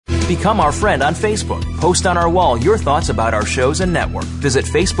Become our friend on Facebook. Post on our wall your thoughts about our shows and network. Visit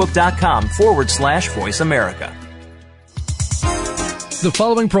facebook.com/Voice America. The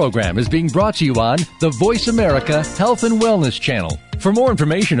following program is being brought to you on the Voice America Health and Wellness Channel. For more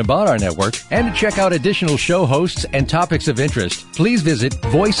information about our network and to check out additional show hosts and topics of interest, please visit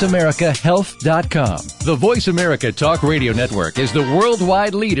voiceamericahealth.com. The Voice America Talk Radio Network is the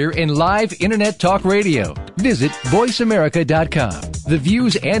worldwide leader in live Internet talk radio. Visit voiceamerica.com. The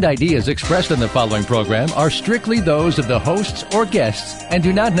views and ideas expressed on the following program are strictly those of the hosts or guests and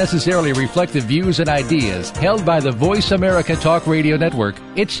do not necessarily reflect the views and ideas held by the Voice America Talk Radio Network,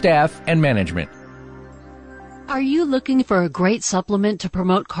 its staff, and management. Are you looking for a great supplement to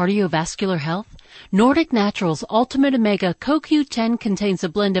promote cardiovascular health? Nordic Naturals Ultimate Omega CoQ10 contains a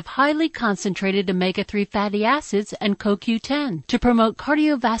blend of highly concentrated omega-3 fatty acids and CoQ10 to promote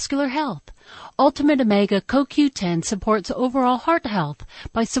cardiovascular health. Ultimate Omega CoQ10 supports overall heart health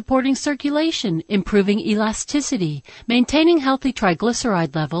by supporting circulation, improving elasticity, maintaining healthy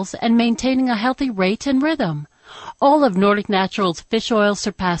triglyceride levels, and maintaining a healthy rate and rhythm. All of Nordic Naturals fish oil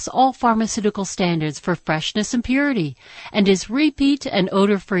surpass all pharmaceutical standards for freshness and purity and is repeat and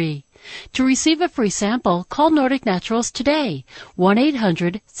odor-free. To receive a free sample, call Nordic Naturals today,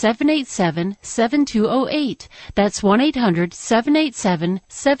 1-800-787-7208. That's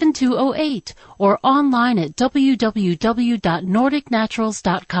 1-800-787-7208 or online at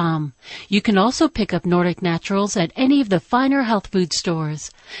www.nordicnaturals.com. You can also pick up Nordic Naturals at any of the finer health food stores.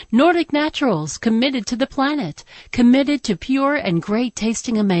 Nordic Naturals, committed to the planet, committed to pure and great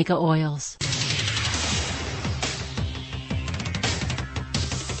tasting omega oils.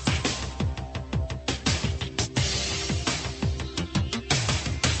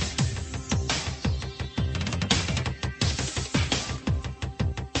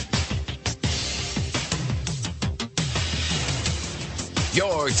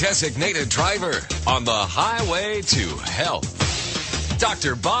 Your designated driver on the highway to health.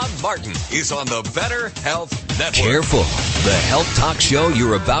 Dr. Bob Martin is on the Better Health Network. Careful. The health talk show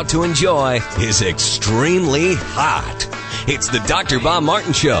you're about to enjoy is extremely hot. It's the Dr. Bob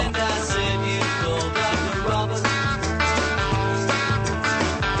Martin Show.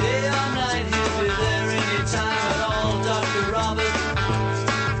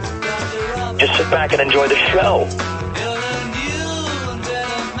 Just sit back and enjoy the show.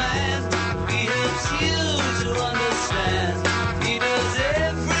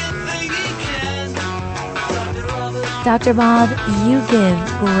 Dr. Bob, you give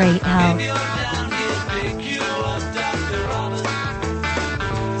great help.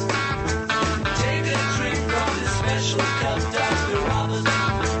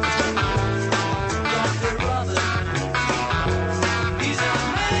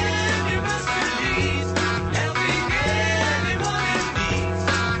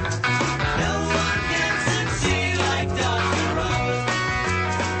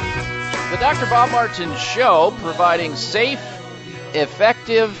 Dr. Bob Martin Show, providing safe,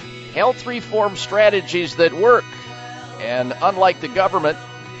 effective health reform strategies that work. And unlike the government,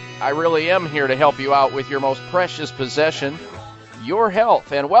 I really am here to help you out with your most precious possession, your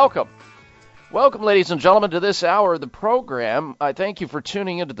health. And welcome. Welcome, ladies and gentlemen, to this hour of the program. I thank you for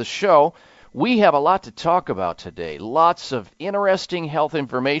tuning into the show. We have a lot to talk about today, lots of interesting health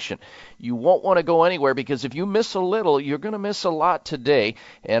information. You won't want to go anywhere because if you miss a little, you're going to miss a lot today.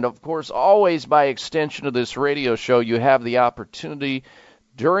 And, of course, always by extension of this radio show, you have the opportunity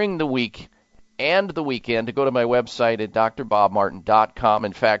during the week and the weekend to go to my website at drbobmartin.com.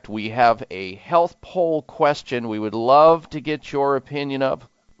 In fact, we have a health poll question we would love to get your opinion of,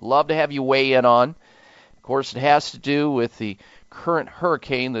 love to have you weigh in on. Of course, it has to do with the current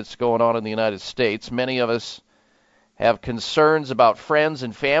hurricane that's going on in the United States. Many of us have concerns about friends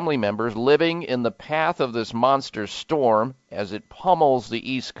and family members living in the path of this monster storm as it pummels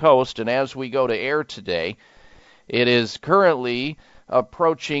the East Coast. And as we go to air today, it is currently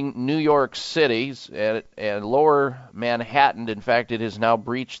approaching New York City and lower Manhattan. In fact, it has now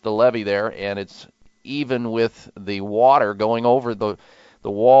breached the levee there, and it's even with the water going over the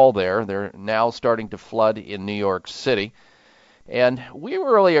wall there. They're now starting to flood in New York City. And we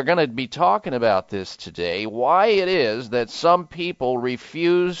really are going to be talking about this today, why it is that some people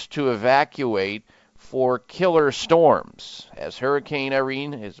refuse to evacuate for killer storms. As Hurricane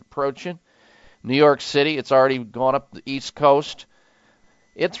Irene is approaching New York City, it's already gone up the East Coast.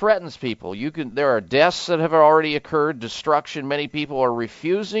 It threatens people. There are deaths that have already occurred, destruction. Many people are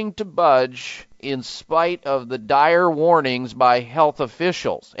refusing to budge in spite of the dire warnings by health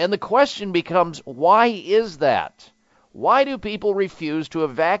officials. And the question becomes, why is that? Why do people refuse to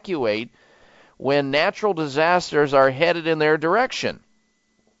evacuate when natural disasters are headed in their direction?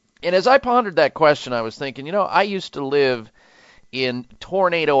 And as I pondered that question, I was thinking, I used to live in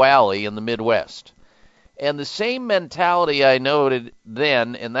Tornado Alley in the Midwest. And the same mentality I noted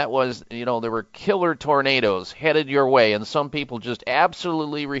then, and that was, there were killer tornadoes headed your way, and some people just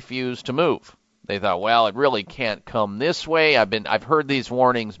absolutely refused to move. They thought, well, it really can't come this way. I've heard these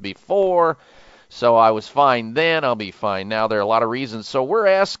warnings before, so I was fine then. I'll be fine now. There are a lot of reasons. So we're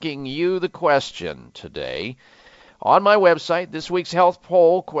asking you the question today. On my website, this week's health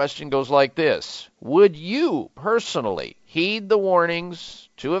poll question goes like this. Would you personally heed the warnings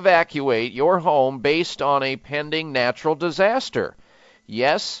to evacuate your home based on a pending natural disaster?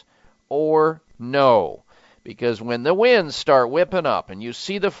 Yes or no? Because when the winds start whipping up and you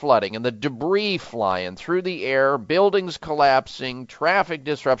see the flooding and the debris flying through the air, buildings collapsing, traffic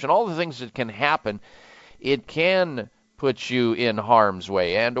disruption, all the things that can happen, it can put you in harm's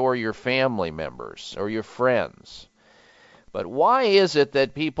way and or your family members or your friends. But why is it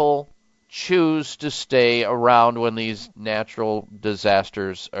that people choose to stay around when these natural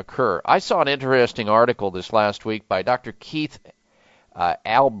disasters occur? I saw an interesting article this last week by Dr. Keith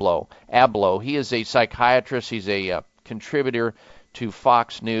Ablow. He is a psychiatrist. He's a contributor to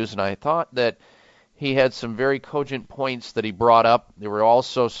Fox News, and I thought that he had some very cogent points that he brought up. There were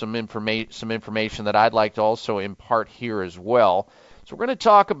also some information that I'd like to also impart here as well. So we're going to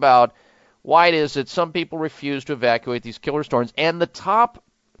talk about why it is that some people refuse to evacuate these killer storms and the top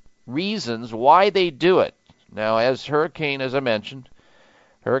reasons why they do it. Now, as I mentioned,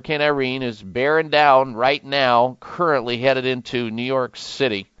 Hurricane Irene is bearing down right now, currently headed into New York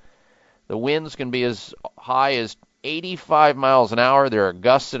City. The winds can be as high as 85 miles an hour. There are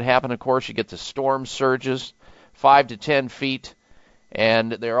gusts that happen, of course. You get the storm surges, 5 to 10 feet.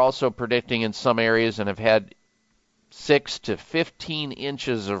 And they're also predicting in some areas and have had 6 to 15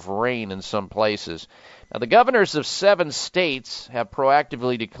 inches of rain in some places. Now, the governors of 7 states have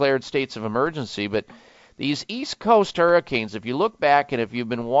proactively declared states of emergency, but these East Coast hurricanes, if you look back and if you've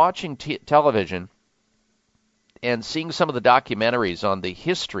been watching television and seeing some of the documentaries on the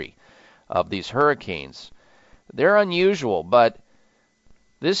history of these hurricanes, they're unusual, but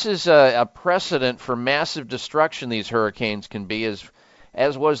this is a precedent for massive destruction these hurricanes can be,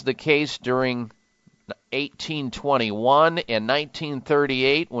 as was the case during 1821 and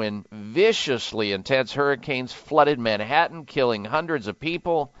 1938 when viciously intense hurricanes flooded Manhattan, killing hundreds of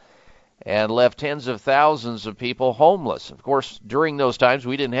people and left tens of thousands of people homeless. Of course, during those times,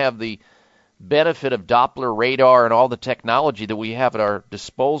 we didn't have the benefit of Doppler radar and all the technology that we have at our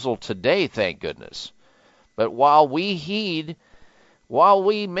disposal today, thank goodness. But many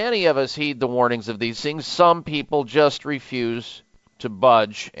of us heed the warnings of these things, some people just refuse to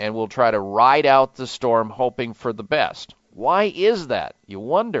budge and will try to ride out the storm hoping for the best. Why is that? You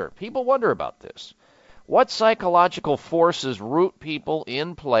wonder. People wonder about this. What psychological forces root people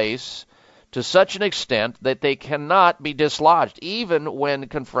in place to such an extent that they cannot be dislodged, even when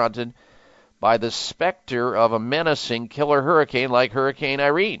confronted by the specter of a menacing killer hurricane like Hurricane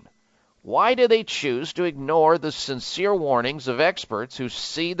Irene? Why do they choose to ignore the sincere warnings of experts who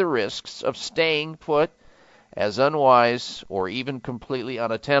see the risks of staying put as unwise or even completely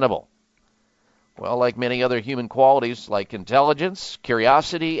unattainable? Well, like many other human qualities like intelligence,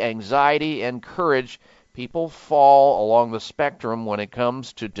 curiosity, anxiety, and courage, people fall along the spectrum when it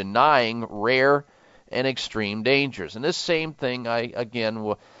comes to denying rare and extreme dangers. And this same thing, I again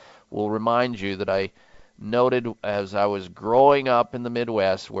will remind you that I noted as I was growing up in the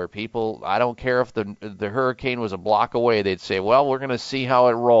Midwest, where people, I don't care if the hurricane was a block away, they'd say, well, we're going to see how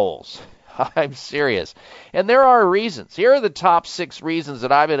it rolls. I'm serious. And there are reasons. Here are the top 6 reasons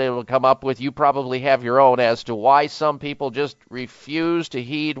that I've been able to come up with. You probably have your own as to why some people just refuse to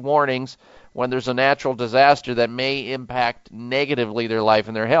heed warnings when there's a natural disaster that may impact negatively their life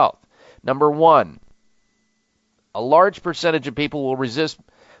and their health. Number 1, a large percentage of people will resist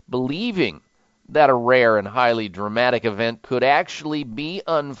believing that a rare and highly dramatic event could actually be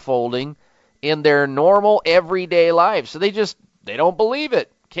unfolding in their normal everyday lives. So they don't believe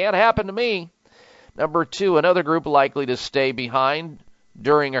it. Can't happen to me. Number 2, another group likely to stay behind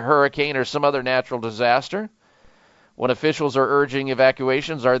during a hurricane or some other natural disaster when officials are urging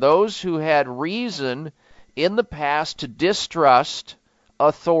evacuations are those who had reason in the past to distrust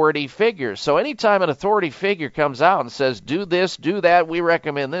authority figures. So anytime an authority figure comes out and says, do this, do that, we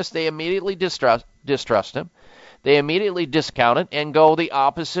recommend this, they immediately distrust him. They immediately discount it and go the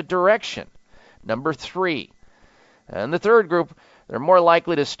opposite direction. Number 3, and the third group, they're more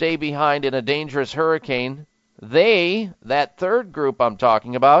likely to stay behind in a dangerous hurricane. That third group I'm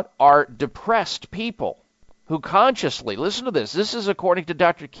talking about, are depressed people who consciously, listen to this is according to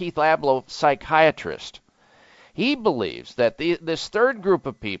Dr. Keith Ablow, psychiatrist. He believes that this third group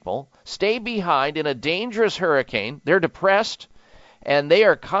of people stay behind in a dangerous hurricane. They're depressed, and they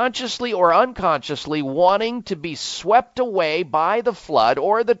are consciously or unconsciously wanting to be swept away by the flood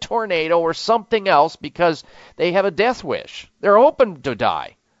or the tornado or something else because they have a death wish. They're hoping to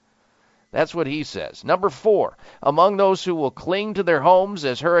die. That's what he says. Number 4, among those who will cling to their homes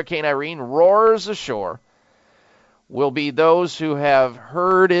as Hurricane Irene roars ashore will be those who have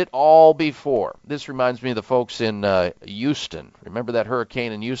heard it all before. This reminds me of the folks in Houston. Remember that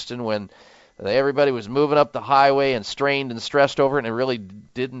hurricane in Houston when everybody was moving up the highway and strained and stressed over it, and it really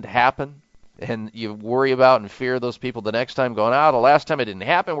didn't happen? And you worry about and fear those people the next time, going, the last time it didn't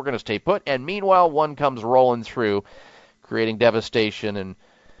happen, we're going to stay put. And meanwhile, one comes rolling through, creating devastation and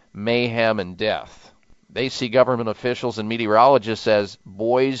mayhem and death. They see government officials and meteorologists as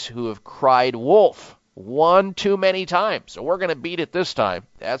boys who have cried wolf one too many times. So we're going to beat it this time.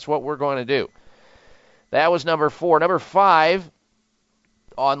 That's what we're going to do. That was number 4. Number 5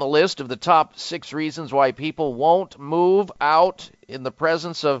 on the list of the top 6 reasons why people won't move out in the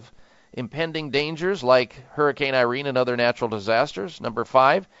presence of impending dangers like Hurricane Irene and other natural disasters. Number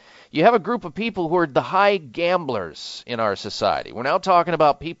 5, you have a group of people who are the high gamblers in our society. We're now talking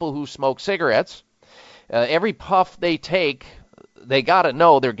about people who smoke cigarettes. Every puff they take, they got to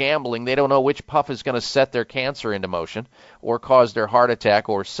know they're gambling. They don't know which puff is going to set their cancer into motion or cause their heart attack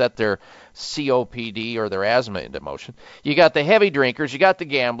or set their COPD or their asthma into motion. You got the heavy drinkers, you got the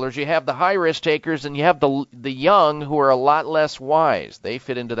gamblers, you have the high-risk takers, and you have the young who are a lot less wise. They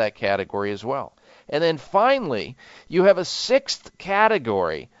fit into that category as well. And then finally, you have a 6th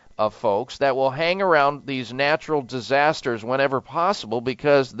category of folks that will hang around these natural disasters whenever possible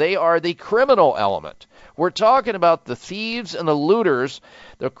because they are the criminal element. We're talking about the thieves and the looters,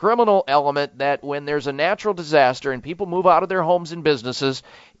 the criminal element that when there's a natural disaster and people move out of their homes and businesses,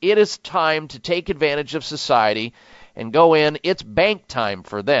 it is time to take advantage of society and go in. It's bank time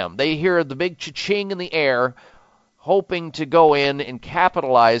for them. They hear the big cha-ching in the air, hoping to go in and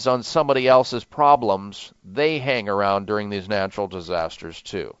capitalize on somebody else's problems. They hang around during these natural disasters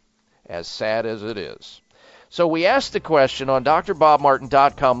too, as sad as it is. So we asked the question on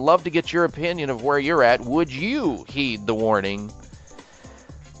drbobmartin.com. Love to get your opinion of where you're at. Would you heed the warning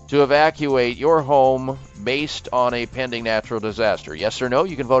to evacuate your home based on a pending natural disaster? Yes or no?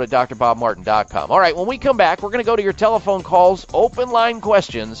 You can vote at drbobmartin.com. All right, when we come back, we're going to go to your telephone calls. Open line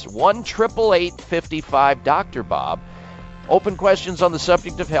questions, 1-888-55-DR-BOB. Open questions on the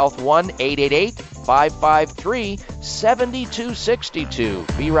subject of health,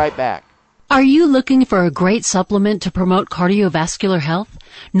 1-888-553-7262. Be right back. Are you looking for a great supplement to promote cardiovascular health?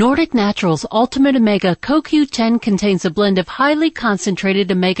 Nordic Naturals Ultimate Omega CoQ10 contains a blend of highly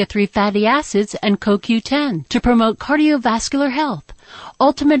concentrated omega-3 fatty acids and CoQ10 to promote cardiovascular health.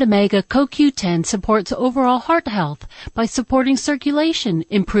 Ultimate Omega CoQ10 supports overall heart health by supporting circulation,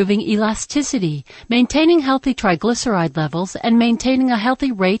 improving elasticity, maintaining healthy triglyceride levels, and maintaining a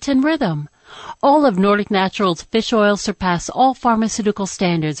healthy rate and rhythm. All of Nordic Naturals fish oil surpass all pharmaceutical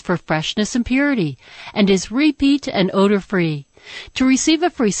standards for freshness and purity and is repeat and odor-free. To receive a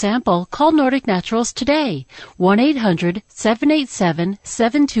free sample, call Nordic Naturals today,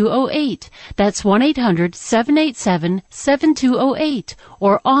 1-800-787-7208. That's 1-800-787-7208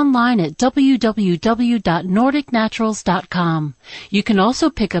 or online at www.nordicnaturals.com. You can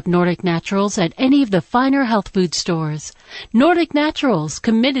also pick up Nordic Naturals at any of the finer health food stores. Nordic Naturals,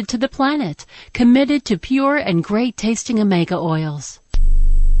 committed to the planet, committed to pure and great tasting omega oils.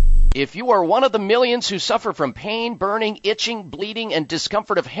 If you are one of the millions who suffer from pain, burning, itching, bleeding, and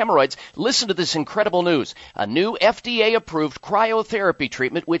discomfort of hemorrhoids, listen to this incredible news. A new FDA-approved cryotherapy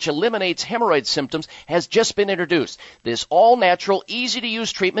treatment which eliminates hemorrhoid symptoms has just been introduced. This all-natural,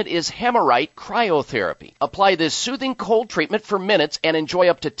 easy-to-use treatment is Hemorite Cryotherapy. Apply this soothing cold treatment for minutes and enjoy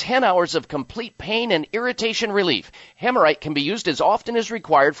up to 10 hours of complete pain and irritation relief. Hemorite can be used as often as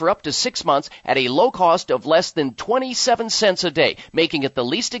required for up to 6 months at a low cost of less than 27 cents a day, making it the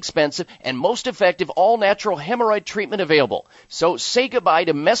least expensive and most effective all-natural hemorrhoid treatment available. So say goodbye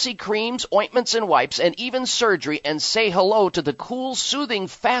to messy creams, ointments, and wipes, and even surgery, and say hello to the cool, soothing,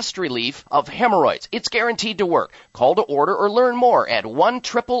 fast relief of hemorrhoids. It's guaranteed to work. Call to order or learn more at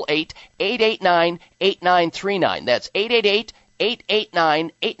 1-888-889-8939. That's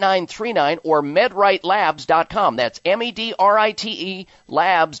 888-889-8939 or medritelabs.com. That's MEDRITE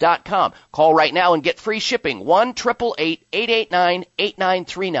labs.com. Call right now and get free shipping.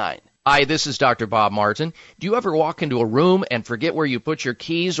 1-888-889-8939. Hi, this is Dr. Bob Martin. Do you ever walk into a room and forget where you put your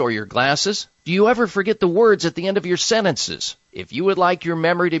keys or your glasses? Do you ever forget the words at the end of your sentences? If you would like your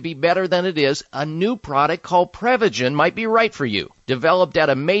memory to be better than it is, a new product called Prevagen might be right for you. Developed at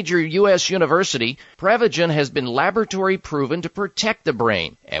a major U.S. university, Prevagen has been laboratory proven to protect the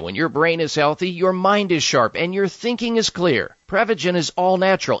brain. And when your brain is healthy, your mind is sharp and your thinking is clear. Prevagen is all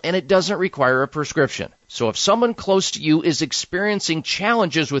natural and it doesn't require a prescription. So if someone close to you is experiencing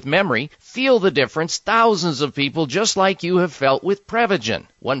challenges with memory, feel the difference thousands of people just like you have felt with Prevagen.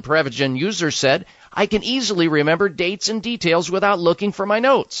 One Prevagen user said, "I can easily remember dates and details without looking for my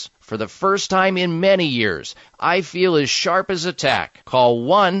notes. For the first time in many years, I feel as sharp as a tack." Call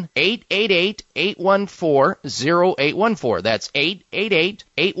 1-888-814-0814. That's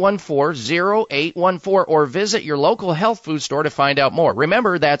 888-814-0814, or visit your local health food store to find out more.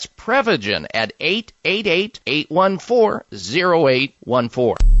 Remember, that's Prevagen at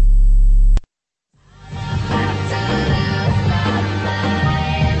 888-814-0814.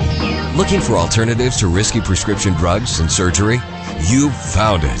 Looking for alternatives to risky prescription drugs and surgery? You've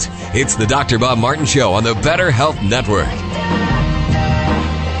found it. It's the Dr. Bob Martin Show on the Better Health Network.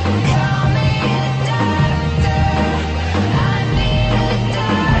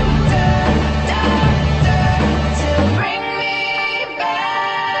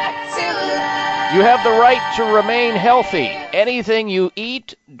 You have the right to remain healthy. Anything you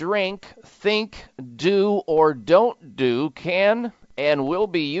eat, drink, think, do, or don't do can and will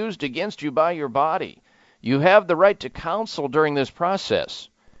be used against you by your body. You have the right to counsel during this process.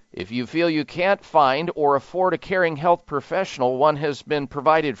 If you feel you can't find or afford a caring health professional, one has been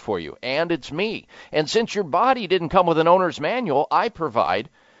provided for you, and it's me. And since your body didn't come with an owner's manual, I provide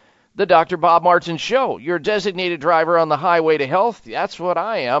the Dr. Bob Martin Show, your designated driver on the highway to health. That's what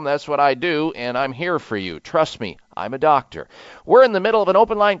I am. That's what I do, and I'm here for you. Trust me, I'm a doctor. We're in the middle of an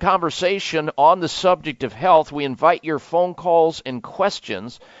open line conversation on the subject of health. We invite your phone calls and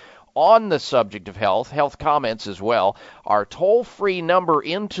questions on the subject of health comments as well. Our toll-free number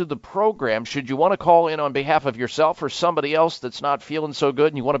into the program, should you want to call in on behalf of yourself or somebody else that's not feeling so good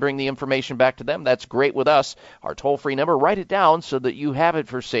and you want to bring the information back to them, that's great with us. Our toll-free number, write it down so that you have it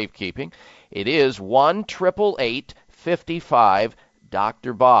for safekeeping. It is 1-888-55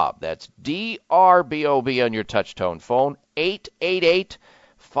 Dr. Bob. That's DRBOB on your touch-tone phone,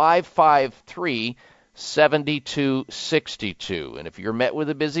 888-553 7262. And if you're met with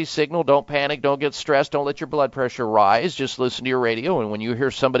a busy signal, don't panic, don't get stressed, don't let your blood pressure rise. Just listen to your radio, and when you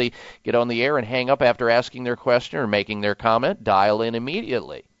hear somebody get on the air and hang up after asking their question or making their comment, dial in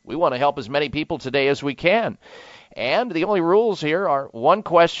immediately. We want to help as many people today as we can. And the only rules here are one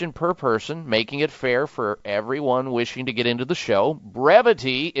question per person, making it fair for everyone wishing to get into the show.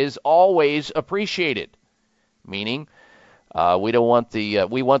 Brevity is always appreciated, meaning we want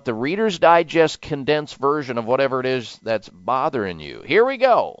the Reader's Digest condensed version of whatever it is that's bothering you. Here we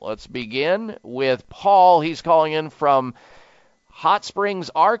go. Let's begin with Paul. He's calling in from Hot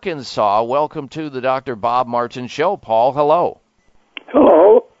Springs, Arkansas. Welcome to the Dr. Bob Martin Show. Paul, hello.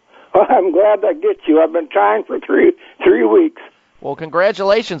 Hello. Well, I'm glad I get you. I've been trying for three weeks. Well,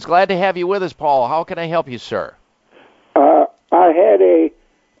 congratulations. Glad to have you with us, Paul. How can I help you, sir? I had a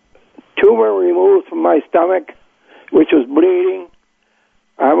tumor removed from my stomach, which was bleeding.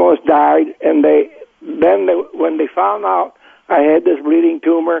 I almost died, and when they found out I had this bleeding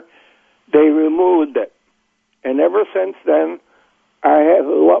tumor, they removed it. And ever since then, I have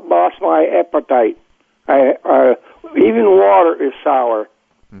lost my appetite. Even water is sour.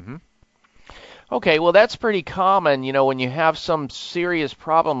 Mm-hmm. Okay, well, that's pretty common. You know, when you have some serious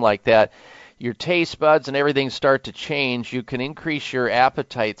problem like that, your taste buds and everything start to change. You can increase your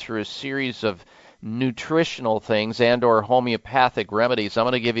appetite through a series of nutritional things and or homeopathic remedies. I'm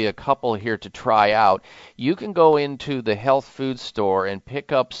going to give you a couple here to try out. You can go into the health food store and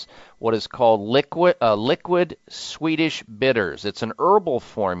pick up what is called liquid Swedish bitters. It's an herbal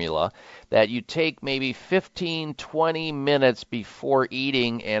formula that you take maybe 15-20 minutes before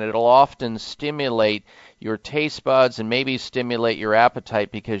eating, and it'll often stimulate your taste buds and maybe stimulate your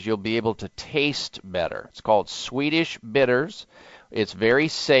appetite because you'll be able to taste better. It's called Swedish bitters. It's very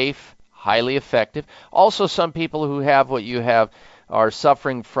safe, highly effective. Also, some people who have what you have are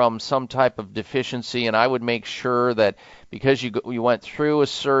suffering from some type of deficiency, and I would make sure that because you went through a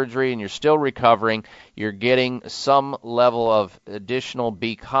surgery and you're still recovering, you're getting some level of additional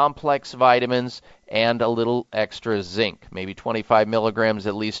B-complex vitamins and a little extra zinc, maybe 25 milligrams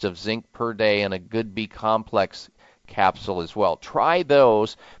at least of zinc per day, and a good B-complex capsule as well. Try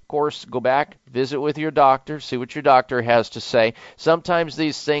those. Of course, go back, visit with your doctor, see what your doctor has to say. Sometimes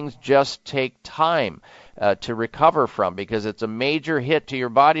these things just take time. to recover from, because it's a major hit to your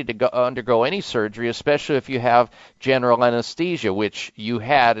body to undergo any surgery, especially if you have general anesthesia, which you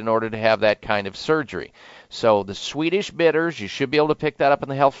had in order to have that kind of surgery. So the Swedish bitters, you should be able to pick that up in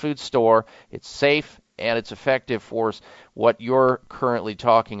the health food store. It's safe and it's effective for what you're currently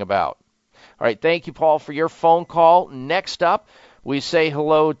talking about. All right, thank you, Paul, for your phone call. Next up, we say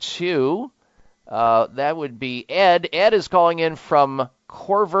hello to, that would be Ed. Ed is calling in from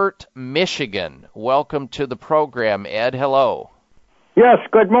Corvert, Michigan. Welcome to the program, Ed. Hello. Yes,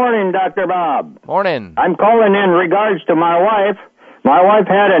 good morning, Dr. Bob. Morning. I'm calling in regards to my wife. My wife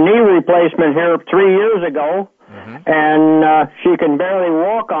had a knee replacement here 3 years ago, and she can barely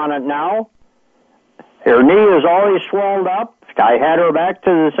walk on it now. Her knee is always swelled up. I had her back to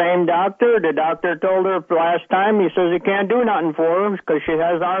the same doctor. The doctor told her last time, he says he can't do nothing for her because she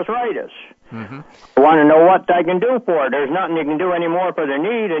has arthritis. I want to know what I can do for her. There's nothing you can do anymore for the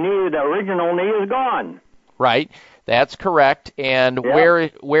knee. The original knee is gone. Right. That's correct. And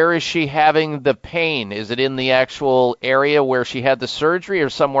where is she having the pain? Is it in the actual area where she had the surgery or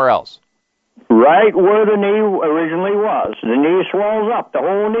somewhere else? Right where the knee originally was. The knee swells up. The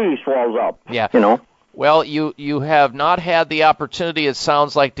whole knee swells up. Yeah. You know. Well, you have not had the opportunity, it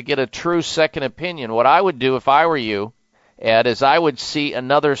sounds like, to get a true second opinion. What I would do if I were you, Ed, is I would see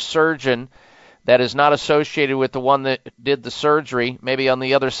another surgeon that is not associated with the one that did the surgery, maybe on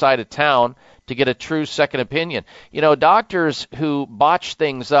the other side of town, to get a true second opinion. You know, doctors who botch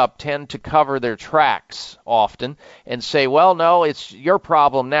things up tend to cover their tracks often and say, well, no, it's your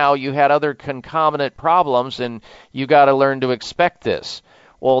problem now. You had other concomitant problems, and you got to learn to expect this.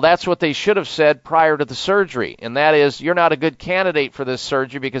 Well, that's what they should have said prior to the surgery, and that is, you're not a good candidate for this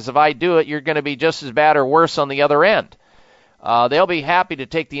surgery because if I do it, you're going to be just as bad or worse on the other end. They'll be happy to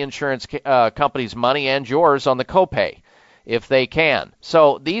take the insurance company's money and yours on the copay if they can.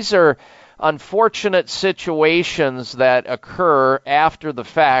 So these are unfortunate situations that occur after the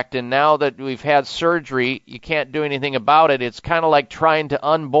fact, and now that we've had surgery, you can't do anything about it. It's kind of like trying to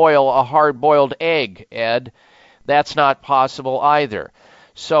unboil a hard-boiled egg, Ed. That's not possible either.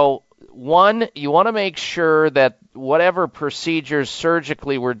 So, one, you want to make sure that whatever procedures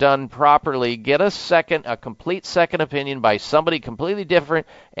surgically were done properly, get a complete second opinion by somebody completely different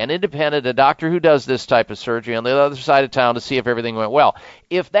and independent, a doctor who does this type of surgery on the other side of town to see if everything went well.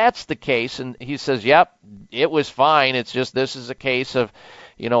 If that's the case, and he says, yep, it was fine, it's just this is a case of,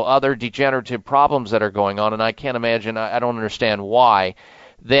 other degenerative problems that are going on, and I can't imagine, I don't understand why,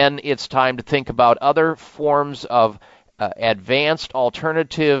 then it's time to think about other forms of advanced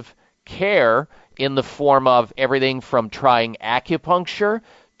alternative care in the form of everything from trying acupuncture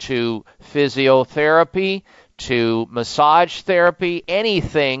to physiotherapy to massage therapy,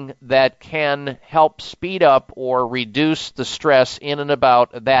 anything that can help speed up or reduce the stress in and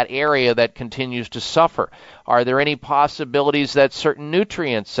about that area that continues to suffer. Are there any possibilities that certain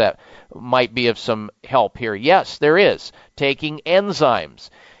nutrients that might be of some help here? Yes, there is. Taking enzymes.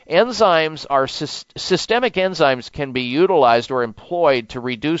 Enzymes are systemic enzymes can be utilized or employed to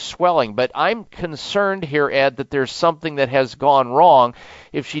reduce swelling, but I'm concerned here, Ed, that there's something that has gone wrong.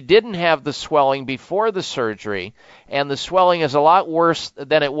 If she didn't have the swelling before the surgery, and the swelling is a lot worse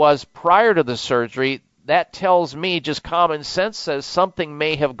than it was prior to the surgery, that tells me, just common sense says, something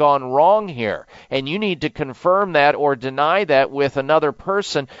may have gone wrong here, and you need to confirm that or deny that with another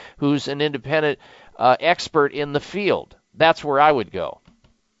person who's an independent expert in the field. That's where I would go.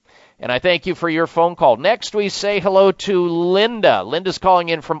 And I thank you for your phone call. Next, we say hello to Linda. Linda's calling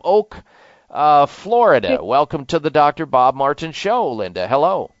in from Oak, Florida. Welcome to the Dr. Bob Martin Show, Linda.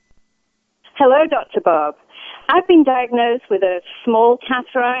 Hello. Hello, Dr. Bob. I've been diagnosed with a small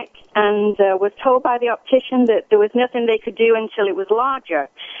cataract and was told by the optician that there was nothing they could do until it was larger.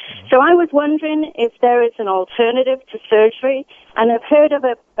 So I was wondering if there is an alternative to surgery, and I've heard of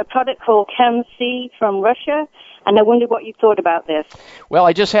a product called ChemC from Russia, and I wondered what you thought about this. Well,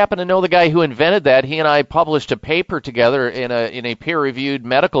 I just happen to know the guy who invented that. He and I published a paper together in a peer-reviewed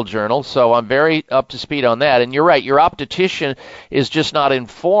medical journal, so I'm very up to speed on that. And you're right, your optician is just not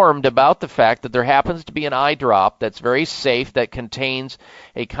informed about the fact that there happens to be an eye drop that's very safe that contains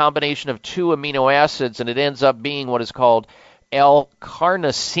a combination of 2 amino acids, and it ends up being what is called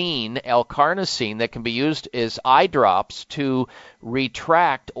L-carnosine that can be used as eye drops to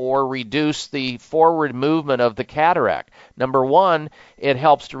retract or reduce the forward movement of the cataract. Number one, it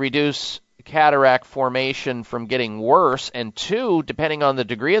helps to reduce cataract formation from getting worse, and 2, depending on the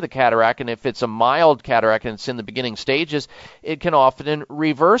degree of the cataract, and if it's a mild cataract and it's in the beginning stages, it can often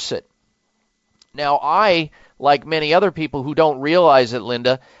reverse it. Now, I, like many other people who don't realize it,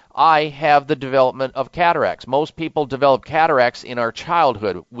 Linda, I have the development of cataracts. Most people develop cataracts in our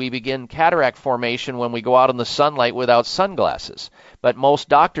childhood. We begin cataract formation when we go out in the sunlight without sunglasses. But most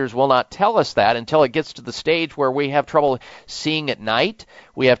doctors will not tell us that until it gets to the stage where we have trouble seeing at night.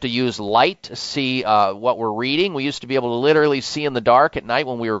 We have to use light to see what we're reading. We used to be able to literally see in the dark at night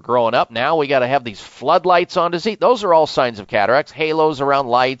when we were growing up. Now we got to have these floodlights on to see. Those are all signs of cataracts. Halos around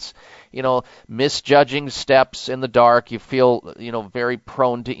lights. Misjudging steps in the dark. You feel, very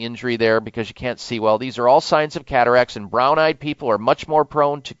prone to injury there because you can't see well. These are all signs of cataracts, and brown-eyed people are much more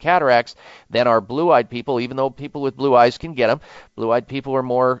prone to cataracts than are blue-eyed people, even though people with blue eyes can get them. Blue-eyed people are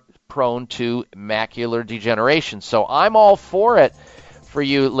more prone to macular degeneration. So I'm all for it for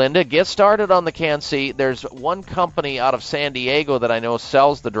you, Linda. Get started on the Can-C. There's one company out of San Diego that I know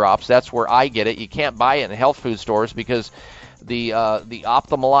sells the drops. That's where I get it. You can't buy it in health food stores because the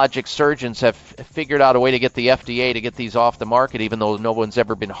ophthalmologic surgeons have figured out a way to get the FDA to get these off the market, even though no one's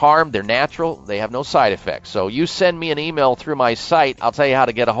ever been harmed. They're natural. They have no side effects. So you send me an email through my site. I'll tell you how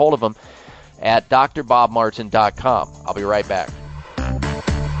to get a hold of them at drbobmartin.com. I'll be right back.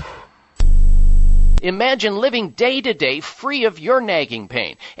 Imagine living day to day free of your nagging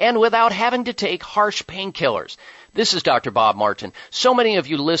pain and without having to take harsh painkillers. This is Dr. Bob Martin. So many of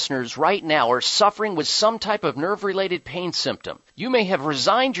you listeners right now are suffering with some type of nerve-related pain symptom. You may have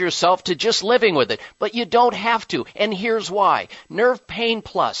resigned yourself to just living with it, but you don't have to, and here's why. Nerve Pain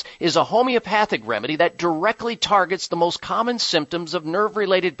Plus is a homeopathic remedy that directly targets the most common symptoms of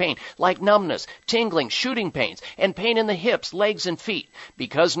nerve-related pain, like numbness, tingling, shooting pains, and pain in the hips, legs, and feet.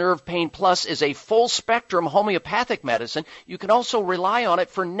 Because Nerve Pain Plus is a full-spectrum homeopathic medicine, you can also rely on it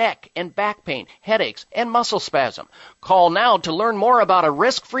for neck and back pain, headaches, and muscle spasm. Call now to learn more about a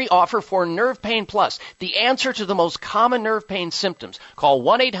risk-free offer for Nerve Pain Plus, the answer to the most common nerve pain symptoms. Call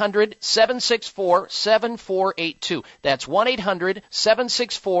 1-800-764-7482. That's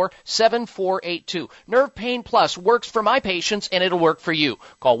 1-800-764-7482. Nerve Pain Plus works for my patients, and it'll work for you.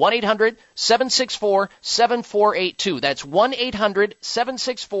 Call 1-800-764-7482. That's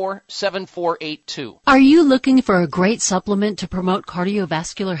 1-800-764-7482. Are you looking for a great supplement to promote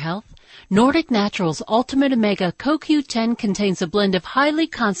cardiovascular health? Nordic Naturals Ultimate Omega CoQ10 contains a blend of highly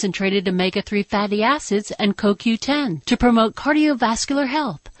concentrated omega-3 fatty acids and CoQ10 to promote cardiovascular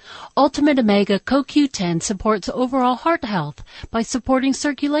health. Ultimate Omega CoQ10 supports overall heart health by supporting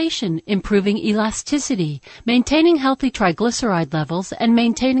circulation, improving elasticity, maintaining healthy triglyceride levels, and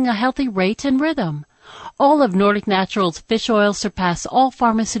maintaining a healthy rate and rhythm. All of Nordic Naturals fish oil surpass all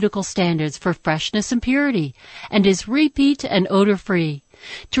pharmaceutical standards for freshness and purity and is repeat and odor-free.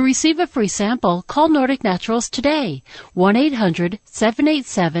 To receive a free sample, call Nordic Naturals today,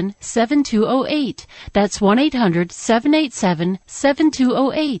 1-800-787-7208. That's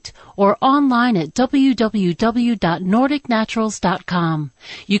 1-800-787-7208, or online at www.nordicnaturals.com.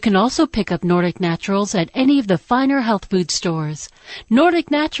 You can also pick up Nordic Naturals at any of the finer health food stores. Nordic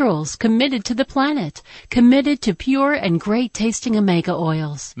Naturals, committed to the planet, committed to pure and great-tasting omega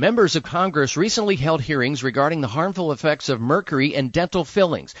oils. Members of Congress recently held hearings regarding the harmful effects of mercury and dental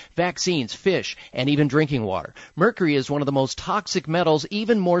fillings, vaccines, fish, and even drinking water. Mercury is one of the most toxic metals,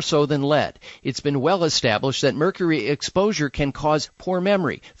 even more so than lead. It's been well established that mercury exposure can cause poor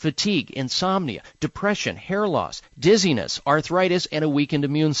memory, fatigue, insomnia, depression, hair loss, dizziness, arthritis, and a weakened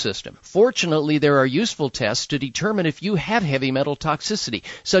immune system. Fortunately, there are useful tests to determine if you have heavy metal toxicity,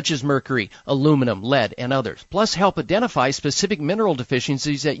 such as mercury, aluminum, lead, and others, plus help identify specific mineral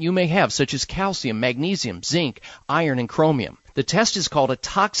deficiencies that you may have, such as calcium, magnesium, zinc, iron, and chromium. The test is called a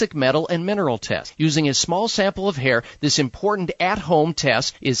toxic metal and mineral test. Using a small sample of hair, this important at-home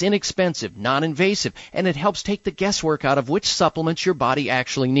test is inexpensive, non-invasive, and it helps take the guesswork out of which supplements your body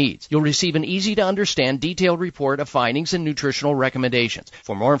actually needs. You'll receive an easy-to-understand, detailed report of findings and nutritional recommendations.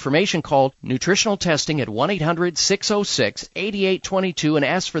 For more information, call Nutritional Testing at 1-800-606-8822 and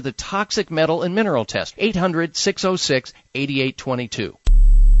ask for the toxic metal and mineral test, 800-606-8822.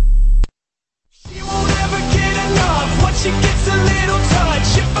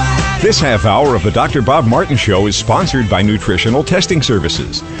 This half hour of the Dr. Bob Martin Show is sponsored by Nutritional Testing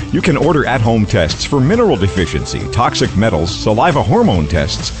Services. You can order at-home tests for mineral deficiency, toxic metals, saliva hormone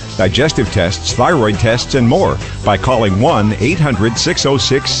tests, digestive tests, thyroid tests, and more by calling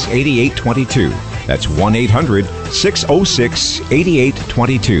 1-800-606-8822. That's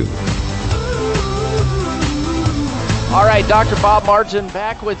 1-800-606-8822. All right, Dr. Bob Martin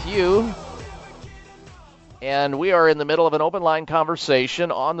back with you. And we are in the middle of an open line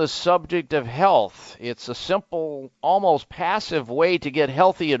conversation on the subject of health. It's a simple, almost passive way to get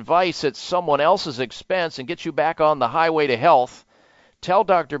healthy advice at someone else's expense and get you back on the highway to health. tell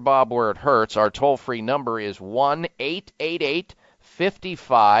Dr. Bob where it hurts. Our toll-free number is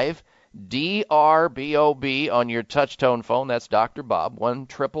 1-888-55-DRBOB on your touch-tone phone. That's Dr. Bob,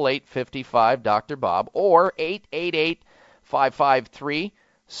 1-888-55-Dr. Bob, or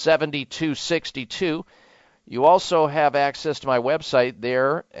 888-553-7262. You also have access to my website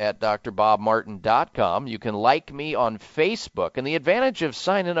there at drbobmartin.com. You can like me on Facebook. And the advantage of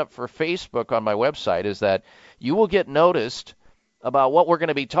signing up for Facebook on my website is that you will get noticed about what we're going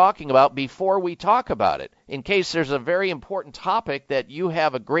to be talking about before we talk about it. In case there's a very important topic that you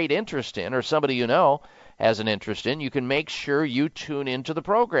have a great interest in, or somebody you know has an interest in, you can make sure you tune into the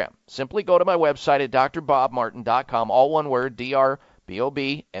program. Simply go to my website at drbobmartin.com, all one word,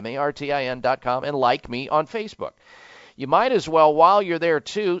 drbobmartin.com, and like me on Facebook. You might as well, while you're there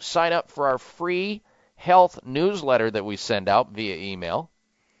too, sign up for our free health newsletter that we send out via email.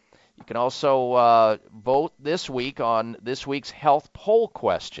 You can also vote this week on this week's health poll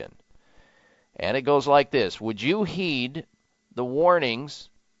question. And it goes like this: would you heed the warnings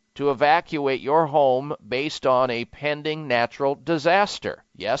to evacuate your home based on a pending natural disaster?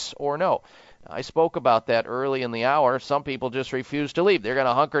 Yes or no? I spoke about that early in the hour. Some people just refuse to leave. They're going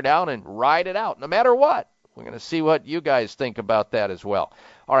to hunker down and ride it out no matter what. We're going to see what you guys think about that as well.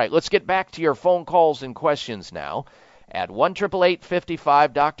 All right, let's get back to your phone calls and questions now at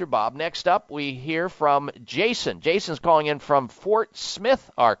 1-888-55-Dr. Bob. Next up, we hear from Jason. Jason's calling in from Fort Smith,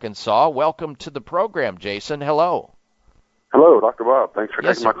 Arkansas. Welcome to the program, Jason. Hello. Hello, Dr. Bob. Thanks for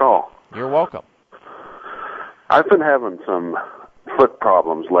taking my call. You're welcome. I've been having some foot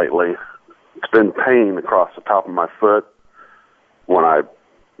problems lately. It's been pain across the top of my foot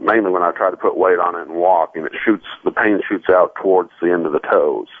mainly when I try to put weight on it and walk, and the pain shoots out towards the end of the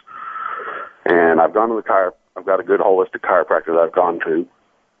toes. And I've gone to I've got a good holistic chiropractor that I've gone to,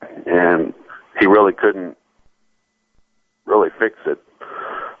 and he really couldn't really fix it.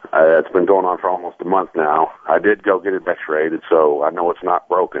 It's been going on for almost a month now. I did go get it x-rayed, so I know it's not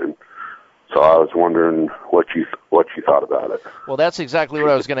broken. So I was wondering what you thought about it. Well, that's exactly what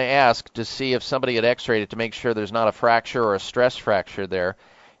I was going to ask, to see if somebody had x-rayed it to make sure there's not a fracture or a stress fracture there.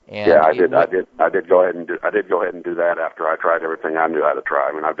 And yeah, I did go ahead and do that after I tried everything I knew how to try.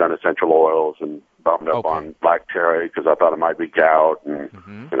 I mean, I've done essential oils and bumped up on black cherry because I thought it might be gout,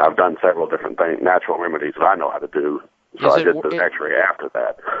 and I've done several different things, natural remedies that I know how to do. So I did the x-ray after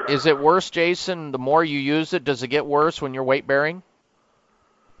that. Is it worse, Jason? The more you use it, does it get worse when you're weight bearing?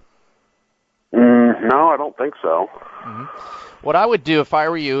 No, I don't think so. Mm-hmm. What I would do if I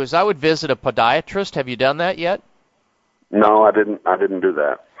were you is I would visit a podiatrist. Have you done that yet? No, I didn't do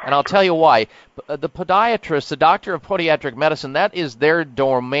that. And I'll tell you why. The podiatrist, the doctor of podiatric medicine, that is their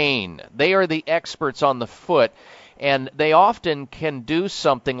domain. They are the experts on the foot, and they often can do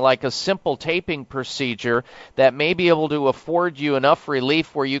something like a simple taping procedure that may be able to afford you enough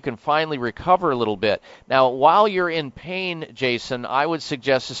relief where you can finally recover a little bit. Now, while you're in pain, Jason, I would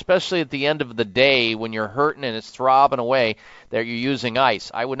suggest, especially at the end of the day when you're hurting and it's throbbing away, that you're using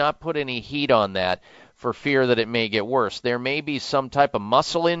ice. I would not put any heat on that for fear that it may get worse. There may be some type of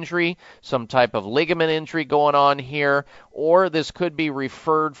muscle injury, some type of ligament injury going on here, or this could be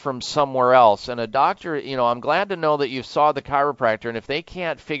referred from somewhere else. And a doctor, I'm glad to know that you saw the chiropractor, and if they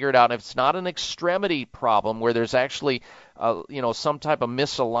can't figure it out, if it's not an extremity problem where there's actually, some type of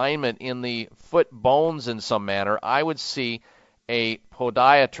misalignment in the foot bones in some manner, I would see a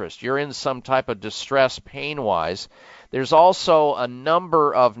podiatrist. You're in some type of distress pain-wise. There's also a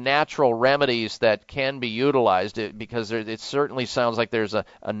number of natural remedies that can be utilized because it certainly sounds like there's a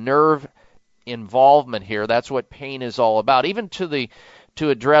nerve involvement here. That's what pain is all about. Even to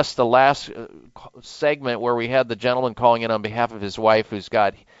address the last segment where we had the gentleman calling in on behalf of his wife who's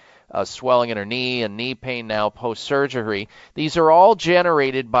got swelling in her knee and knee pain now post-surgery, these are all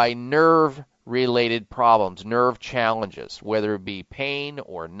generated by nerve-related problems, nerve challenges, whether it be pain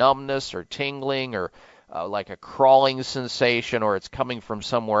or numbness or tingling or like a crawling sensation, or it's coming from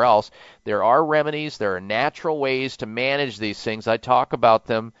somewhere else. There are remedies, there are natural ways to manage these things. I talk about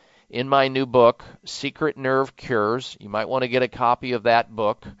them in my new book, Secret Nerve Cures. You might want to get a copy of that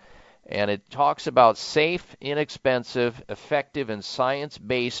book. And it talks about safe, inexpensive, effective, and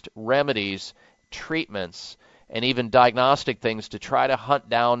science-based remedies, treatments, and even diagnostic things to try to hunt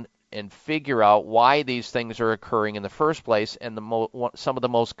down and figure out why these things are occurring in the first place, and some of the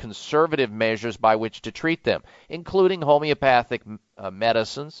most conservative measures by which to treat them, including homeopathic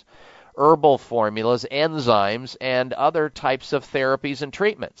medicines, herbal formulas, enzymes, and other types of therapies and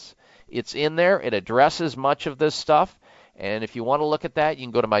treatments. It's in there. It addresses much of this stuff. And if you want to look at that, you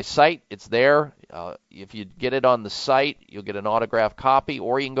can go to my site. It's there. If you get it on the site, you'll get an autographed copy,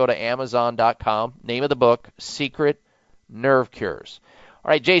 or you can go to Amazon.com. Name of the book, Secret Nerve Cures. All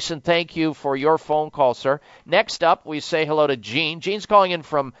right, Jason, thank you for your phone call, sir. Next up, we say hello to Gene. Gene's calling in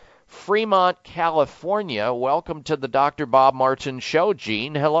from Fremont, California. Welcome to the Dr. Bob Martin Show,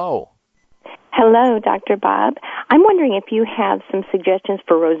 Gene. Hello. Hello, Dr. Bob. I'm wondering if you have some suggestions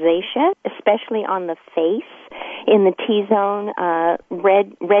for rosacea, especially on the face, in the T-zone,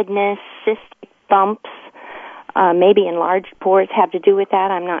 redness, cystic bumps, maybe enlarged pores have to do with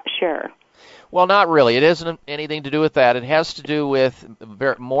that? I'm not sure. Well, not really. It isn't anything to do with that. It has to do with,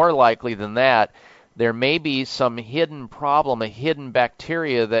 more likely than that, there may be some hidden problem, a hidden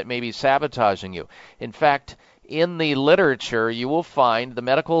bacteria that may be sabotaging you. In fact, in the literature, you will find, the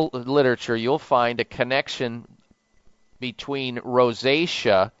medical literature, you'll find a connection between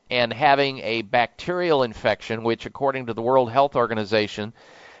rosacea and having a bacterial infection, which according to the World Health Organization,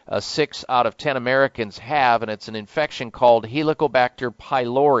 6 out of 10 Americans have, and it's an infection called Helicobacter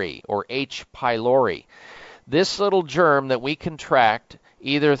pylori, or H. pylori. This little germ that we contract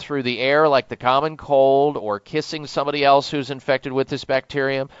either through the air like the common cold or kissing somebody else who's infected with this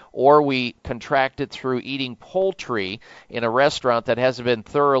bacterium, or we contract it through eating poultry in a restaurant that hasn't been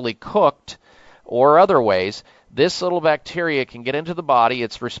thoroughly cooked or other ways, this little bacteria can get into the body.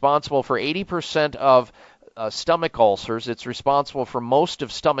 It's responsible for 80% of stomach ulcers. It's responsible for most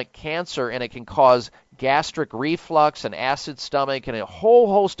of stomach cancer, and it can cause gastric reflux and acid stomach and a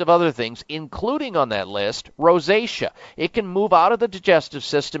whole host of other things, including on that list, rosacea. It can move out of the digestive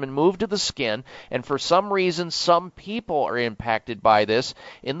system and move to the skin, and for some reason, some people are impacted by this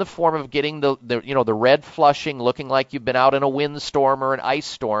in the form of getting the red flushing, looking like you've been out in a windstorm or an ice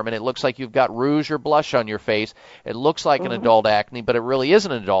storm, and it looks like you've got rouge or blush on your face. It looks like an adult acne, but it really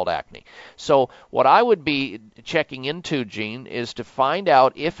isn't an adult acne. So what I would be checking into, Gene, is to find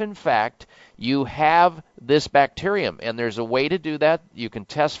out if, in fact, you have this bacterium, and there's a way to do that. You can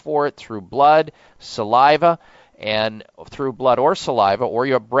test for it through blood, saliva, and through blood or saliva or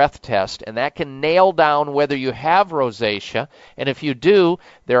your breath test, and that can nail down whether you have rosacea. And if you do,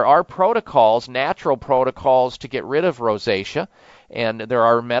 there are protocols, natural protocols to get rid of rosacea, and there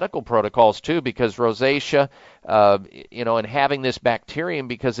are medical protocols too, because rosacea, and having this bacterium,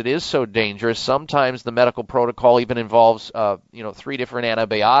 because it is so dangerous, sometimes the medical protocol even involves 3 different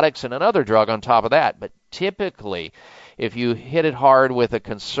antibiotics and another drug on top of that. But typically, if you hit it hard with a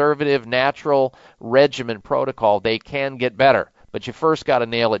conservative, natural regimen protocol, they can get better. But you first got to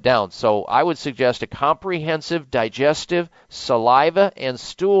nail it down. So I would suggest a comprehensive digestive, saliva, and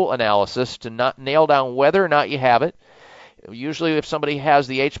stool analysis to not nail down whether or not you have it. Usually if somebody has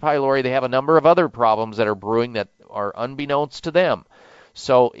the H. pylori, they have a number of other problems that are brewing that are unbeknownst to them.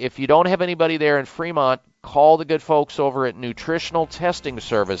 So if you don't have anybody there in Fremont, call the good folks over at Nutritional Testing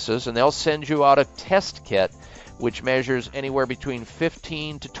Services, and they'll send you out a test kit which measures anywhere between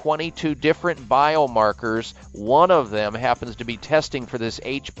 15 to 22 different biomarkers. One of them happens to be testing for this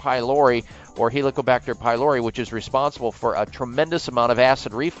H. pylori or Helicobacter pylori, which is responsible for a tremendous amount of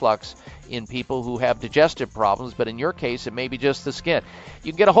acid reflux in people who have digestive problems, but in your case, it may be just the skin.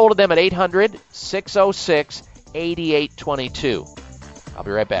 You can get a hold of them at 800-606-8822. I'll be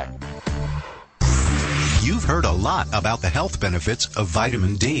right back. You've heard a lot about the health benefits of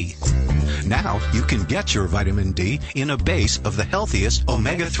vitamin D. Now you can get your vitamin D in a base of the healthiest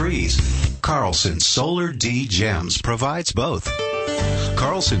omega-3s. Carlson Solar D Gems provides both.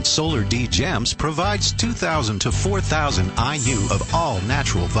 Carlson Solar D Gems provides 2,000 to 4,000 IU of all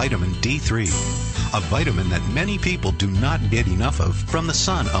natural vitamin D3, a vitamin that many people do not get enough of from the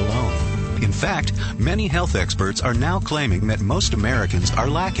sun alone. In fact, many health experts are now claiming that most Americans are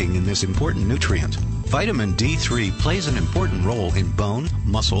lacking in this important nutrient. Vitamin D3 plays an important role in bone,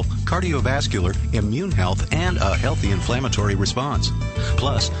 muscle, cardiovascular, immune health, and a healthy inflammatory response.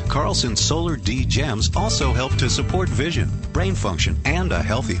 Plus, Carlson Solar D Gems also help to support vision, brain function, and a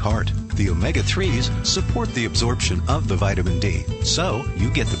healthy heart. The omega-3s support the absorption of the vitamin D, so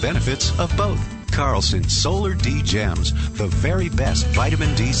you get the benefits of both. Carlson Solar D Gems, the very best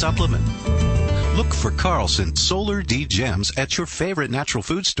vitamin D supplement. Look for Carlson Solar D Gems at your favorite natural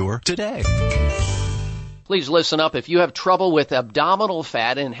food store today. Please listen up. If you have trouble with abdominal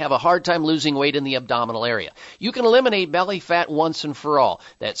fat and have a hard time losing weight in the abdominal area, you can eliminate belly fat once and for all.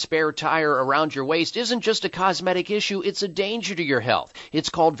 That spare tire around your waist isn't just a cosmetic issue, it's a danger to your health. It's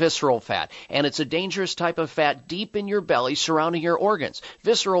called visceral fat, and it's a dangerous type of fat deep in your belly surrounding your organs.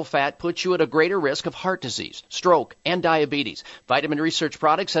 Visceral fat puts you at a greater risk of heart disease, stroke, and diabetes. Vitamin Research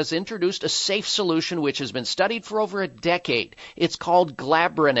Products has introduced a safe solution which has been studied for over a decade. It's called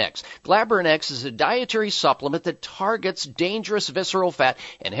Glabrinex. Glabrinex is a dietary supplement that targets dangerous visceral fat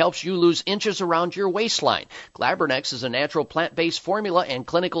and helps you lose inches around your waistline. Glabernex is a natural plant-based formula, and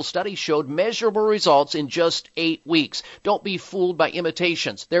clinical studies showed measurable results in just 8 weeks. Don't be fooled by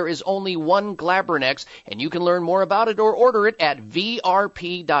imitations. There is only one Glabernex, and you can learn more about it or order it at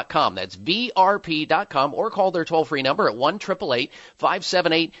vrp.com. That's vrp.com, or call their toll-free number at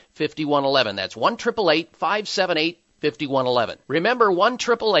 1-888-578-5111. That's 1-888-578-5111. Remember,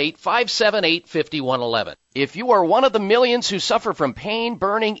 1-888-578-5111. If you are one of the millions who suffer from pain,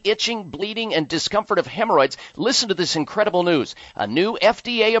 burning, itching, bleeding, and discomfort of hemorrhoids, listen to this incredible news. A new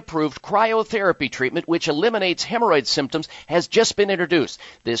FDA-approved cryotherapy treatment which eliminates hemorrhoid symptoms has just been introduced.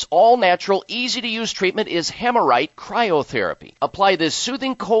 This all-natural, easy-to-use treatment is Hemorite Cryotherapy. Apply this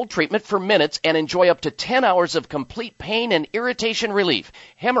soothing cold treatment for minutes and enjoy up to 10 hours of complete pain and irritation relief.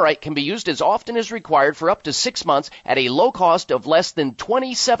 Hemorite can be used as often as required for up to 6 months at a low cost of less than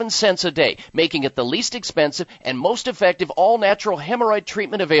 27 cents a day, making it the least expensive and most effective all-natural hemorrhoid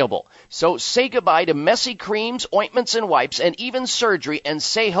treatment available. So say goodbye to messy creams, ointments, and wipes, and even surgery, and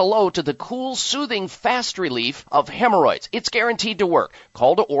say hello to the cool, soothing, fast relief of hemorrhoids. It's guaranteed to work.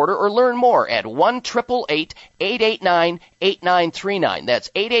 Call to order or learn more at 1-888-889-8939. That's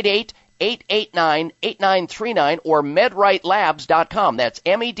 888-889-8939 or medritelabs.com. That's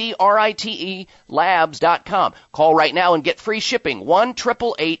MEDRITE labs.com. Call right now and get free shipping.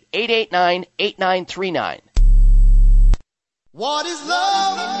 1-888-889-8939. What is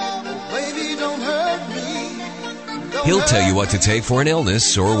love? Baby, don't hurt me. He'll tell you what to take for an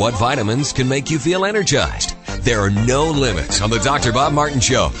illness or what vitamins can make you feel energized. There are no limits on the Dr. Bob Martin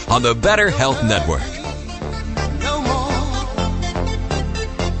Show on the Better Health Network.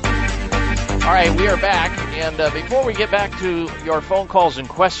 All right, we are back, and before we get back to your phone calls and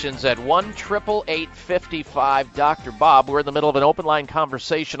questions at 1-888-55-Dr. Bob, we're in the middle of an open line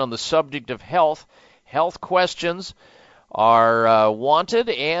conversation on the subject of health. Health questions are wanted,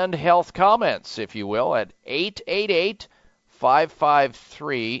 and health comments, if you will, at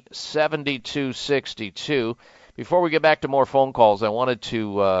 888-553-7262. Before we get back to more phone calls, I wanted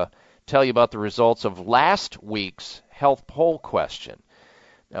to tell you about the results of last week's health poll question.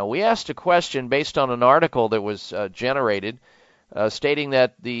 Now, we asked a question based on an article that was generated stating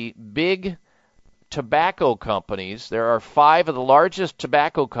that the big tobacco companies, there are 5 of the largest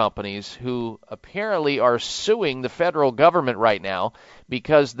tobacco companies who apparently are suing the federal government right now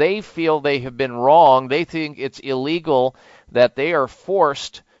because they feel they have been wrong. They think it's illegal that they are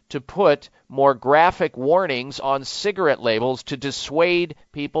forced to put more graphic warnings on cigarette labels to dissuade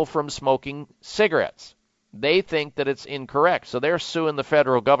people from smoking cigarettes. They think that it's incorrect, so they're suing the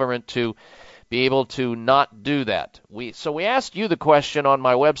federal government to be able to not do that. So we asked you the question on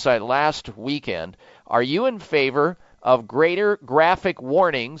my website last weekend, are you in favor of greater graphic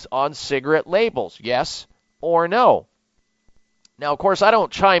warnings on cigarette labels, yes or no? Now, of course, I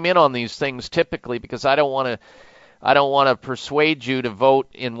don't chime in on these things typically because I don't want to persuade you to vote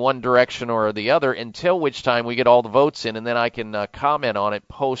in one direction or the other until which time we get all the votes in, and then I can comment on it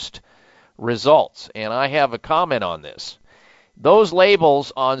post results. And I have a comment on this. Those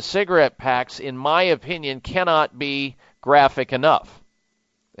labels on cigarette packs, in my opinion, cannot be graphic enough.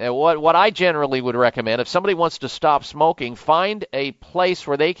 And what I generally would recommend, if somebody wants to stop smoking, find a place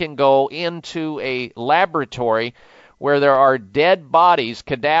where they can go into a laboratory where there are dead bodies,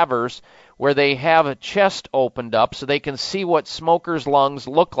 cadavers, where they have a chest opened up so they can see what smokers' lungs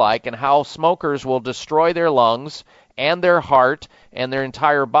look like and how smokers will destroy their lungs and their heart and their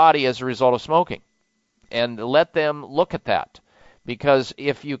entire body as a result of smoking. And let them look at that. Because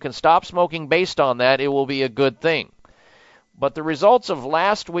if you can stop smoking based on that, it will be a good thing. But the results of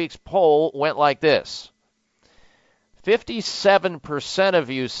last week's poll went like this. 57%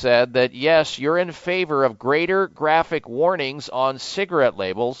 of you said that, yes, you're in favor of greater graphic warnings on cigarette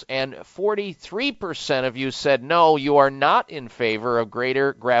labels, and 43% of you said, no, you are not in favor of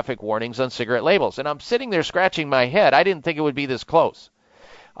greater graphic warnings on cigarette labels. And I'm sitting there scratching my head. I didn't think it would be this close.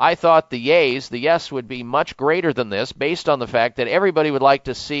 I thought the yes would be much greater than this based on the fact that everybody would like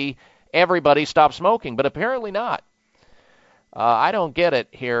to see everybody stop smoking, but apparently not. I don't get it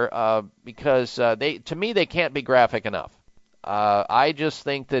here because to me they can't be graphic enough. I just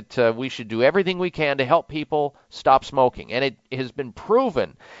think that we should do everything we can to help people stop smoking. And it has been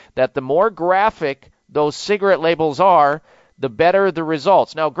proven that the more graphic those cigarette labels are, the better the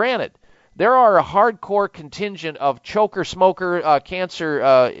results. Now, granted, there are a hardcore contingent of choker smoker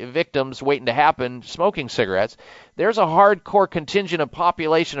cancer victims waiting to happen smoking cigarettes. There's a hardcore contingent of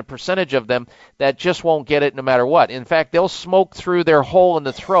population, a percentage of them, that just won't get it no matter what. In fact, they'll smoke through their hole in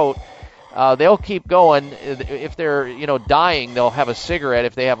the throat they'll keep going. If they're, dying, they'll have a cigarette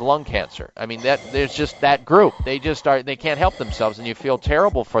if they have lung cancer. I mean, there's just that group. They can't help themselves, and you feel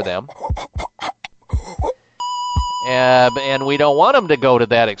terrible for them. And we don't want them to go to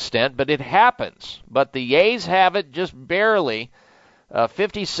that extent, but it happens. But the yays have it just barely.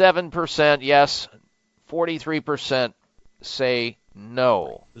 57% yes, 43% say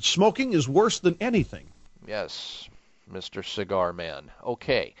no. Smoking is worse than anything. Yes, Mr. Cigar Man.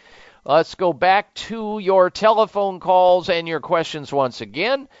 Okay, let's go back to your telephone calls and your questions once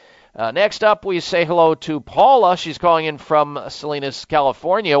again. Next up, we say hello to Paula. She's calling in from Salinas,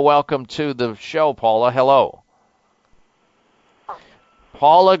 California. Welcome to the show, Paula. Hello.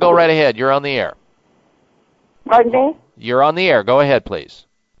 Paula, go right ahead. You're on the air. Pardon me? You're on the air. Go ahead, please.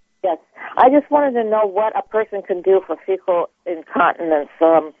 Yes. I just wanted to know what a person can do for fecal incontinence.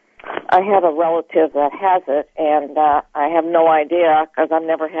 I have a relative that has it, and I have no idea because I've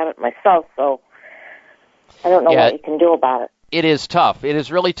never had it myself, so I don't know what you can do about it. It is tough. It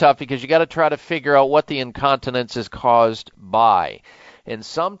is really tough because you got to try to figure out what the incontinence is caused by. And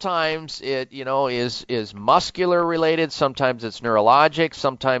sometimes it, is muscular related. Sometimes it's neurologic.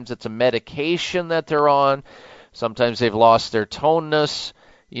 Sometimes it's a medication that they're on. Sometimes they've lost their toneness.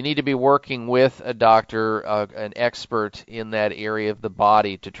 You need to be working with a doctor, an expert in that area of the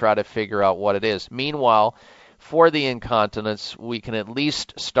body to try to figure out what it is. Meanwhile, for the incontinence, we can at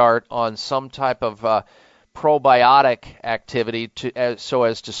least start on some type of probiotic activity so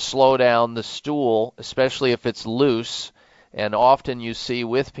as to slow down the stool, especially if it's loose. And often you see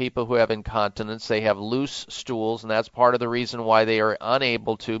with people who have incontinence, they have loose stools, and that's part of the reason why they are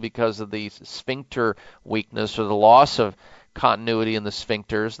unable to, because of the sphincter weakness or the loss of continuity in the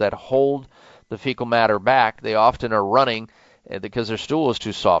sphincters that hold the fecal matter back. They often are running because their stool is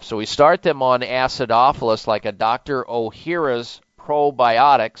too soft. So we start them on acidophilus, like a Dr. Ohhira's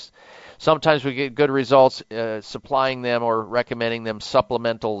probiotics. Sometimes we get good results supplying them or recommending them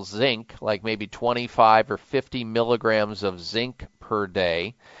supplemental zinc, like maybe 25 or 50 milligrams of zinc per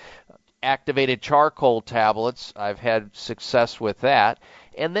day. Activated charcoal tablets, I've had success with that.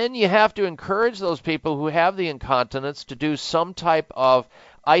 And then you have to encourage those people who have the incontinence to do some type of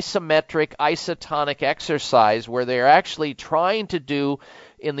isometric, isotonic exercise where they're actually trying to do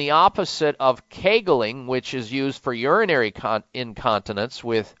in the opposite of kegling, which is used for urinary incontinence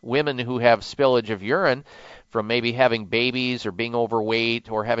with women who have spillage of urine from maybe having babies or being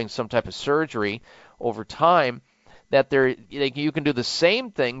overweight or having some type of surgery over time, that you can do the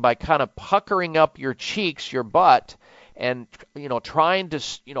same thing by kind of puckering up your cheeks, your butt, and trying to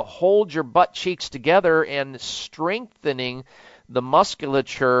hold your butt cheeks together and strengthening the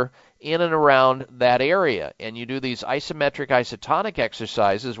musculature in and around that area. And you do these isometric, isotonic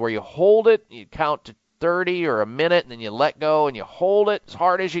exercises where you hold it, you count to 30 or a minute, and then you let go and you hold it as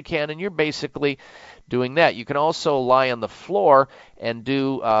hard as you can, and you're basically doing that. You can also lie on the floor and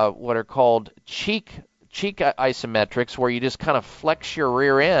do what are called cheek isometrics, where you just kind of flex your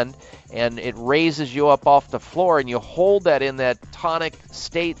rear end and it raises you up off the floor, and you hold that in that tonic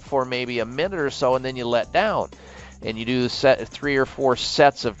state for maybe a minute or so, and then you let down. And you do 3 or 4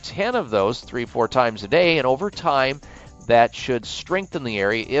 sets of 10 of those 3-4 times a day, and over time that should strengthen the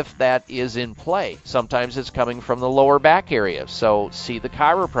area if that is in play. Sometimes it's coming from the lower back area, so see the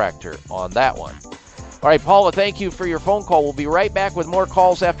chiropractor on that one. All right, Paula, thank you for your phone call. We'll be right back with more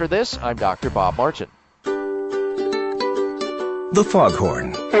calls after this. I'm Dr. Bob Martin. The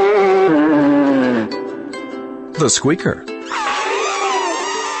foghorn. The squeaker.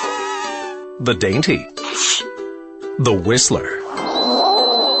 The dainty. The whistler.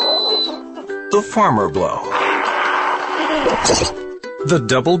 The farmer blow. The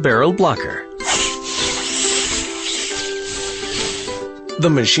double barrel blocker. The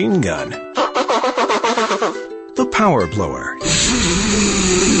machine gun. The power blower.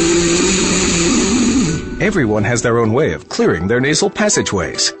 Everyone has their own way of clearing their nasal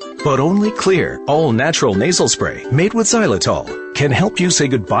passageways. But only Xlear, all-natural nasal spray made with xylitol, can help you say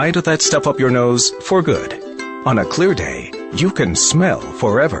goodbye to that stuff up your nose for good. On a clear day, you can smell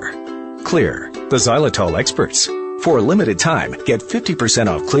forever. Xlear, the xylitol experts. For a limited time, get 50%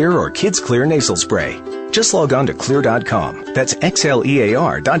 off Xlear or Kids Xlear nasal spray. Just log on to Xlear.com. That's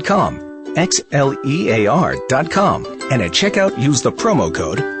XLEAR.com. XLEAR.com. And at checkout, use the promo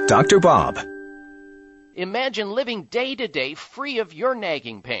code Dr. Bob. Imagine living day to day free of your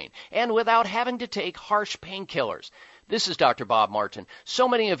nagging pain and without having to take harsh painkillers. This is Dr. Bob Martin. So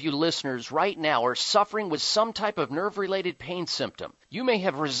many of you listeners right now are suffering with some type of nerve-related pain symptom. You may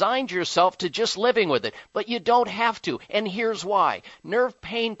have resigned yourself to just living with it, but you don't have to, and here's why. Nerve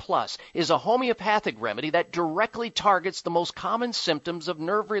Pain Plus is a homeopathic remedy that directly targets the most common symptoms of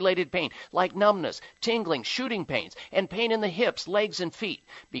nerve-related pain, like numbness, tingling, shooting pains, and pain in the hips, legs, and feet.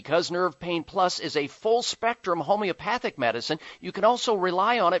 Because Nerve Pain Plus is a full-spectrum homeopathic medicine, you can also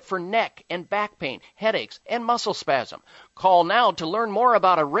rely on it for neck and back pain, headaches, and muscle spasm. Call now to learn more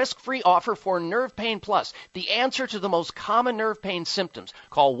about a risk-free offer for Nerve Pain Plus, the answer to the most common nerve pain symptoms.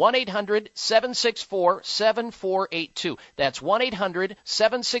 Call 1-800-764-7482. That's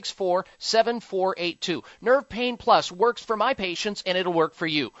 1-800-764-7482. Nerve Pain Plus works for my patients, and it'll work for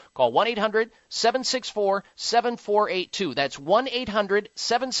you. Call 1-800-764-7482. That's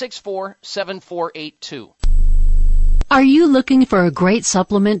 1-800-764-7482. Are you looking for a great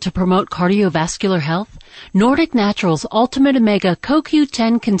supplement to promote cardiovascular health? Nordic Naturals Ultimate Omega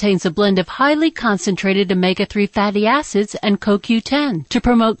CoQ10 contains a blend of highly concentrated omega-3 fatty acids and CoQ10 to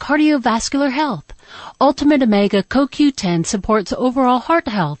promote cardiovascular health. Ultimate Omega CoQ10 supports overall heart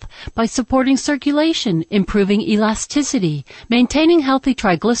health by supporting circulation, improving elasticity, maintaining healthy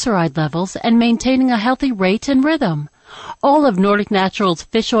triglyceride levels, and maintaining a healthy rate and rhythm. All of Nordic Naturals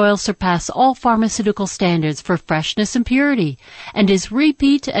fish oil surpass all pharmaceutical standards for freshness and purity and is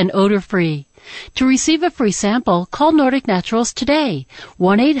repeat and odor-free. To receive a free sample, call Nordic Naturals today,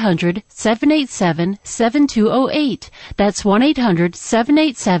 1-800-787-7208. That's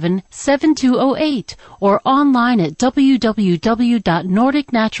 1-800-787-7208, or online at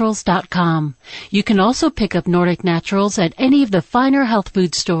www.nordicnaturals.com. You can also pick up Nordic Naturals at any of the finer health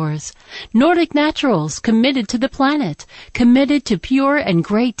food stores. Nordic Naturals, committed to the planet, committed to pure and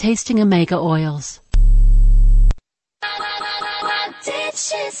great tasting omega oils.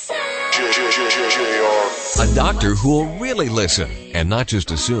 A doctor who will really listen and not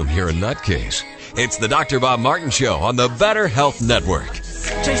just assume you're a nutcase. It's the Dr. Bob Martin Show on the Better Health Network.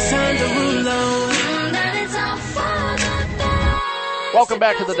 Welcome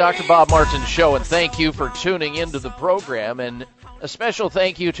back to the Dr. Bob Martin Show, and thank you for tuning into the program. And a special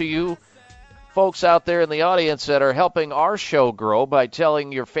thank you to you folks out there in the audience that are helping our show grow by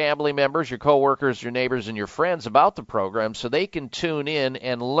telling your family members, your coworkers, your neighbors, and your friends about the program so they can tune in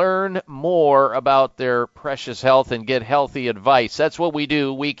and learn more about their precious health and get healthy advice. That's what we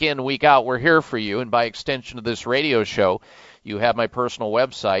do week in, week out. We're here for you, and by extension of this radio show, you have my personal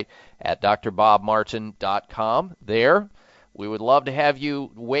website at drbobmartin.com. There, we would love to have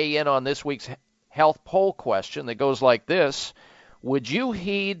you weigh in on this week's health poll question that goes like this. Would you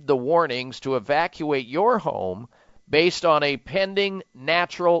heed the warnings to evacuate your home based on a pending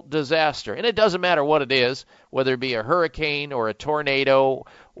natural disaster? And it doesn't matter what it is, whether it be a hurricane or a tornado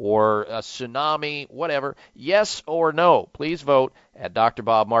or a tsunami, whatever. Yes or no? Please vote at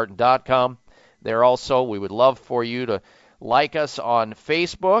drbobmartin.com. There also, we would love for you to like us on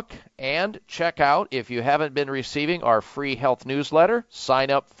Facebook and check out, if you haven't been receiving our free health newsletter, sign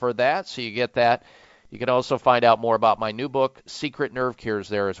up for that so you get that. You can also find out more about my new book, Secret Nerve Cures,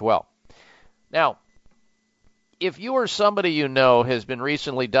 there as well. Now, if you or somebody you know has been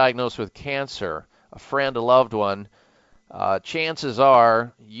recently diagnosed with cancer, a friend, a loved one, chances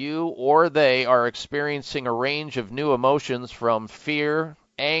are you or they are experiencing a range of new emotions from fear,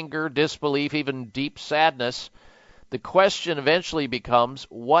 anger, disbelief, even deep sadness. The question eventually becomes,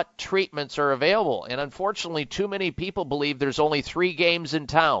 what treatments are available? And unfortunately, too many people believe there's only 3 games in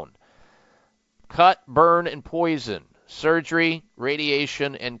town. Cut, burn, and poison, surgery,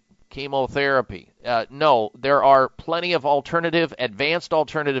 radiation, and chemotherapy. No, there are plenty of advanced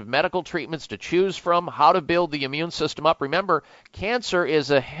alternative medical treatments to choose from, how to build the immune system up. Remember, cancer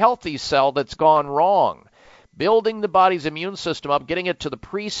is a healthy cell that's gone wrong. Building the body's immune system up, getting it to the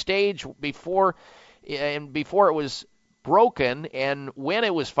pre-stage before it was broken and when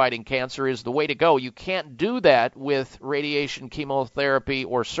it was fighting cancer is the way to go. You can't do that with radiation, chemotherapy,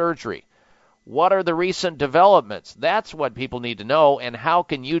 or surgery. What are the recent developments? That's what people need to know, and how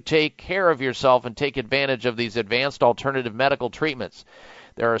can you take care of yourself and take advantage of these advanced alternative medical treatments?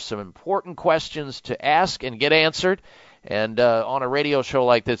 There are some important questions to ask and get answered, and on a radio show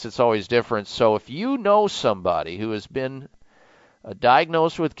like this, it's always different. So if you know somebody who has been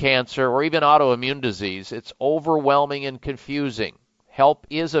diagnosed with cancer or even autoimmune disease, it's overwhelming and confusing. Help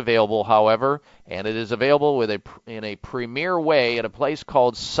is available, however, and it is available in a premier way at a place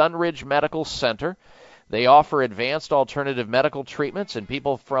called Sunridge Medical Center. They offer advanced alternative medical treatments, and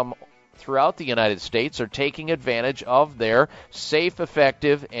people from throughout the United States are taking advantage of their safe,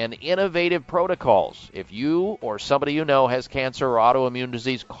 effective, and innovative protocols. If you or somebody you know has cancer or autoimmune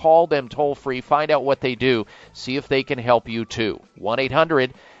disease, call them toll-free, find out what they do, see if they can help you too.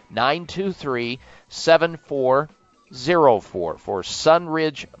 1-800-923-7482. for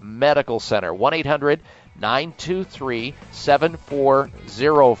Sunridge Medical Center.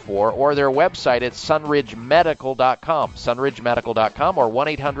 1-800-923-7404 or their website at sunridgemedical.com. Sunridgemedical.com or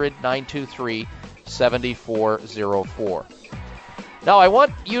 1-800-923-7404. Now, I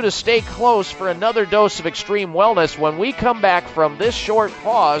want you to stay close for another dose of extreme wellness. When we come back from this short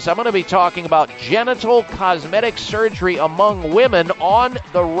pause, I'm going to be talking about genital cosmetic surgery among women on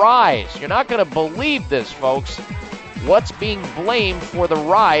the rise. You're not going to believe this, folks. What's being blamed for the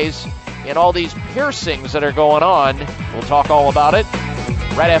rise in all these piercings that are going on? We'll talk all about it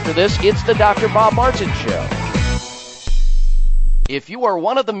right after this. It's the Dr. Bob Martin Show. If you are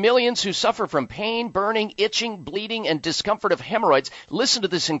one of the millions who suffer from pain, burning, itching, bleeding, and discomfort of hemorrhoids, listen to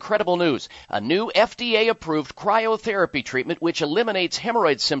this incredible news. A new FDA-approved cryotherapy treatment which eliminates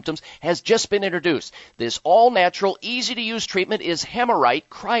hemorrhoid symptoms has just been introduced. This all-natural, easy-to-use treatment is Hemorite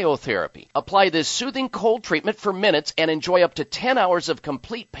Cryotherapy. Apply this soothing cold treatment for minutes and enjoy up to 10 hours of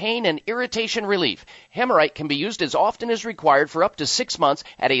complete pain and irritation relief. Hemorite can be used as often as required for up to 6 months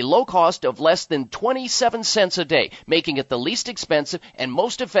at a low cost of less than 27 cents a day, making it the least expensive and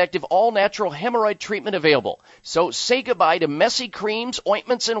most effective all-natural hemorrhoid treatment available. So say goodbye to messy creams,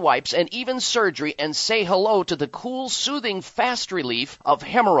 ointments, and wipes, and even surgery, and say hello to the cool, soothing, fast relief of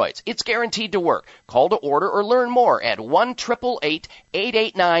hemorrhoids. It's guaranteed to work. Call to order or learn more at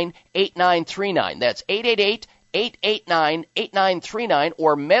 1-888-889-8939. That's 888-889-8939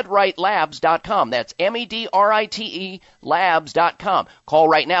 or medritelabs.com. That's MEDRITE labs.com. Call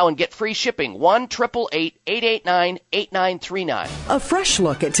right now and get free shipping. 1-888-889-8939. A fresh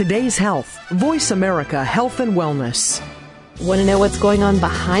look at today's health. Voice America Health and Wellness. Want to know what's going on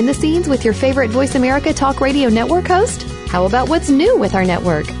behind the scenes with your favorite Voice America Talk Radio Network host? How about what's new with our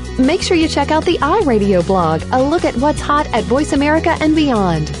network? Make sure you check out the iRadio blog, a look at what's hot at Voice America and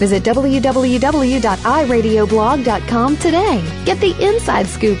beyond. Visit www.iradioblog.com today. Get the inside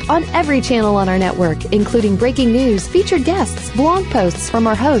scoop on every channel on our network, including breaking news, featured guests, blog posts from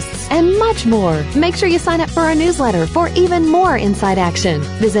our hosts, and much more. Make sure you sign up for our newsletter for even more inside action.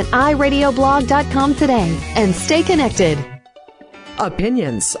 Visit iradioblog.com today and stay connected.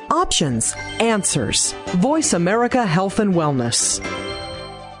 Opinions, options, answers. Voice America Health and Wellness.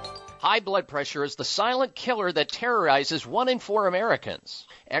 High blood pressure is the silent killer that terrorizes 1 in 4 Americans.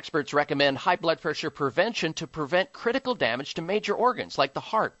 Experts recommend high blood pressure prevention to prevent critical damage to major organs like the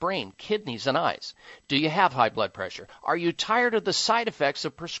heart, brain, kidneys, and eyes. Do you have high blood pressure? Are you tired of the side effects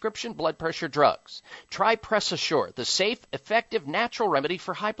of prescription blood pressure drugs? Try Press Assure, the safe, effective, natural remedy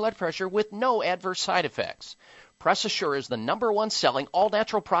for high blood pressure with no adverse side effects. Press Assure is the #1 selling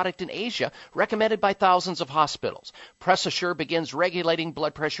all-natural product in Asia, recommended by thousands of hospitals. Press Assure begins regulating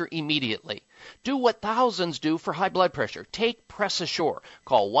blood pressure immediately. Do what thousands do for high blood pressure. Take Press Assure.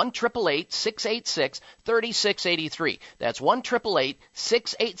 Call 1-888-686-3683. That's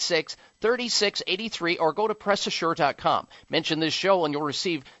 1-888-686-3683 or go to PressAssure.com. Mention this show and you'll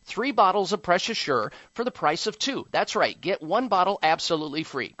receive 3 bottles of Press Assure for the price of 2. That's right. Get 1 bottle absolutely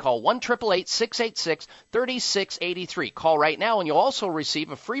free. Call 1-888-686-3683. Call right now and you'll also receive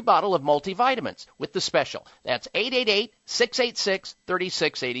a free bottle of multivitamins with the special. That's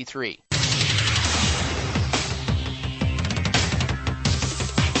 888-686-3683.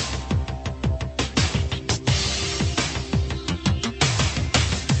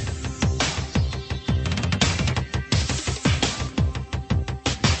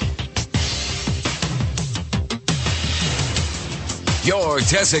 Your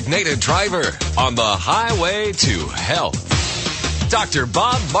designated driver on the highway to health. Dr.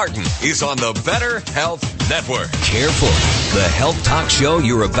 Bob Martin is on the Better Health Network. Careful. The health talk show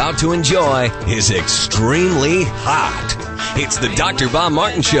you're about to enjoy is extremely hot. It's the Dr. Bob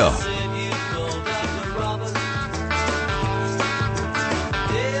Martin Show.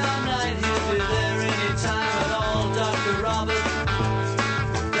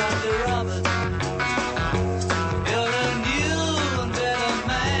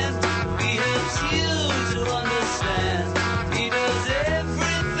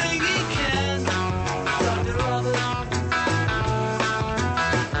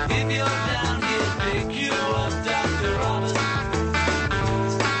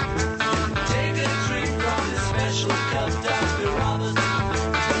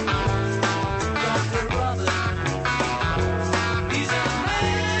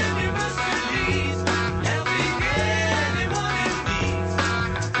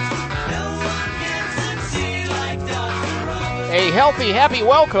 Healthy, happy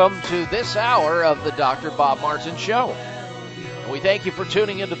welcome to this hour of the Dr. Bob Martin Show. And we thank you for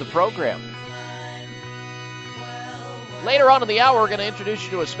tuning into the program. Later on in the hour, we're going to introduce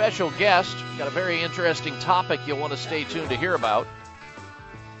you to a special guest. We've got a very interesting topic you'll want to stay tuned to hear about.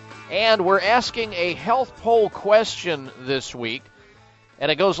 And we're asking a health poll question this week.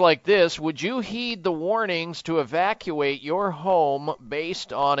 And it goes like this: would you heed the warnings to evacuate your home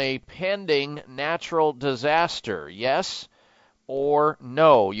based on a pending natural disaster? Yes or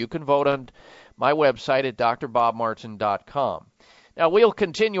no? You can vote on my website at drbobmartin.com. Now, we'll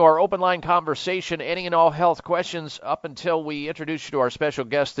continue our open line conversation, any and all health questions, up until we introduce you to our special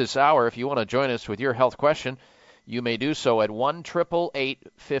guest this hour. If you want to join us with your health question, you may do so at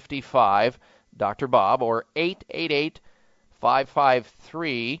 1-888-55-DR-BOB or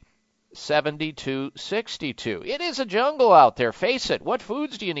 888-553-7262. It is a jungle out there. Face it. What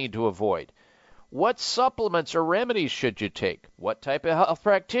foods do you need to avoid? What supplements or remedies should you take? What type of health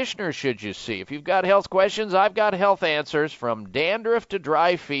practitioner should you see? If you've got health questions, I've got health answers, from dandruff to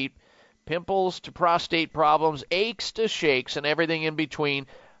dry feet, pimples to prostate problems, aches to shakes, and everything in between.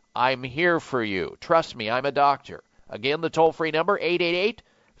 I'm here for you. Trust me, I'm a doctor. Again, the toll-free number,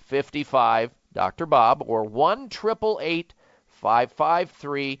 888-55-DR-BOB or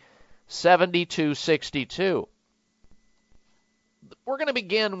 1-888-553-7262. We're going to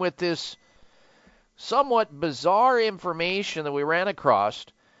begin with this somewhat bizarre information that we ran across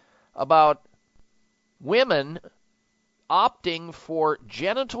about women opting for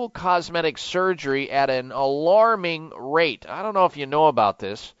genital cosmetic surgery at an alarming rate. I don't know if you know about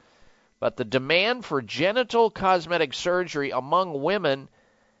this, but the demand for genital cosmetic surgery among women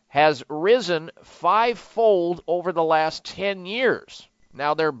has risen 5-fold over the last 10 years.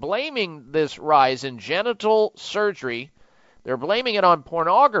 Now, they're blaming this rise in genital surgery, they're blaming it on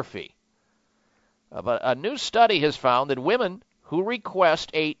pornography. But a new study has found that women who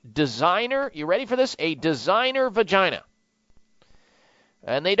request a designer, you ready for this? A designer vagina.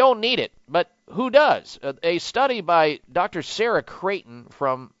 And they don't need it, but who does? A study by Dr. Sarah Creighton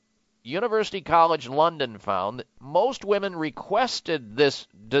from University College London found that most women requested this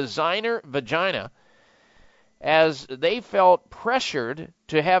designer vagina as they felt pressured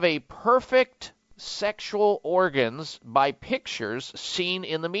to have a perfect sexual organs by pictures seen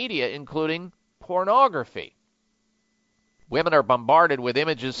in the media, including pornography. Women are bombarded with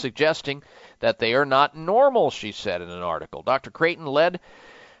images suggesting that they are not normal, she said in an article. Dr. Creighton led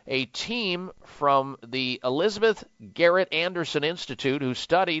a team from the Elizabeth Garrett Anderson Institute who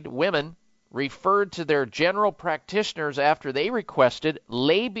studied women referred to their general practitioners after they requested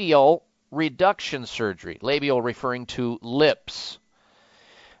labial reduction surgery. Labial referring to lips.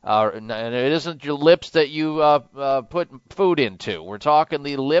 And it isn't your lips that you put food into. We're talking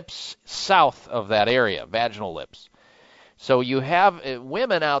the lips south of that area, vaginal lips. So you have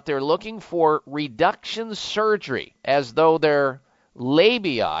women out there looking for reduction surgery as though their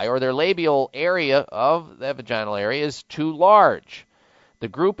labii or their labial area of the vaginal area is too large. The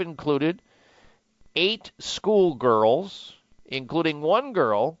group included 8 schoolgirls, including one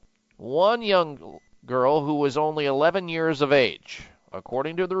young girl who was only 11 years of age,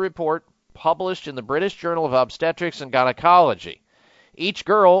 according to the report published in the British Journal of Obstetrics and Gynecology. Each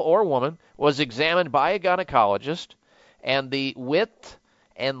girl or woman was examined by a gynecologist, and the width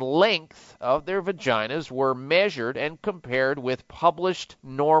and length of their vaginas were measured and compared with published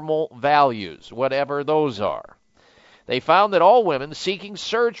normal values, whatever those are. They found that all women seeking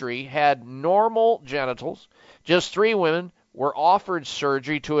surgery had normal genitals. Just 3 women were offered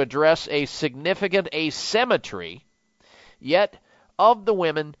surgery to address a significant asymmetry, yet of the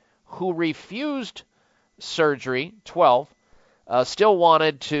women who refused surgery, 12, still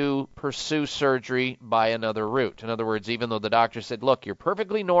wanted to pursue surgery by another route. In other words, even though the doctor said, look, you're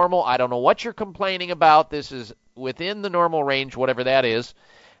perfectly normal, I don't know what you're complaining about, this is within the normal range, whatever that is,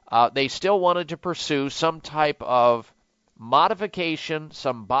 they still wanted to pursue some type of modification,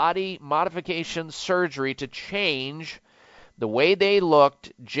 some body modification surgery to change the way they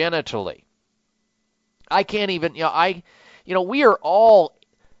looked genitally. I can't even, we are all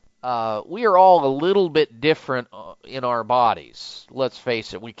a little bit different in our bodies. Let's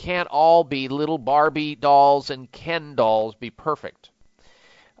face it. We can't all be little Barbie dolls and Ken dolls, be perfect.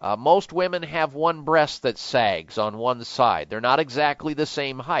 Most women have one breast that sags on one side. They're not exactly the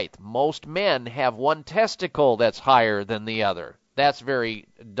same height. Most men have one testicle that's higher than the other. That's very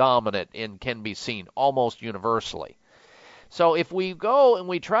dominant and can be seen almost universally. So if we go and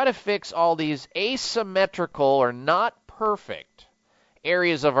we try to fix all these asymmetrical or not perfect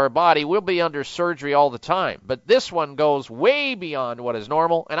areas of our body, we'll be under surgery all the time. But this one goes way beyond what is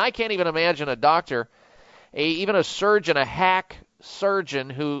normal, and I can't even imagine a doctor, even a surgeon, a hack surgeon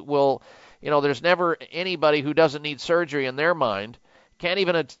who will, there's never anybody who doesn't need surgery in their mind, can't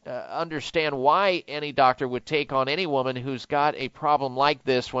even understand why any doctor would take on any woman who's got a problem like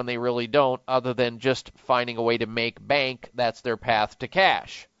this when they really don't, other than just finding a way to make bank. That's their path to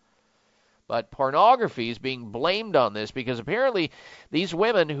cash. But pornography is being blamed on this because apparently these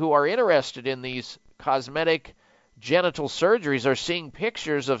women who are interested in these cosmetic genital surgeries are seeing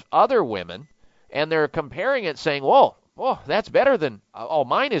pictures of other women, and they're comparing it, saying, whoa, that's better than,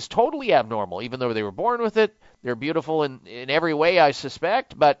 mine is totally abnormal, even though they were born with it. They're beautiful in every way, I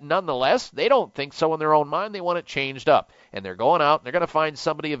suspect, but nonetheless, they don't think so in their own mind. They want it changed up. And they're going out, and they're going to find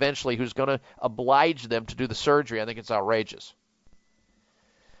somebody eventually who's going to oblige them to do the surgery. I think it's outrageous.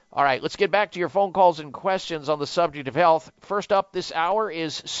 All right, let's get back to your phone calls and questions on the subject of health. First up this hour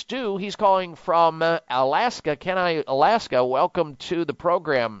is Stu. He's calling from Alaska. Alaska. Welcome to the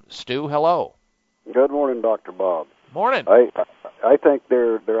program, Stu. Hello. Good morning, Dr. Bob. Morning. I think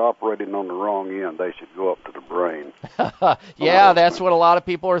they're operating on the wrong end. They should go up to the brain. Yeah, that's what a lot of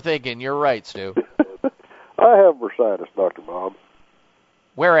people are thinking. You're right, Stu. I have bursitis, Dr. Bob.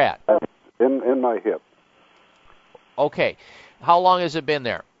 Where at? In my hip. Okay. How long has it been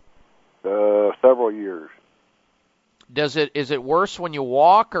there? Several years. Is it worse when you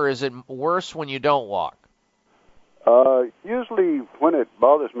walk, or is it worse when you don't walk? Usually when it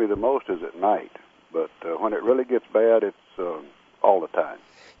bothers me the most is at night, but when it really gets bad, it's all the time.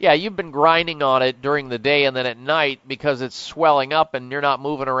 Yeah, you've been grinding on it during the day, and then at night, because it's swelling up and you're not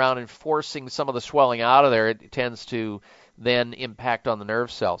moving around and forcing some of the swelling out of there, it tends to then impact on the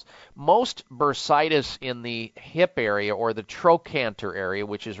nerve cells. Most bursitis in the hip area or the trochanter area,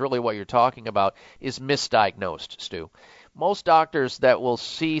 which is really what you're talking about, is misdiagnosed, Stu. Most doctors that will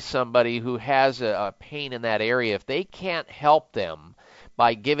see somebody who has a pain in that area, if they can't help them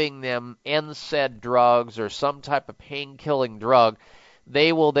by giving them NSAID drugs or some type of pain-killing drug,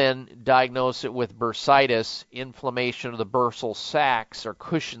 they will then diagnose it with bursitis, inflammation of the bursal sacs or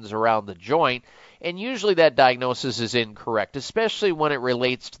cushions around the joint, and usually that diagnosis is incorrect, especially when it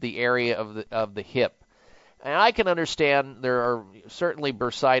relates to the area of the hip. And I can understand there are certainly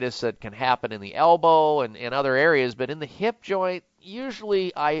bursitis that can happen in the elbow and other areas, but in the hip joint,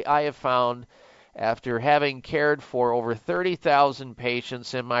 usually I have found, after having cared for over 30,000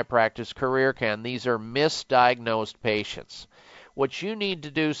 patients in my practice career, these are misdiagnosed patients. What you need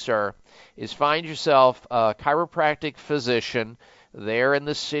to do, sir, is find yourself a chiropractic physician there in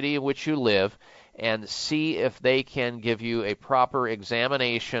the city in which you live and see if they can give you a proper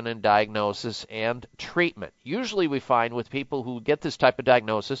examination and diagnosis and treatment. Usually we find with people who get this type of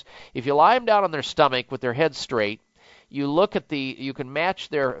diagnosis, if you lie them down on their stomach with their head straight, you can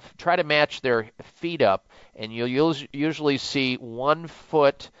try to match their feet up, and you'll usually see one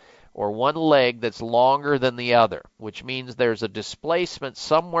foot or one leg that's longer than the other, which means there's a displacement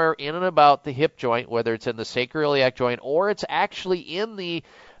somewhere in and about the hip joint, whether it's in the sacroiliac joint or it's actually in the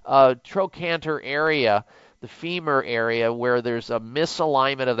trochanter area, the femur area, where there's a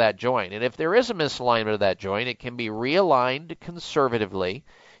misalignment of that joint. And if there is a misalignment of that joint, it can be realigned conservatively.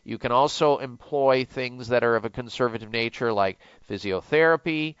 You can also employ things that are of a conservative nature like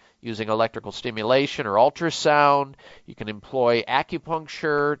physiotherapy, using electrical stimulation or ultrasound. You can employ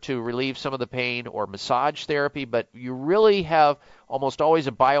acupuncture to relieve some of the pain or massage therapy, but you really have almost always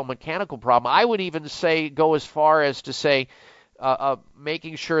a biomechanical problem. I would even go as far as to say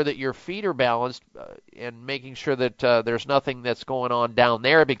making sure that your feet are balanced and making sure that there's nothing that's going on down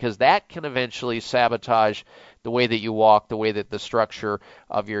there, because that can eventually sabotage the way that you walk, the way that the structure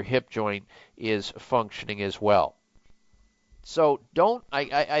of your hip joint is functioning as well. So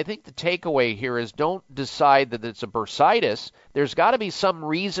I think the takeaway here is don't decide that it's a bursitis. There's got to be some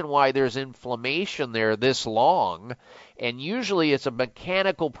reason why there's inflammation there this long, and usually it's a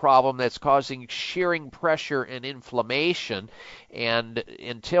mechanical problem that's causing shearing pressure and inflammation, and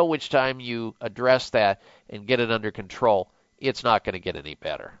until which time you address that and get it under control, it's not going to get any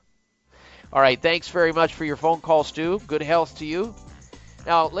better. All right, thanks very much for your phone call, Stu. Good health to you.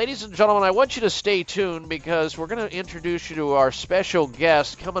 Now, ladies and gentlemen, I want you to stay tuned because we're going to introduce you to our special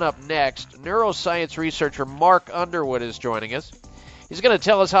guest coming up next. Neuroscience researcher Mark Underwood is joining us. He's going to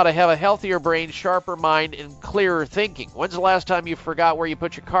tell us how to have a healthier brain, sharper mind, and clearer thinking. When's the last time you forgot where you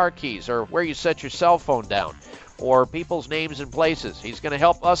put your car keys or where you set your cell phone down or people's names and places? He's going to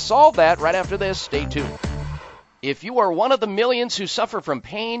help us solve that right after this. Stay tuned. If you are one of the millions who suffer from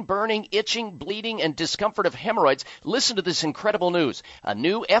pain, burning, itching, bleeding, and discomfort of hemorrhoids, listen to this incredible news. A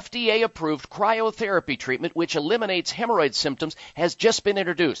new FDA-approved cryotherapy treatment which eliminates hemorrhoid symptoms has just been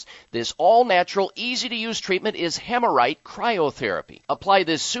introduced. This all-natural, easy-to-use treatment is Hemorite Cryotherapy. Apply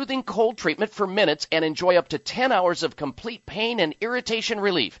this soothing cold treatment for minutes and enjoy up to 10 hours of complete pain and irritation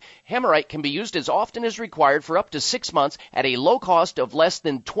relief. Hemorite can be used as often as required for up to 6 months at a low cost of less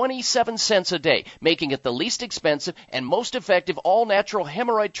than 27 cents a day, making it the least expensive and most effective all-natural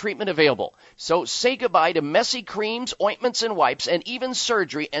hemorrhoid treatment available. So say goodbye to messy creams, ointments, and wipes, and even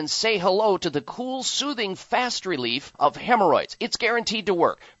surgery, and say hello to the cool, soothing, fast relief of hemorrhoids. It's guaranteed to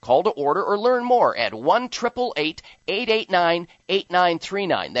work. Call to order or learn more at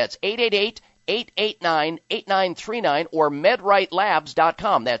 1-888-889-8939. That's 888-889-8939 or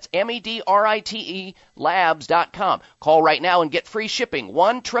medritelabs.com. That's MEDRITE labs.com. Call right now and get free shipping.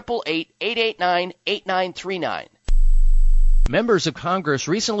 1-888-889-8939. Members of Congress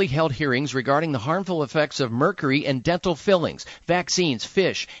recently held hearings regarding the harmful effects of mercury in dental fillings, vaccines,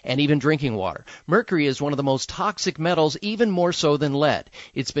 fish, and even drinking water. Mercury is one of the most toxic metals, even more so than lead.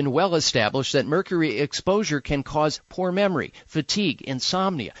 It's been well established that mercury exposure can cause poor memory, fatigue,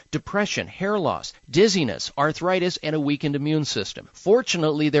 insomnia, depression, hair loss, dizziness, arthritis, and a weakened immune system.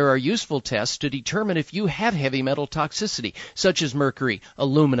 Fortunately, there are useful tests to determine if you have heavy metal toxicity, such as mercury,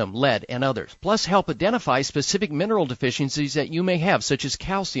 aluminum, lead, and others, plus help identify specific mineral deficiencies that you may have, such as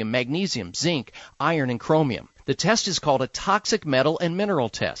calcium, magnesium, zinc, iron, and chromium. The test is called a toxic metal and mineral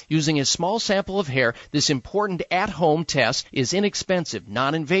test. Using a small sample of hair, this important at-home test is inexpensive,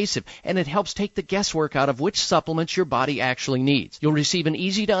 non-invasive, and it helps take the guesswork out of which supplements your body actually needs. You'll receive an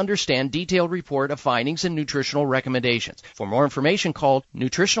easy-to-understand, detailed report of findings and nutritional recommendations. For more information, call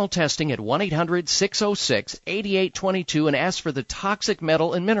nutritional testing at 1-800-606-8822 and ask for the toxic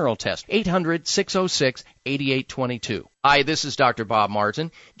metal and mineral test, 800-606-8822. Hi, this is Dr. Bob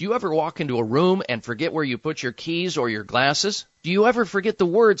Martin. Do you ever walk into a room and forget where you put your keys or your glasses? Do you ever forget the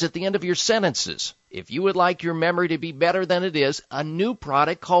words at the end of your sentences? If you would like your memory to be better than it is, a new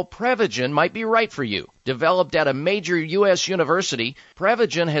product called Prevagen might be right for you. Developed at a major U.S. university,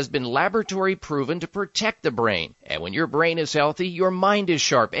 Prevagen has been laboratory proven to protect the brain. And when your brain is healthy, your mind is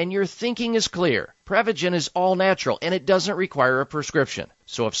sharp and your thinking is clear. Prevagen is all natural and it doesn't require a prescription.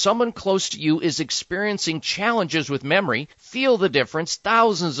 So if someone close to you is experiencing challenges with memory, feel the difference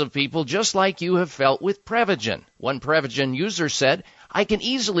thousands of people just like you have felt with Prevagen. One Prevagen user said, "I can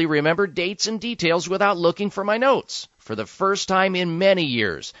easily remember dates and details without looking for my notes. For the first time in many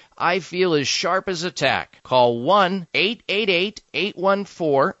years, I feel as sharp as a tack." Call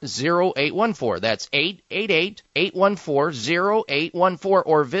 1-888-814-0814. That's 888-814-0814,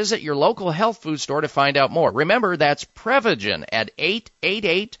 or visit your local health food store to find out more. Remember, that's Prevagen at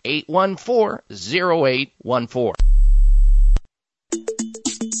 888-814-0814.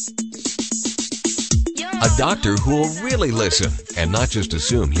 A doctor who will really listen and not just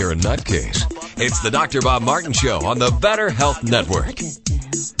assume you're a nutcase. It's the Dr. Bob Martin Show on the Better Health Network.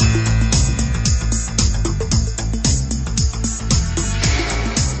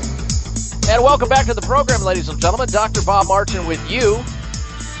 And welcome back to the program, ladies and gentlemen. Dr. Bob Martin with you.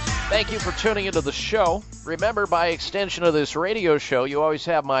 Thank you for tuning into the show. Remember, by extension of this radio show, you always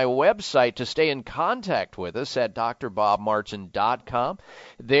have my website to stay in contact with us at drbobmartin.com.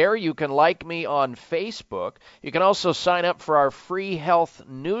 There you can like me on Facebook. You can also sign up for our free health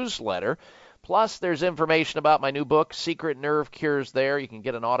newsletter. Plus, there's information about my new book, Secret Nerve Cures, there. You can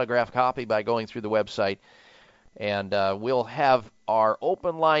get an autographed copy by going through the website. And we'll have our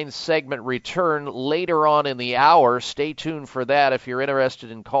open line segment return later on in the hour. Stay tuned for that. If you're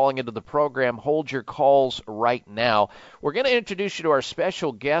interested in calling into the program, hold your calls right now. We're going to introduce you to our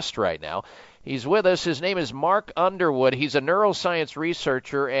special guest right now. He's with us. His name is Mark Underwood. He's a neuroscience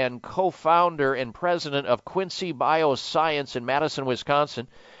researcher and co-founder and president of Quincy Bioscience in Madison, Wisconsin.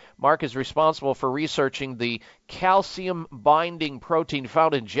 Mark is responsible for researching the calcium-binding protein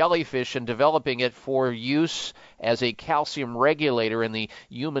found in jellyfish and developing it for use as a calcium regulator in the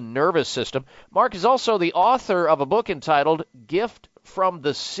human nervous system. Mark is also the author of a book entitled Gift from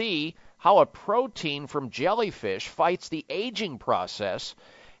the Sea, How a Protein from Jellyfish Fights the Aging Process,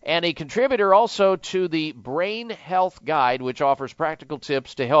 and a contributor also to the Brain Health Guide, which offers practical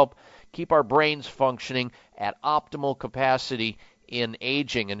tips to help keep our brains functioning at optimal capacity in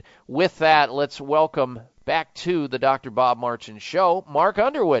aging. And with that, let's welcome back to the Dr. Bob Martin Show, Mark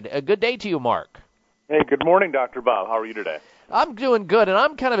Underwood. A good day to you, Mark. Hey, good morning, Dr. Bob. How are you today? I'm doing good, and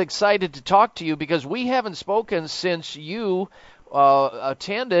I'm kind of excited to talk to you because we haven't spoken since you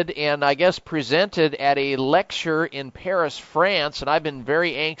attended and I guess presented at a lecture in Paris, France, and I've been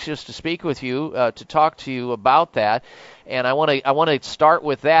very anxious to speak with you, to talk to you about that. And I want to start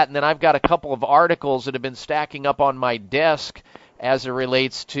with that, and then I've got a couple of articles that have been stacking up on my desk as it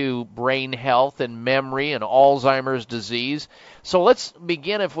relates to brain health and memory and Alzheimer's disease. So let's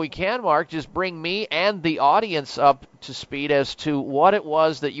begin, if we can, Mark. Just bring me and the audience up to speed as to what it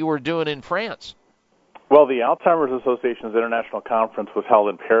was that you were doing in France. Well, the Alzheimer's Association's International Conference was held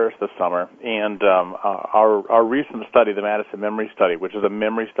in Paris this summer, and our recent study, the Madison Memory Study, which is a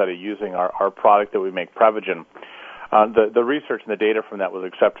memory study using our product that we make, Prevagen, the research and the data from that was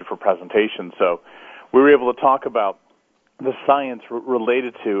accepted for presentation. So we were able to talk about the science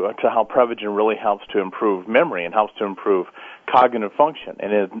related to how Prevagen really helps to improve memory and helps to improve cognitive function.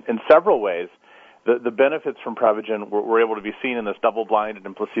 And in several ways, the benefits from Prevagen were able to be seen in this double-blinded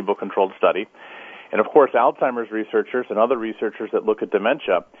and placebo-controlled study. And, of course, Alzheimer's researchers and other researchers that look at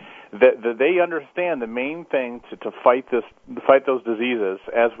dementia, that they understand the main thing to fight those diseases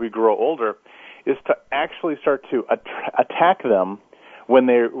as we grow older is to actually start to attack them when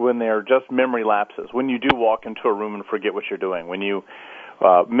they're just memory lapses, when you do walk into a room and forget what you're doing, when you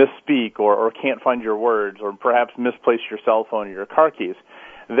misspeak or can't find your words or perhaps misplace your cell phone or your car keys.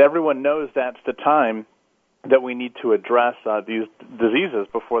 Everyone knows that's the time that we need to address these diseases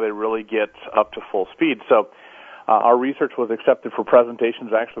before they really get up to full speed. So our research was accepted for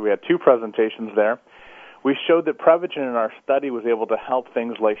presentations. Actually, we had 2 presentations there. We showed that Prevagen in our study was able to help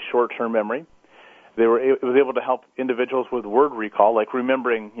things like short-term memory. It was able to help individuals with word recall, like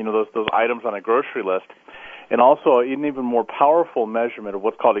remembering, those items on a grocery list, and also an even more powerful measurement of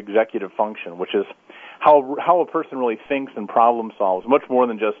what's called executive function, which is how a person really thinks and problem solves, much more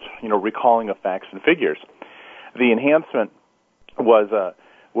than just recalling of facts and figures. The enhancement was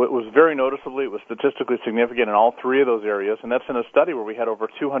very noticeably, it was statistically significant in all 3 of those areas, and that's in a study where we had over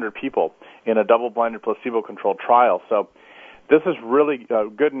 200 people in a double-blinded placebo-controlled trial. So this is really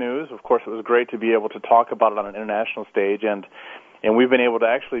good news. Of course, it was great to be able to talk about it on an international stage, and we've been able to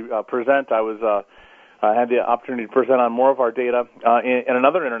actually present. I had the opportunity to present on more of our data in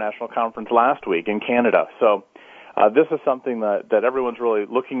another international conference last week in Canada. So this is something that everyone's really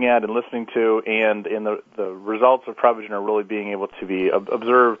looking at and listening to, and the results of Prevagen are really being able to be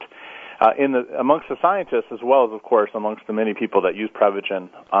observed amongst the scientists, as well as, of course, amongst the many people that use Prevagen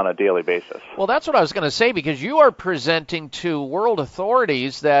on a daily basis. Well, that's what I was going to say, because you are presenting to world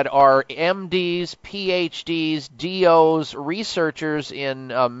authorities that are MDs, PhDs, DOs, researchers in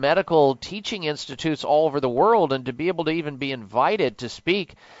medical teaching institutes all over the world, and to be able to even be invited to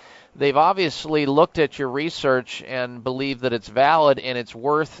speak, they've obviously looked at your research and believe that it's valid and it's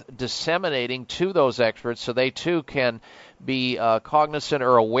worth disseminating to those experts so they too can be cognizant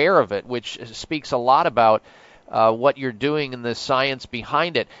or aware of it, which speaks a lot about what you're doing and the science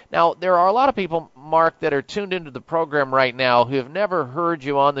behind it. Now, there are a lot of people, Mark, that are tuned into the program right now who have never heard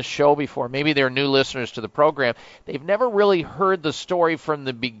you on the show before. Maybe they're new listeners to the program. They've never really heard the story from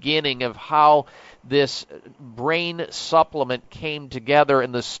the beginning of how this brain supplement came together,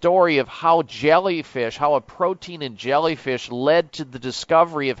 and the story of how a protein in jellyfish led to the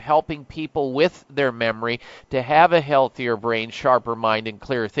discovery of helping people with their memory to have a healthier brain, sharper mind, and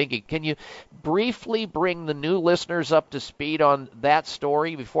clearer thinking. Can you briefly bring the new listeners up to speed on that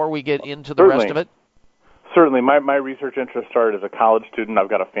story before we get into the rest of it? Certainly. My research interest started as a college student. I've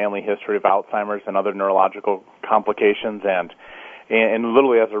got a family history of Alzheimer's and other neurological complications, and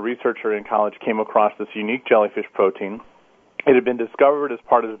literally as a researcher in college came across this unique jellyfish protein. It had been discovered as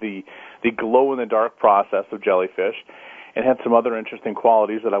part of the glow-in-the-dark process of jellyfish and had some other interesting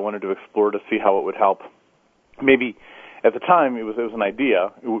qualities that I wanted to explore to see how it would help. Maybe at the time it was an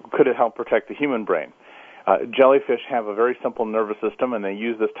idea. Could it help protect the human brain? Jellyfish have a very simple nervous system, and they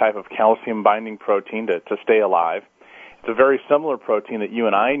use this type of calcium-binding protein to stay alive. It's a very similar protein that you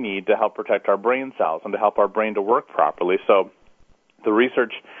and I need to help protect our brain cells and to help our brain to work properly. So the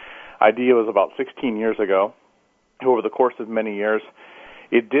research idea was about 16 years ago. Over the course of many years,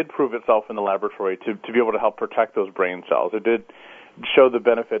 it did prove itself in the laboratory to be able to help protect those brain cells. It did show the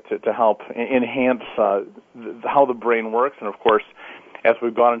benefit to help enhance how the brain works. And, of course, as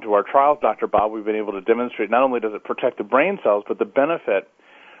we've gone into our trials, Dr. Bob, we've been able to demonstrate not only does it protect the brain cells, but the benefit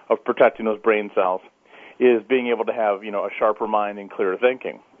of protecting those brain cells is being able to have, a sharper mind and clearer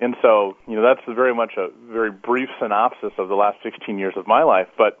thinking. And so, that's very much a very brief synopsis of the last 16 years of my life,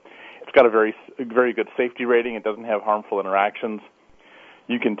 but it's got a very, very good safety rating. It doesn't have harmful interactions.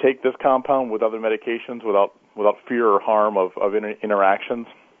 You can take this compound with other medications without fear or harm of interactions,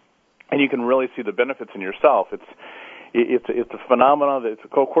 and you can really see the benefits in yourself. It's a phenomenon that,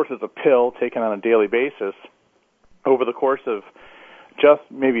 of course, it's a pill taken on a daily basis, over the course of just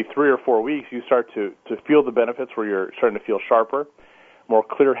maybe 3 or 4 weeks, you start to feel the benefits where you're starting to feel sharper, more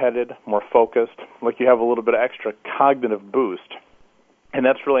clear-headed, more focused, like you have a little bit of extra cognitive boost. And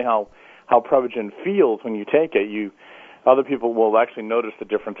that's really how Prevagen feels when you take it. Other people will actually notice the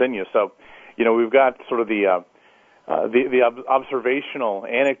difference in you. So, we've got sort of the observational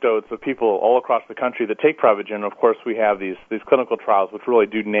anecdotes of people all across the country that take Prevagen. Of course, we have these clinical trials which really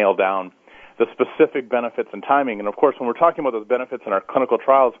do nail down the specific benefits and timing. And, of course, when we're talking about those benefits in our clinical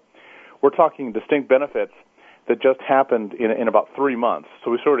trials, we're talking distinct benefits that just happened in about 3 months.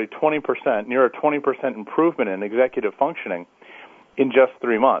 So we saw a 20%, near a 20% improvement in executive functioning in just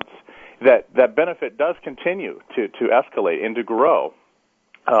 3 months. That benefit does continue to escalate and to grow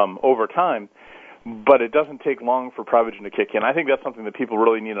over time, but it doesn't take long for Prevagen to kick in. I think that's something that people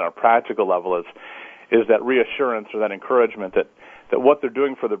really need on a practical level is that reassurance or that encouragement that what they're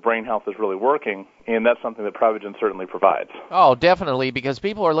doing for their brain health is really working, and that's something that Prevagen certainly provides. Oh, definitely, because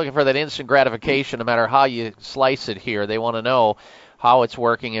people are looking for that instant gratification no matter how you slice it here. They want to know how it's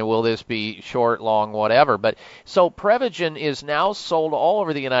working and will this be short, long, whatever. But so Prevagen is now sold all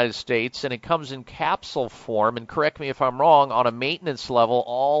over the United States, and it comes in capsule form. And correct me if I'm wrong, on a maintenance level,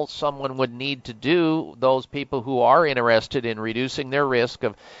 all someone would need to do, those people who are interested in reducing their risk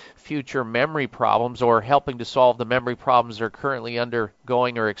of future memory problems or helping to solve the memory problems they're currently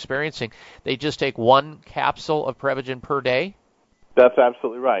undergoing or experiencing, they just take one capsule of Prevagen per day? That's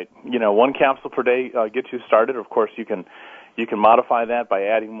absolutely right. 1 capsule per day gets you started. Of course, you can modify that by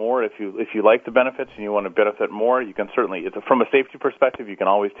adding more if you like the benefits and you want to benefit more. You can certainly, from a safety perspective, you can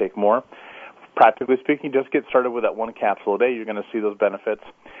always take more. Practically speaking, just get started with that 1 capsule a day. You're going to see those benefits.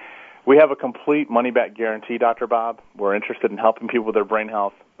 We have a complete money-back guarantee, Dr. Bob. We're interested in helping people with their brain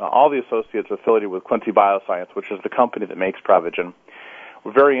health. All the associates affiliated with Quincy Bioscience, which is the company that makes Prevagen.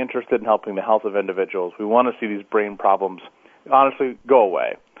 We're very interested in helping the health of individuals. We want to see these brain problems, honestly, go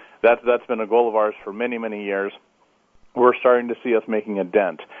away. That's been a goal of ours for many, many years. We're starting to see us making a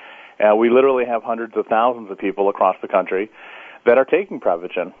dent. We literally have hundreds of thousands of people across the country that are taking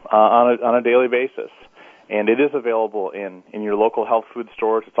Prevagen on a daily basis. And it is available in your local health food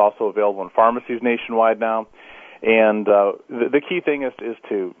stores. It's also available in pharmacies nationwide now. And the key thing is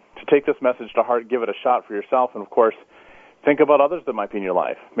to take this message to heart, give it a shot for yourself, and, of course, think about others that might be in your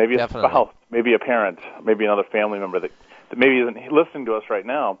life. Maybe a spouse, maybe a parent, maybe another family member that maybe isn't listening to us right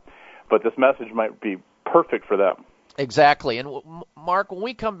now, but this message might be perfect for them. Exactly. And, Mark, when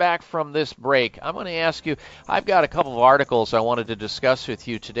we come back from this break, I'm going to ask you, I've got a couple of articles I wanted to discuss with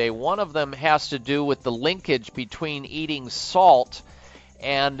you today. One of them has to do with the linkage between eating salt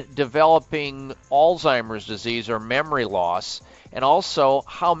and developing Alzheimer's disease or memory loss, and also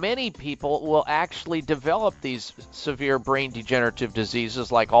how many people will actually develop these severe brain degenerative diseases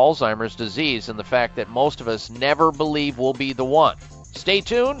like Alzheimer's disease, and the fact that most of us never believe we'll be the one. Stay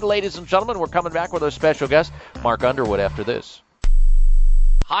tuned, ladies and gentlemen. We're coming back with our special guest, Mark Underwood, after this.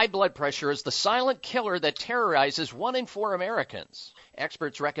 High blood pressure is the silent killer that terrorizes 1 in 4 Americans.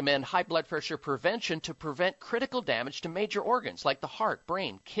 Experts recommend high blood pressure prevention to prevent critical damage to major organs like the heart,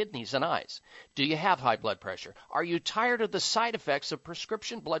 brain, kidneys, and eyes. Do you have high blood pressure? Are you tired of the side effects of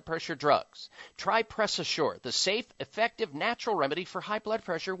prescription blood pressure drugs? Try Press Assure, the safe, effective, natural remedy for high blood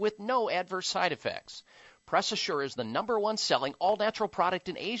pressure with no adverse side effects. Press Assure is the #1 selling all-natural product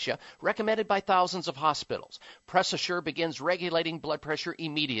in Asia, recommended by thousands of hospitals. Press Assure begins regulating blood pressure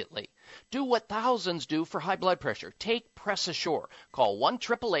immediately. Do what thousands do for high blood pressure. Take Press Assure. Call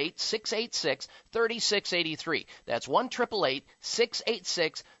 1-888-686-3683. That's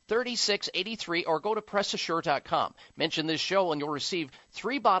 1-888-686-3683, or go to PressAssure.com. Mention this show and you'll receive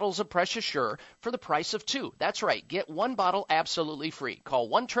 3 bottles of Press Assure for the price of 2. That's right. Get 1 bottle absolutely free. Call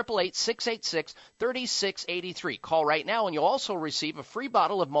 1-888-686-3683. Call right now and you'll also receive a free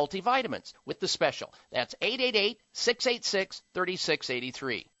bottle of multivitamins with the special. That's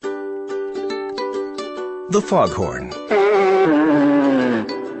 888-686-3683. The foghorn.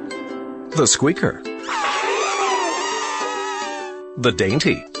 The squeaker. The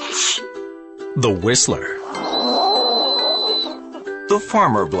dainty. The whistler. The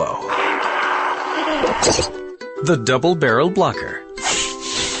farmer blow. The double barrel blocker.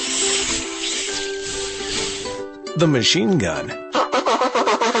 The machine gun.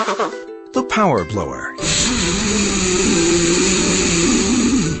 The power blower.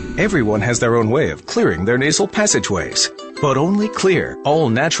 Everyone has their own way of clearing their nasal passageways. But only Clear,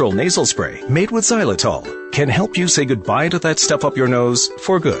 all-natural nasal spray made with xylitol can help you say goodbye to that stuff up your nose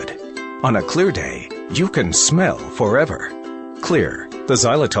for good. On a clear day, you can smell forever. Clear, the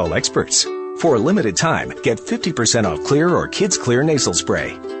xylitol experts. For a limited time, get 50% off Xlear or Kids Clear nasal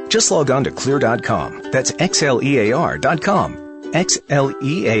spray. Just log on to xlear.com. That's xlear.com.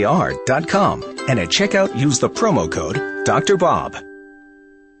 xlear.com. And at checkout, use the promo code Dr. Bob.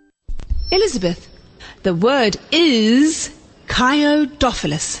 Elizabeth, the word is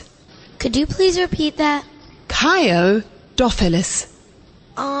Chiodophilus. Could you please repeat that? Chiodophilus.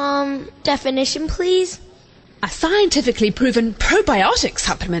 Definition, please? A scientifically proven probiotic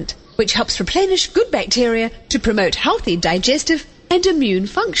supplement which helps replenish good bacteria to promote healthy digestive and immune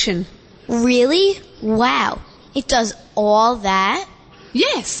function. Really? Wow. It does all that?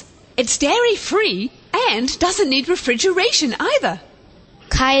 Yes. It's dairy-free and doesn't need refrigeration either.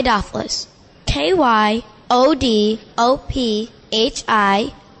 Chiodophilus. Chiodophilus.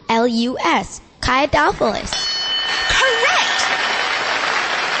 Chiodophilus. Correct!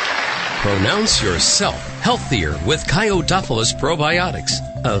 Pronounce yourself healthier with Chiodophilus probiotics.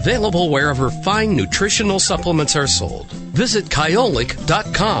 Available wherever fine nutritional supplements are sold. Visit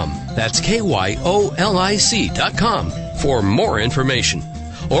Kyolic.com. That's KYOLIC.com for more information.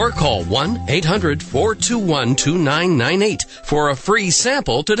 Or call 1-800-421-2998 for a free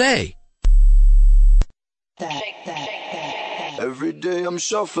sample today. Every day I'm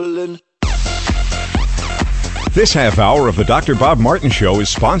shuffling. This half hour of the Dr. Bob Martin Show is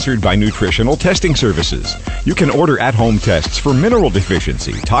sponsored by Nutritional Testing Services. You can order at-home tests for mineral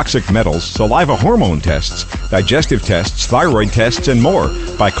deficiency, toxic metals, saliva hormone tests, digestive tests, thyroid tests, and more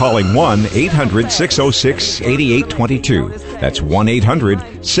by calling 1-800-606-8822. That's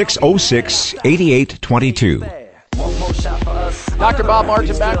 1-800-606-8822. Dr. Bob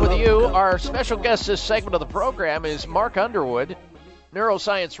Martin back with you. Our special guest this segment of the program is Mark Underwood,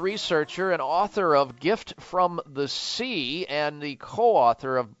 neuroscience researcher and author of Gift from the Sea and the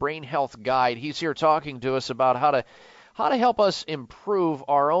co-author of Brain Health Guide. He's here talking to us about how to help us improve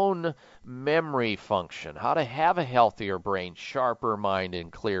our own memory function, how to have a healthier brain, sharper mind, and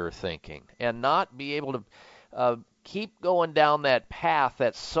clearer thinking, and not be able to keep going down that path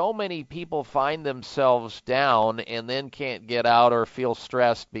that so many people find themselves down and then can't get out or feel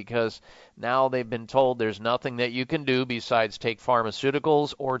stressed because now they've been told there's nothing that you can do besides take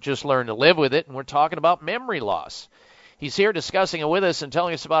pharmaceuticals or just learn to live with it. And we're talking about memory loss. He's here discussing it with us and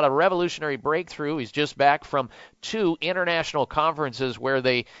telling us about a revolutionary breakthrough. He's just back from 2 international conferences where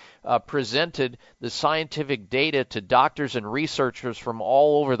they presented the scientific data to doctors and researchers from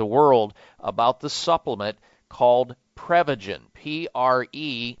all over the world about the supplement called Prevagen, Prevagen,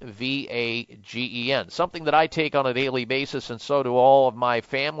 something that I take on a daily basis, and so do all of my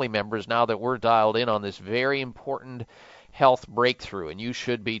family members now that we're dialed in on this very important health breakthrough, and you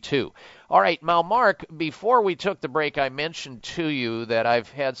should be too. All right, now, Mark, before we took the break, I mentioned to you that I've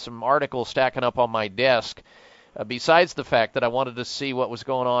had some articles stacking up on my desk, besides the fact that I wanted to see what was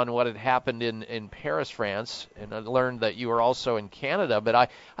going on, what had happened in Paris, France, and I learned that you were also in Canada, but I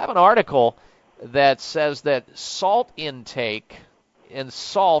have an article that says that salt intake and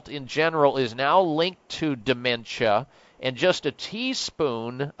salt in general is now linked to dementia, and just a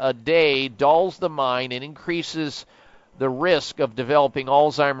teaspoon a day dulls the mind and increases the risk of developing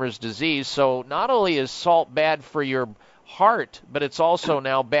Alzheimer's disease. So not only is salt bad for your heart, but it's also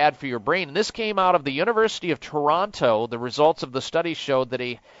now bad for your brain. And this came out of the University of Toronto. The results of the study showed that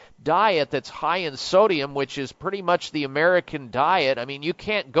a diet that's high in sodium, which is pretty much the American diet. I mean, you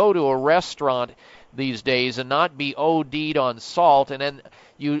can't go to a restaurant these days and not be OD'd on salt. And then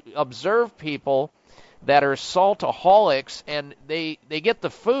you observe people that are saltaholics, and they get the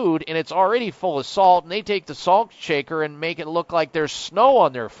food, and it's already full of salt, and they take the salt shaker and make it look like there's snow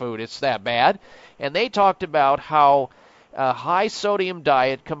on their food. It's that bad. And they talked about how a high sodium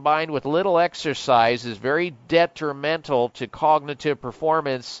diet combined with little exercise is very detrimental to cognitive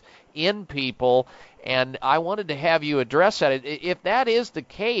performance in people, and I wanted to have you address that. If that is the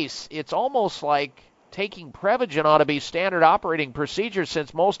case, it's almost like taking Prevagen ought to be standard operating procedure,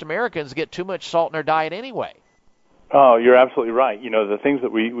 since most Americans get too much salt in their diet anyway. Oh, you're absolutely right. You know, the things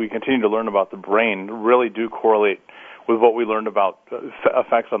that we continue to learn about the brain really do correlate with what we learned about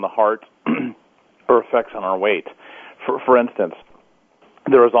effects on the heart or effects on our weight. For instance,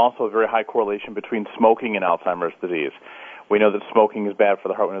 there is also a very high correlation between smoking and Alzheimer's disease. We know that smoking is bad for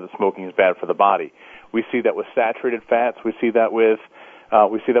the heart. We know that smoking is bad for the body. We see that with saturated fats. We see that with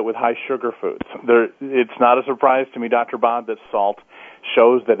high sugar foods. It's not a surprise to me, Dr. Bob, that salt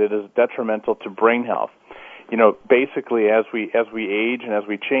shows that it is detrimental to brain health. You know, basically, as we age and as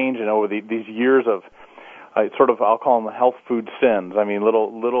we change, and over these years of I'll call them health food sins. I mean,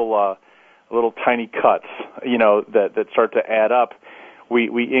 little tiny cuts, you know, that start to add up.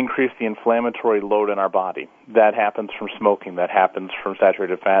 we increase the inflammatory load in our body. That happens from smoking. That happens from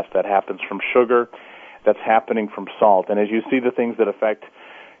saturated fats. That happens from sugar. That's happening from salt. And as you see the things that affect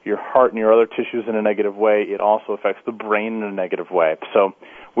your heart and your other tissues in a negative way, it also affects the brain in a negative way. So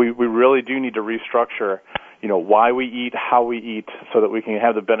we really do need to restructure, why we eat, how we eat, so that we can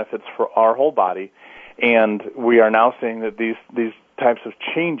have the benefits for our whole body. And we are now seeing that these types of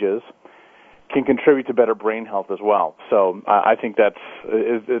changes can contribute to better brain health as well. So I think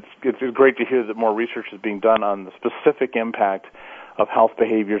it's great to hear that more research is being done on the specific impact of health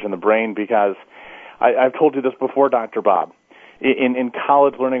behaviors in the brain, because I've told you this before, Dr. Bob. In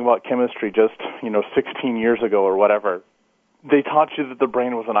college, learning about chemistry just 16 years ago or whatever, they taught you that the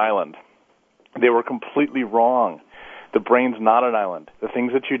brain was an island. They were completely wrong. The brain's not an island. The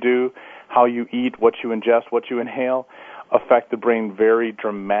things that you do, how you eat, what you ingest, what you inhale, affect the brain very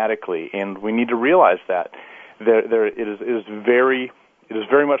dramatically, and we need to realize that. It is very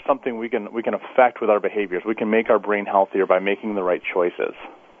much something we can affect with our behaviors. We can make our brain healthier by making the right choices.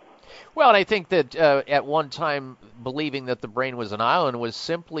 Well, and I think that at one time believing that the brain was an island was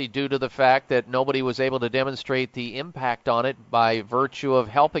simply due to the fact that nobody was able to demonstrate the impact on it by virtue of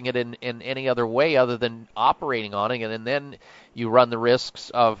helping it in any other way other than operating on it, and then you run the risks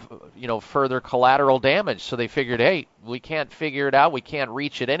of further collateral damage. So they figured, hey, we can't figure it out, we can't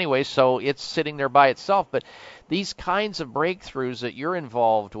reach it anyway, so it's sitting there by itself. But these kinds of breakthroughs that you're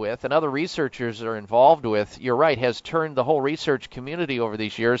involved with and other researchers are involved with, you're right, has turned the whole research community over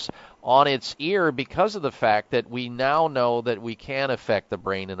these years on its ear because of the fact that we now know that we can affect the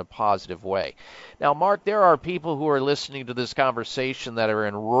brain in a positive way. Now, Mark, there are people who are listening to this conversation that are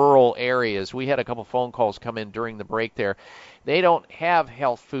in rural areas. We had a couple phone calls come in during the break there. They don't have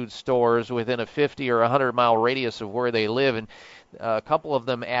health food stores within a 50 or 100-mile radius of where they live, and a couple of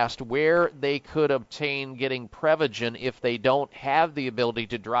them asked where they could obtain getting Prevagen if they don't have the ability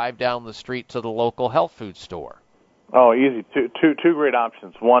to drive down the street to the local health food store. Oh, easy. Two great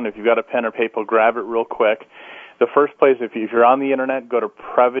options. One, if you've got a pen or paper, grab it real quick. The first place, if you're on the Internet, go to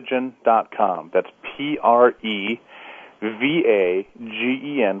Prevagen.com. That's Prevagen,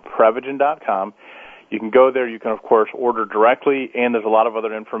 Prevagen.com. You can go there. You can, of course, order directly, and there's a lot of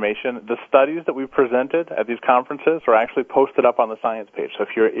other information. The studies that we've presented at these conferences are actually posted up on the science page. So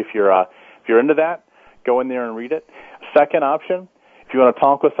if you're into that, go in there and read it. Second option, if you want to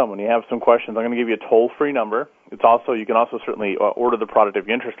talk with someone, you have some questions, I'm going to give you a toll-free number. You can also certainly order the product if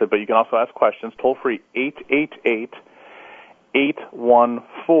you're interested, but you can also ask questions. Toll-free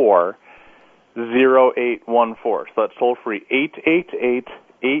 888-814-0814. So that's toll-free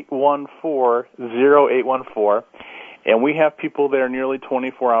 888-814-0814. And we have people there nearly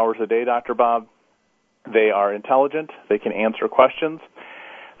 24 hours a day, Dr. Bob. They are intelligent. They can answer questions.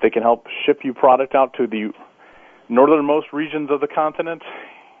 They can help ship you product out to the northernmost regions of the continent.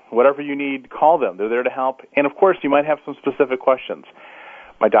 Whatever you need, call them. They're there to help. And, of course, you might have some specific questions.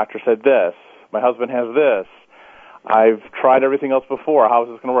 My doctor said this. My husband has this. I've tried everything else before. How is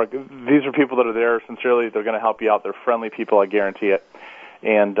this going to work? These are people that are there sincerely. They're going to help you out. They're friendly people, I guarantee it.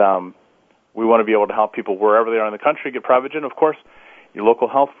 And we want to be able to help people wherever they are in the country get Prevagen. Of course, your local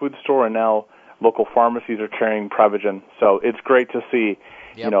health food store and now local pharmacies are carrying Prevagen. So it's great to see,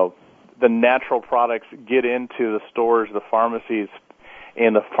 the natural products get into the stores, the pharmacies,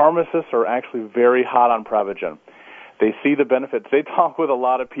 and the pharmacists are actually very hot on Prevagen. They see the benefits. They talk with a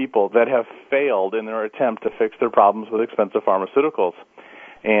lot of people that have failed in their attempt to fix their problems with expensive pharmaceuticals,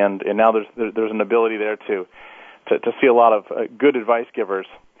 and now there's an ability there to see a lot of good advice givers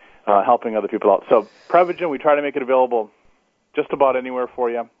helping other people out. So Prevagen, we try to make it available just about anywhere for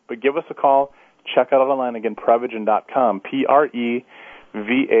you, but give us a call. Check out it online again, Prevagen.com, Prevagen.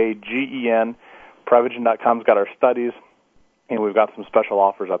 Prevagen.com's got our studies, and we've got some special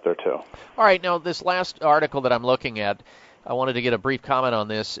offers up there too. All right, now this last article that I'm looking at, I wanted to get a brief comment on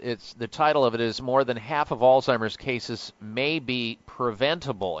this. The title of it is More Than Half of Alzheimer's Cases May Be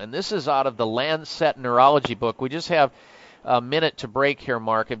Preventable, and this is out of the Lancet Neurology book. We just have a minute to break here,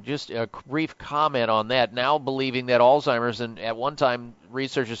 Mark. Just a brief comment on that. Now believing that Alzheimer's, and at one time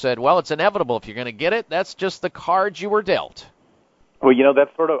researchers said, well, it's inevitable. If you're going to get it, that's just the cards you were dealt. Well, that's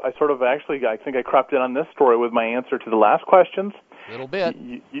I think I crept in on this story with my answer to the last questions. A little bit.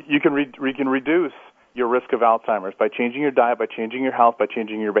 You can reduce your risk of Alzheimer's by changing your diet, by changing your health, by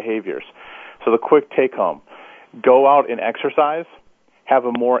changing your behaviors. So the quick take-home, go out and exercise, have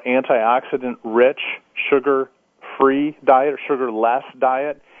a more antioxidant-rich, sugar-free diet or sugar-less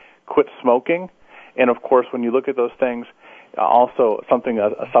diet, quit smoking, and, of course, when you look at those things, also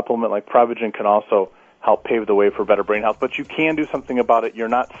a supplement like Prevagen can also help pave the way for better brain health. But you can do something about it. You're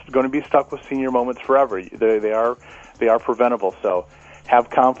not going to be stuck with senior moments forever. They are preventable. So have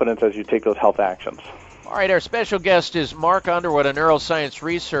confidence as you take those health actions. All right, our special guest is Mark Underwood, a neuroscience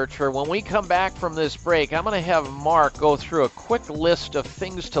researcher. When we come back from this break, I'm going to have Mark go through a quick list of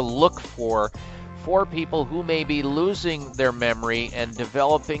things to look for people who may be losing their memory and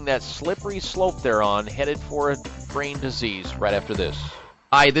developing that slippery slope they're on, headed for a brain disease, right after this.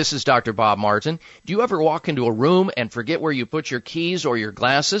 Hi, this is Dr. Bob Martin. Do you ever walk into a room and forget where you put your keys or your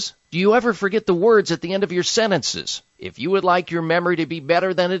glasses? Do you ever forget the words at the end of your sentences? If you would like your memory to be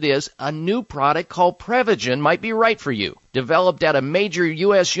better than it is, a new product called Prevagen might be right for you. Developed at a major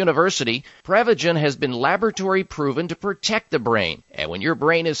U.S. university, Prevagen has been laboratory proven to protect the brain. And when your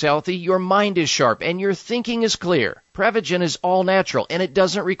brain is healthy, your mind is sharp and your thinking is clear. Prevagen is all natural and it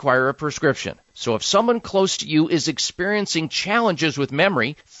doesn't require a prescription. So if someone close to you is experiencing challenges with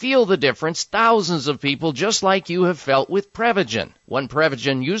memory, feel the difference thousands of people just like you have felt with Prevagen. One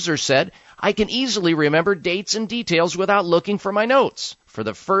Prevagen user said, "I can easily remember dates and details without looking for my notes. For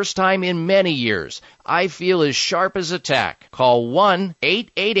the first time in many years, I feel as sharp as a tack." Call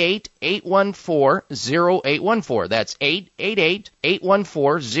 1-888-814-0814. That's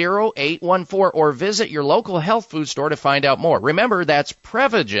 888-814-0814, or visit your local health food store to find out more. Remember, that's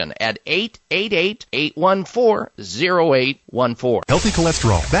Prevagen at 888-814-0814. Healthy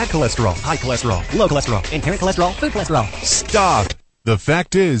cholesterol, bad cholesterol, high cholesterol, low cholesterol, inherent cholesterol, food cholesterol. Stop! The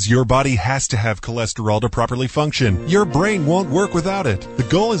fact is, your body has to have cholesterol to properly function. Your brain won't work without it. The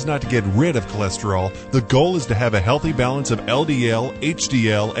goal is not to get rid of cholesterol. The goal is to have a healthy balance of LDL,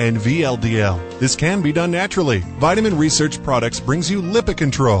 HDL, and VLDL. This can be done naturally. Vitamin Research Products brings you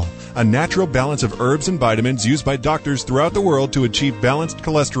Lipicontrol, a natural balance of herbs and vitamins used by doctors throughout the world to achieve balanced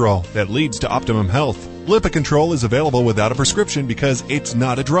cholesterol that leads to optimum health. Lipicontrol is available without a prescription because it's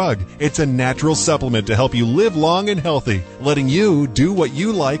not a drug. It's a natural supplement to help you live long and healthy, letting you do what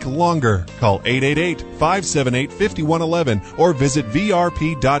you like longer. Call 888-578-5111 or visit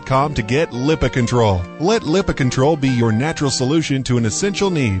VRP.com to get Lipicontrol. Let Lipicontrol be your natural solution to an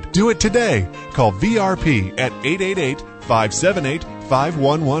essential need. Do it today. Call VRP at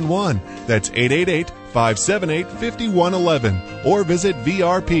 888-578-5111. That's 888-578-5111 or visit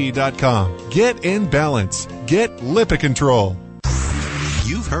VRP.com. Get in balance. Get Lipicontrol.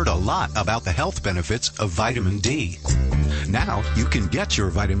 You've heard a lot about the health benefits of vitamin D. Now you can get your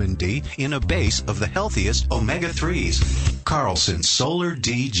vitamin D in a base of the healthiest omega-3s. Carlson Solar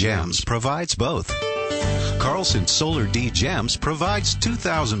D Gems provides both. Carlson Solar D Gems provides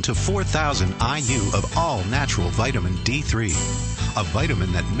 2,000 to 4,000 IU of all natural vitamin D3, a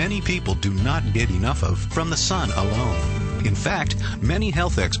vitamin that many people do not get enough of from the sun alone. In fact, many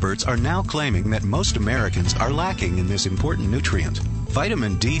health experts are now claiming that most Americans are lacking in this important nutrient.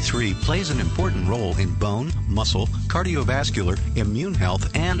 Vitamin D3 plays an important role in bone, muscle, cardiovascular, immune health,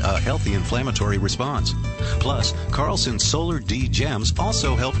 and a healthy inflammatory response. Plus, Carlson Solar D Gems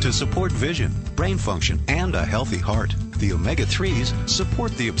also help to support vision, brain function, and a healthy heart. The omega-3s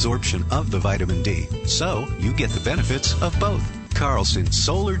support the absorption of the vitamin D, so you get the benefits of both. Carlson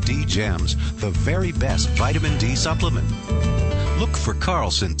Solar D Gems, the very best vitamin D supplement. Look for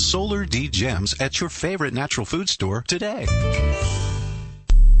Carlson Solar D Gems at your favorite natural food store today.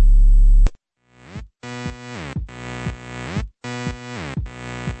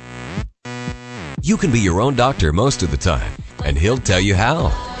 You can be your own doctor most of the time, and he'll tell you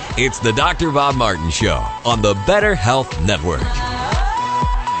how. It's the Dr. Bob Martin Show on the Better Health Network.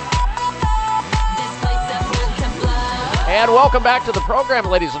 And welcome back to the program,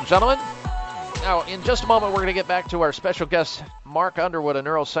 ladies and gentlemen. Now, in just a moment, we're going to get back to our special guest, Mark Underwood, a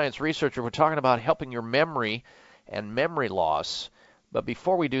neuroscience researcher. We're talking about helping your memory and memory loss. But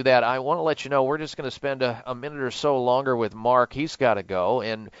before we do that, I want to let you know we're just going to spend a minute or so longer with Mark. He's got to go.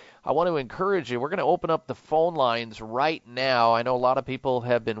 And I want to encourage you, we're going to open up the phone lines right now. I know a lot of people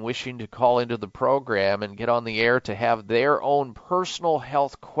have been wishing to call into the program and get on the air to have their own personal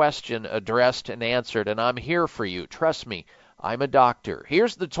health question addressed and answered. And I'm here for you. Trust me, I'm a doctor.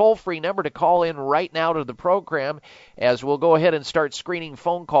 Here's the toll-free number to call in right now to the program, as we'll go ahead and start screening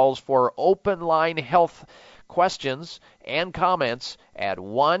phone calls for open line health questions and comments at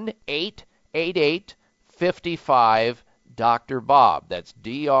 1-888-55-Dr. That's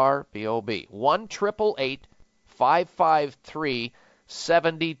D-R-B-O-B.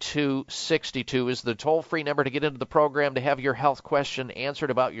 1-888-553-7262 is the toll-free number to get into the program to have your health question answered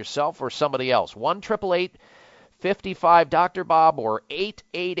about yourself or somebody else. 1-888-55-Dr. or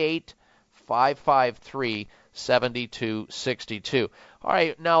 888-553-7262. 7262. All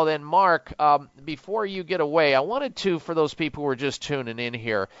right, now then, Mark, before you get away, I wanted to, for those people who are just tuning in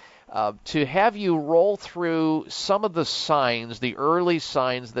here, to have you roll through some of the signs, the early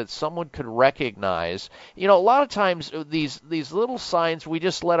signs that someone could recognize. You know, a lot of times these little signs, we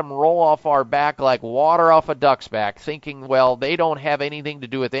just let them roll off our back like water off a duck's back, thinking, well, they don't have anything to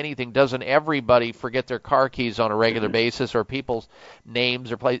do with anything. Doesn't everybody forget their car keys on a regular basis, or people's names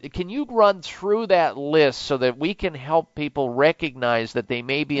or places? Can you run through that list so that we can help people recognize that they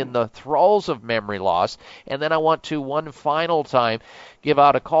may be in the thralls of memory loss? And then I want to, one final time, give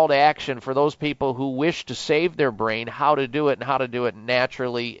out a call to action for those people who wish to save their brain, how to do it, and how to do it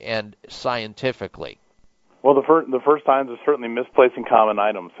naturally and scientifically. Well, the first signs is certainly misplacing common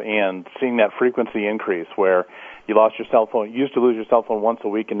items and seeing that frequency increase where you lost your cell phone. You used to lose your cell phone once a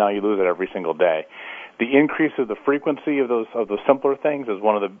week, and now you lose it every single day. The increase of the frequency of those simpler things is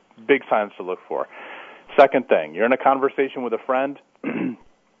one of the big signs to look for. Second thing, you're in a conversation with a friend,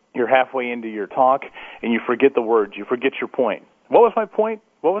 you're halfway into your talk, and you forget the words, you forget your point. What was my point?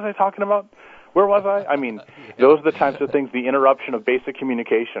 What was I talking about? Where was I? I mean, those are the types of things, the interruption of basic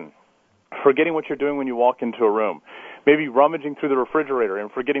communication. Forgetting what you're doing when you walk into a room. Maybe rummaging through the refrigerator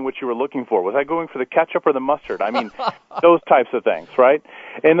and forgetting what you were looking for. Was I going for the ketchup or the mustard? I mean, those types of things, right?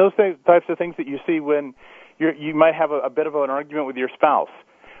 And those types of things that you see when you might have a bit of an argument with your spouse.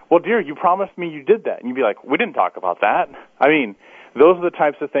 Well, dear, you promised me you did that. And you'd be like, we didn't talk about that. I mean, those are the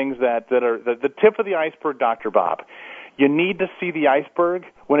types of things that are the tip of the iceberg, Dr. Bob. You need to see the iceberg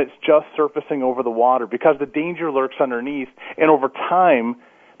when it's just surfacing over the water because the danger lurks underneath, and over time,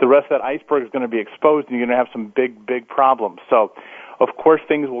 the rest of that iceberg is going to be exposed, and you're going to have some big, big problems. So, of course,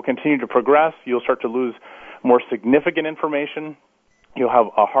 things will continue to progress. You'll start to lose more significant information. You'll have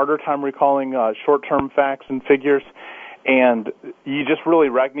a harder time recalling short-term facts and figures, and you just really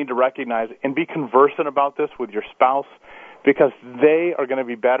need to recognize and be conversant about this with your spouse because they are going to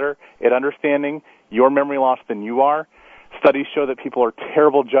be better at understanding your memory loss than you are. Studies show that people are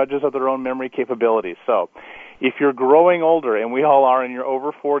terrible judges of their own memory capabilities. So if you're growing older, and we all are, and you're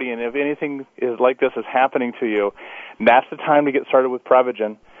over 40, and if anything is like this is happening to you, that's the time to get started with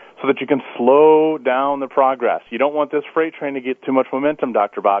Prevagen so that you can slow down the progress. You don't want this freight train to get too much momentum,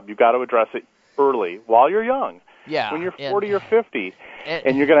 Dr. Bob. You've got to address it early while you're young. Yeah. When you're 40 or 50,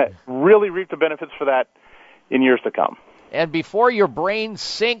 and you're going to really reap the benefits for that in years to come. And before your brain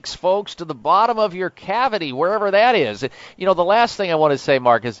sinks, folks, to the bottom of your cavity, wherever that is. You know, the last thing I want to say,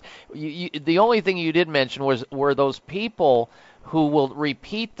 Mark, is the only thing you did mention were those people who will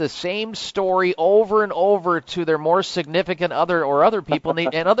repeat the same story over and over to their more significant other people,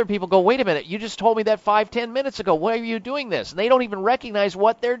 and other people go, wait a minute, you just told me that 5-10 minutes ago. Why are you doing this? And they don't even recognize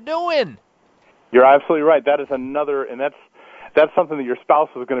what they're doing. You're absolutely right. That is another, and that's something that your spouse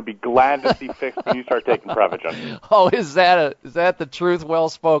is going to be glad to see fixed when you start taking Prevagen. Oh, is that the truth? Well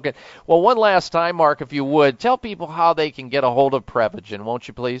spoken. Well, one last time, Mark, if you would, tell people how they can get a hold of Prevagen, won't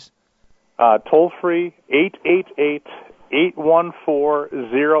you please? Toll free,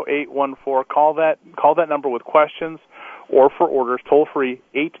 888-814-0814. Call that number with questions or for orders. Toll free,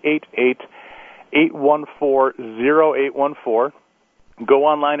 888-814-0814. Go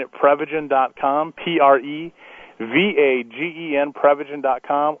online at Prevagen.com, Prevagen,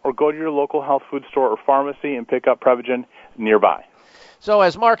 Prevagen.com, or go to your local health food store or pharmacy and pick up Prevagen nearby. So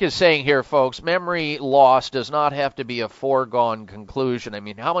as Mark is saying here, folks, memory loss does not have to be a foregone conclusion. I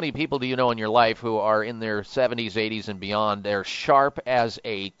mean, how many people do you know in your life who are in their 70s, 80s, and beyond? They're sharp as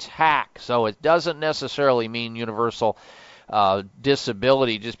a tack. So it doesn't necessarily mean universal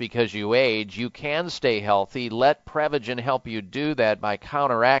disability just because you age. You can stay healthy. Let Prevagen help you do that by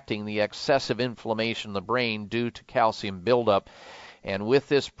counteracting the excessive inflammation in the brain due to calcium buildup. And with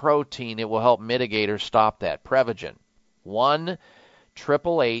this protein, it will help mitigate or stop that. Prevagen,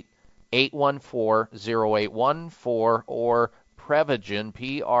 1-888-814-0814 or Prevagen,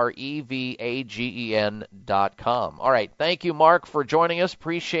 Prevagen.com. All right, thank you, Mark, for joining us.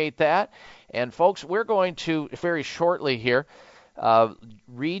 Appreciate that. And, folks, we're going to, very shortly here,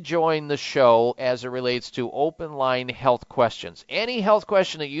 rejoin the show as it relates to open line health questions. Any health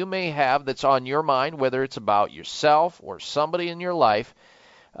question that you may have that's on your mind, whether it's about yourself or somebody in your life,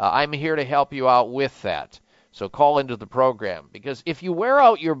 I'm here to help you out with that. So call into the program, because if you wear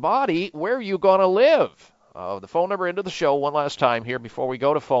out your body, where are you going to live? The phone number into the show one last time here before we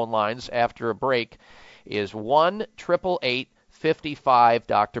go to phone lines after a break is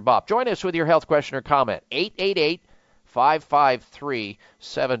 1-888-55 Bob. Join us with your health question or comment,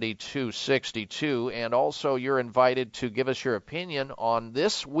 888-553-7262. And also you're invited to give us your opinion on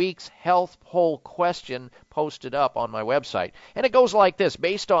this week's health poll question posted up on my website. And it goes like this,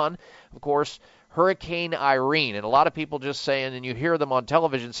 based on, of course, Hurricane Irene, and a lot of people just saying, and you hear them on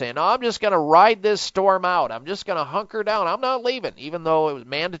television saying, "No, I'm just going to ride this storm out. I'm just going to hunker down. I'm not leaving," even though it was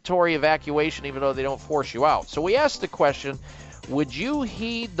mandatory evacuation, even though they don't force you out. So we asked the question, would you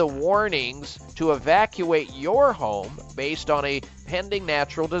heed the warnings to evacuate your home based on a pending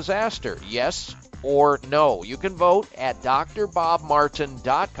natural disaster? Yes or no? You can vote at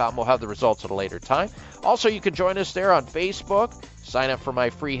drbobmartin.com. We'll have the results at a later time. Also, you can join us there on Facebook, sign up for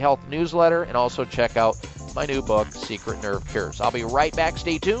my free health newsletter, and also check out my new book, Secret Nerve Cures. I'll be right back.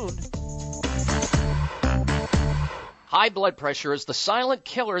 Stay tuned. High blood pressure is the silent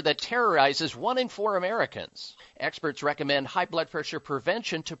killer that terrorizes 1 in 4 Americans. Experts recommend high blood pressure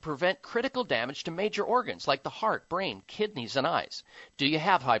prevention to prevent critical damage to major organs like the heart, brain, kidneys, and eyes. Do you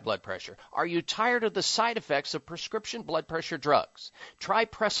have high blood pressure? Are you tired of the side effects of prescription blood pressure drugs? Try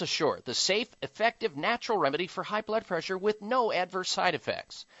Press Assure, the safe, effective, natural remedy for high blood pressure with no adverse side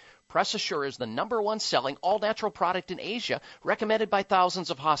effects. Press Assure is the #1 selling all-natural product in Asia, recommended by thousands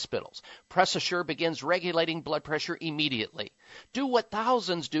of hospitals. Press Assure begins regulating blood pressure immediately. Do what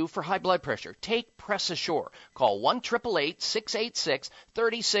thousands do for high blood pressure. Take Press Assure. Call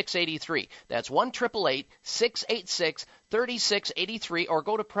 1-888-686-3683. That's 1-888-686-3683, or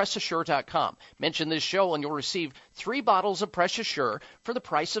go to PressAssure.com. Mention this show and you'll receive 3 bottles of Press Assure for the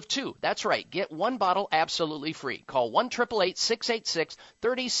price of 2. That's right. Get 1 bottle absolutely free. Call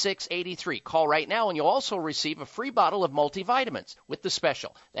 1-888-686-3683. Call right now and you'll also receive a free bottle of multivitamins with the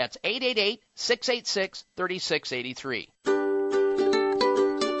special. That's 888-686-3683.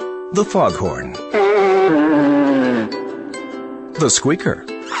 The foghorn. The squeaker.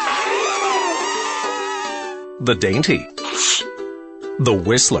 The dainty. The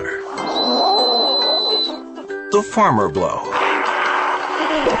whistler. The farmer blow.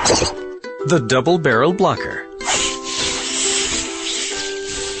 The double-barrel blocker.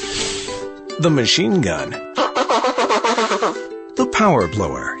 The machine gun. The power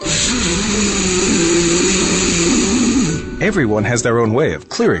blower. Everyone has their own way of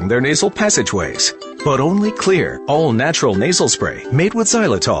clearing their nasal passageways. But only Xlear, all-natural nasal spray made with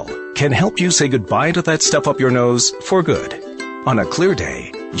xylitol, can help you say goodbye to that stuff up your nose for good. On a clear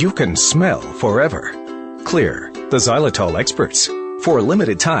day, you can smell forever. Xlear, the xylitol experts. For a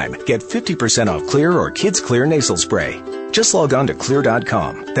limited time, get 50% off Xlear or Kids Xlear nasal spray. Just log on to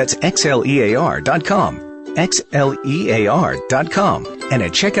Xlear.com. That's XLEAR.com. XLEAR.com. And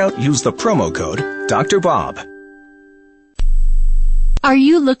at checkout, use the promo code Dr. Bob. Are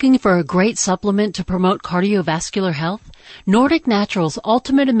you looking for a great supplement to promote cardiovascular health? Nordic Naturals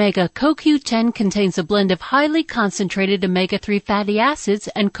Ultimate Omega CoQ10 contains a blend of highly concentrated omega-3 fatty acids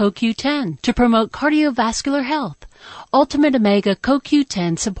and CoQ10 to promote cardiovascular health. Ultimate Omega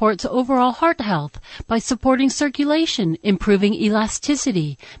CoQ10 supports overall heart health by supporting circulation, improving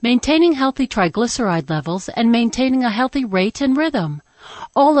elasticity, maintaining healthy triglyceride levels, and maintaining a healthy rate and rhythm.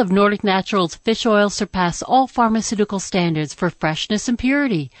 All of Nordic Naturals fish oil surpass all pharmaceutical standards for freshness and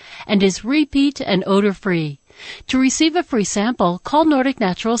purity and is repeat and odor-free. To receive a free sample, call Nordic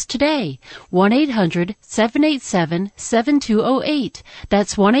Naturals today, 1-800-787-7208.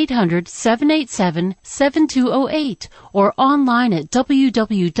 That's 1-800-787-7208, or online at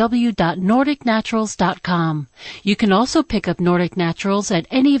www.nordicnaturals.com. You can also pick up Nordic Naturals at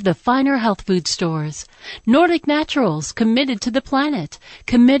any of the finer health food stores. Nordic Naturals, committed to the planet,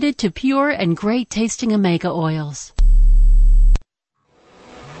 committed to pure and great tasting omega oils.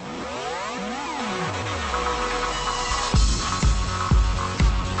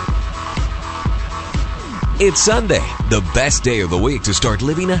 It's Sunday, the best day of the week to start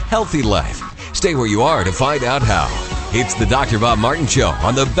living a healthy life. Stay where you are to find out how. It's the Dr. Bob Martin Show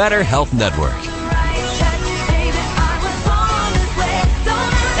on the Better Health Network.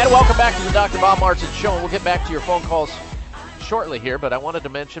 And welcome back to the Dr. Bob Martin Show. We'll get back to your phone calls shortly here, but I wanted to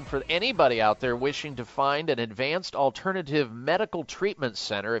mention for anybody out there wishing to find an advanced alternative medical treatment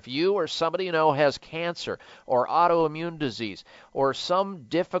center, if you or somebody you know has cancer or autoimmune disease or some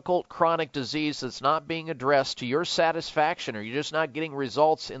difficult chronic disease that's not being addressed to your satisfaction, or you're just not getting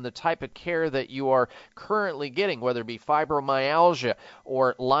results in the type of care that you are currently getting, whether it be fibromyalgia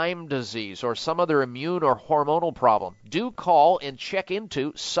or Lyme disease or some other immune or hormonal problem, do call and check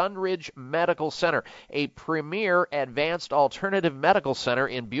into Sunridge Medical Center, a premier advanced alternative medical center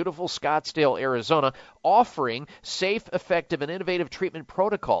in beautiful Scottsdale, Arizona, offering safe, effective, and innovative treatment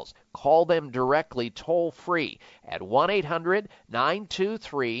protocols. Call them directly toll-free at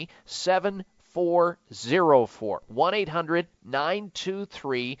 1-800-923-7404.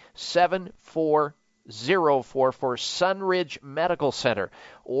 1-800-923-7404. for Sunridge Medical Center.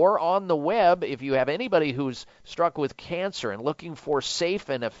 Or on the web, if you have anybody who's struck with cancer and looking for safe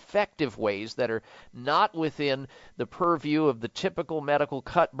and effective ways that are not within the purview of the typical medical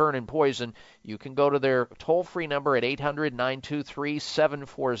cut, burn, and poison, you can go to their toll-free number at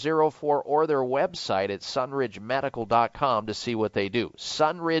 800-923-7404 or their website at sunridgemedical.com to see what they do.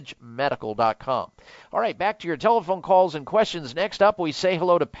 sunridgemedical.com. All right, back to your telephone calls and questions. Next up, we say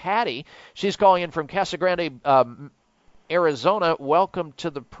hello to Patty. She's calling in from Casa Grande, Arizona. Welcome to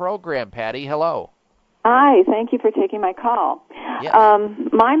the program, Patty. Hello. Hi, thank you for taking my call. Yes.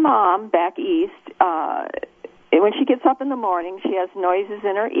 My mom back east, when she gets up in the morning, she has noises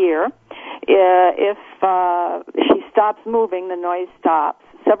in her ear. If she stops moving, the noise stops.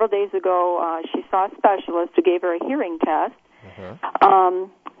 Several days ago, she saw a specialist who gave her a hearing test.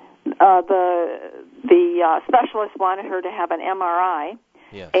 The specialist wanted her to have an MRI,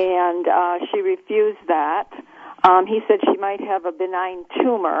 and she refused that. He said she might have a benign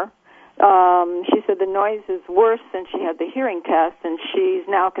tumor. She said the noise is worse since she had the hearing test, and she's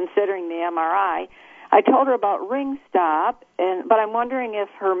now considering the MRI. I told her about Ring Stop, but I'm wondering if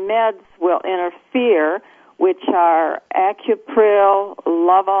her meds will interfere, which are Acupril,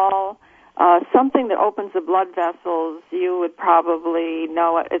 Lovol, something that opens the blood vessels. You would probably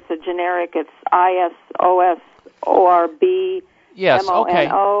know it. It's a generic. It's ISOSORB. Yes, okay.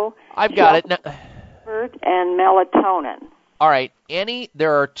 MONO. I've got it. And melatonin. All right.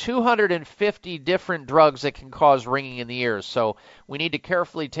 There are 250 different drugs that can cause ringing in the ears, so we need to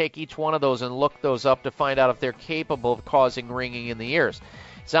carefully take each one of those and look those up to find out if they're capable of causing ringing in the ears.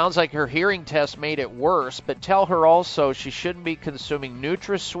 Sounds like her hearing test made it worse, but tell her also she shouldn't be consuming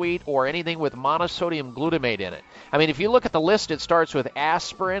NutraSweet or anything with monosodium glutamate in it. I mean, if you look at the list, it starts with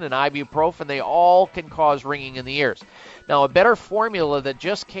aspirin and ibuprofen. They all can cause ringing in the ears. Now, a better formula that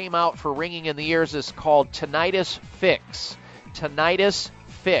just came out for ringing in the ears is called Tinnitus Fix. Tinnitus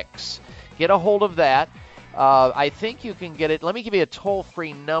Fix. Get a hold of that. I think you can get it. Let me give you a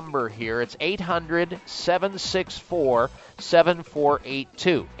toll-free number here. It's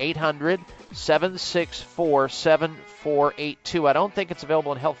 800-764-7482. 800-764-7482. I don't think it's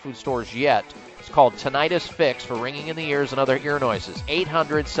available in health food stores yet. It's called Tinnitus Fix for ringing in the ears and other ear noises.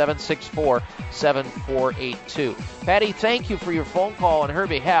 800-764-7482. Patty, thank you for your phone call on her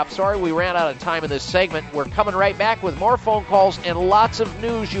behalf. Sorry we ran out of time in this segment. We're coming right back with more phone calls and lots of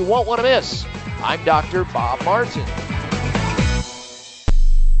news you won't want to miss. I'm Dr. Bob Martin.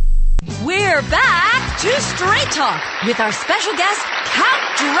 We're back to Straight Talk with our special guest,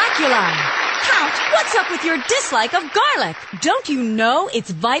 Count Dracula. Count, what's up with your dislike of garlic? Don't you know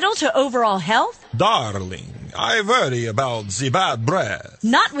it's vital to overall health? Darling, I worry about the bad breath.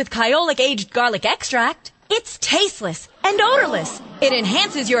 Not with Kyolic aged garlic extract. It's tasteless and odorless. It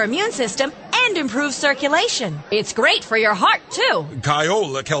enhances your immune system and improves circulation. It's great for your heart, too.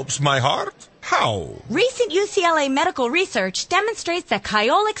 Kyolic helps my heart? How? Recent UCLA medical research demonstrates that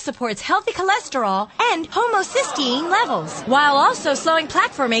Kyolic supports healthy cholesterol and homocysteine levels, while also slowing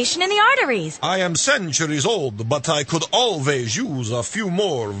plaque formation in the arteries. I am centuries old, but I could always use a few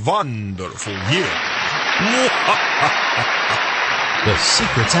more wonderful years. The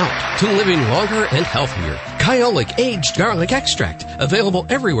secret's out to living longer and healthier. Kyolic Aged Garlic Extract. Available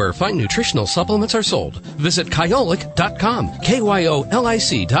everywhere fine nutritional supplements are sold. Visit Kyolic.com,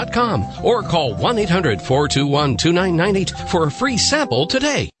 KYOLIC.com, or call 1-800-421-2998 for a free sample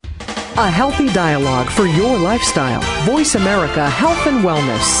today. A healthy dialogue for your lifestyle. Voice America Health and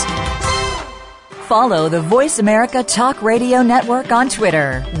Wellness. Follow the Voice America Talk Radio Network on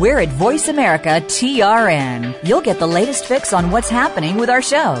Twitter. We're at Voice America TRN. You'll get the latest fix on what's happening with our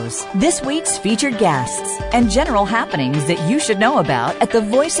shows, this week's featured guests, and general happenings that you should know about at the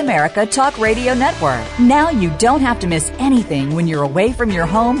Voice America Talk Radio Network. Now you don't have to miss anything when you're away from your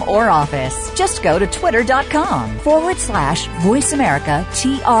home or office. Just go to twitter.com/Voice America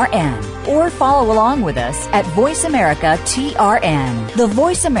TRN or follow along with us at Voice America TRN, the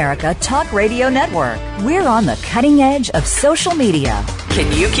Voice America Talk Radio Network. We're on the cutting edge of social media.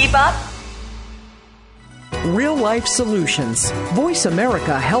 Can you keep up? Real life solutions. Voice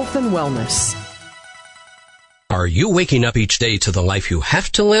America Health and Wellness. Are you waking up each day to the life you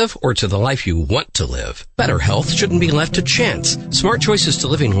have to live or to the life you want to live? Better health shouldn't be left to chance. Smart choices to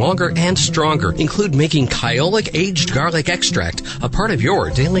living longer and stronger include making Kyolic Aged Garlic Extract a part of your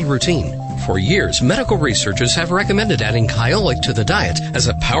daily routine. For years, medical researchers have recommended adding Kyolic to the diet as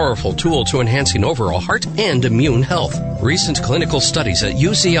a powerful tool to enhancing overall heart and immune health. Recent clinical studies at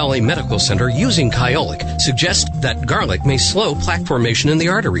UCLA Medical Center using Kyolic suggest that garlic may slow plaque formation in the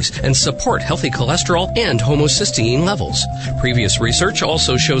arteries and support healthy cholesterol and homocysteine levels. Previous research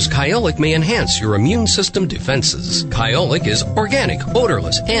also shows Kyolic may enhance your immune system defenses. Kyolic is organic,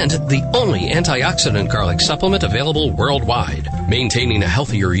 odorless, and the only antioxidant garlic supplement available worldwide. Maintaining a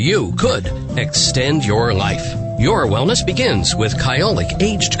healthier you could extend your life. Your wellness begins with Kyolic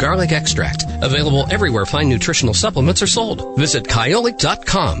Aged Garlic Extract. Available everywhere fine nutritional supplements are sold. Visit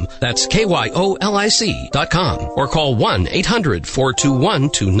Kyolic.com. That's KYOLIC.com. Or call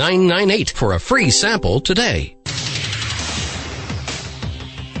 1-800-421-2998 for a free sample today.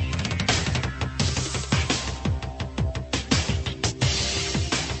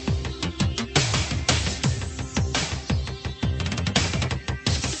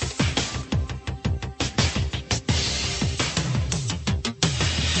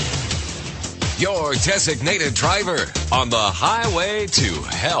 Your designated driver on the highway to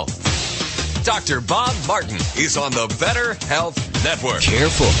health. Dr. Bob Martin is on the Better Health Network.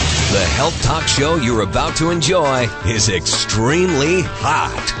 Careful. The health talk show you're about to enjoy is extremely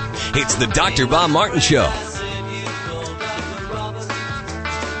hot. It's the Dr. Bob Martin Show.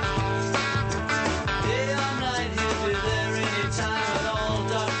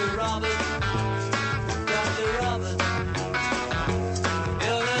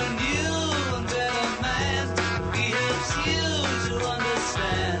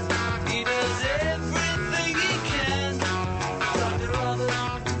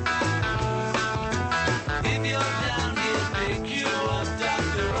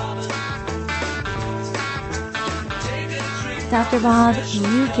 Dr. Bob,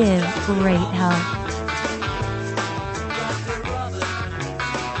 you give great help.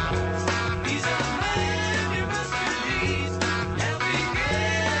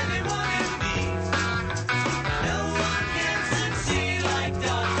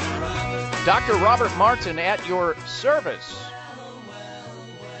 Dr. Robert Martin at your service.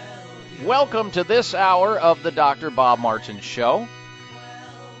 Welcome to this hour of the Dr. Bob Martin Show.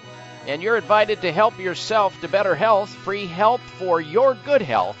 And you're invited to help yourself to better health. Free help for your good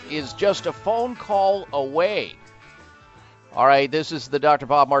health is just a phone call away. All right, this is the Dr.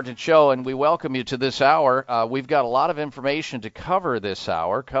 Bob Martin Show, and we welcome you to this hour. We've got a lot of information to cover this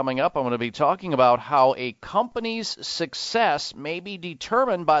hour. Coming up, I'm going to be talking about how a company's success may be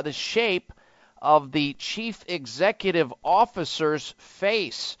determined by the shape of the chief executive officer's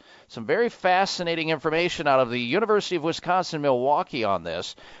face. Some very fascinating information out of the University of Wisconsin-Milwaukee on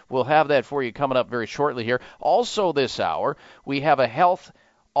this. We'll have that for you coming up very shortly here. Also this hour, we have a health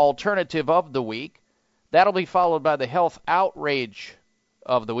alternative of the week. That'll be followed by the health outrage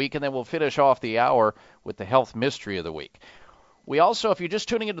of the week, and then we'll finish off the hour with the health mystery of the week. We also, if you're just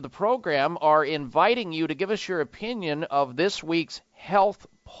tuning into the program, are inviting you to give us your opinion of this week's health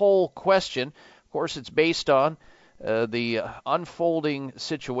poll question. Of course, it's based on the unfolding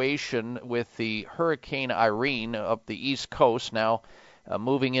situation with the Hurricane Irene up the East Coast, now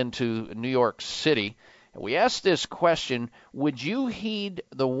moving into New York City. We asked this question: would you heed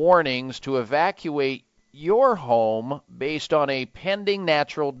the warnings to evacuate your home based on a pending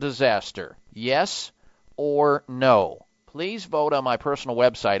natural disaster? Yes or no? Please vote on my personal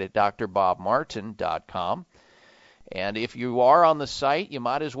website at drbobmartin.com. And if you are on the site, you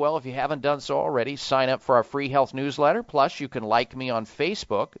might as well, if you haven't done so already, sign up for our free health newsletter. Plus, you can like me on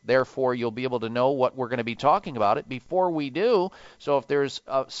Facebook. Therefore, you'll be able to know what we're going to be talking about it before we do. So if there's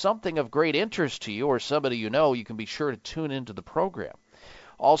something of great interest to you or somebody you know, you can be sure to tune into the program.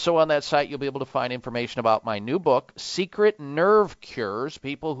 Also on that site, you'll be able to find information about my new book, Secret Nerve Cures.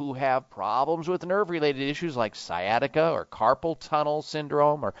 People who have problems with nerve-related issues like sciatica or carpal tunnel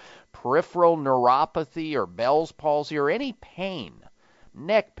syndrome or peripheral neuropathy or Bell's palsy or any pain,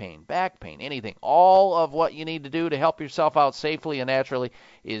 neck pain, back pain, anything. All of what you need to do to help yourself out safely and naturally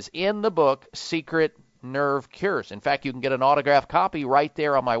is in the book, Secret Nerve Cures. In fact, you can get an autographed copy right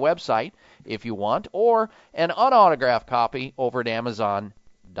there on my website if you want, or an unautographed copy over at Amazon.com.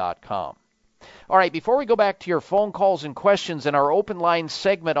 All right, before we go back to your phone calls and questions in our open line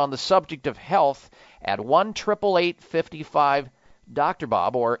segment on the subject of health at 1-888-55-Dr.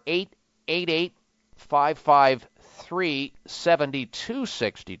 Bob or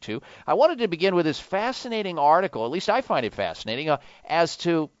 888-553-7262, I wanted to begin with this fascinating article, at least I find it fascinating, as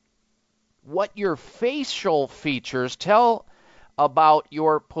to what your facial features tell about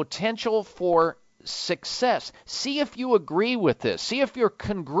your potential for success. See if you agree with this. See if you're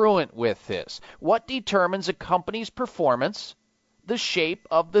congruent with this. What determines a company's performance the shape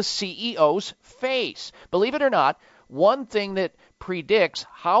of the CEO's face. Believe it or not, one thing that predicts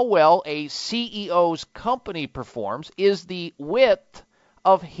how well a CEO's company performs is the width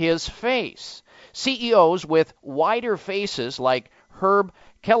of his face. CEOs with wider faces like Herb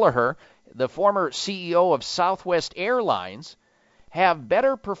Kelleher, the former CEO of Southwest Airlines, have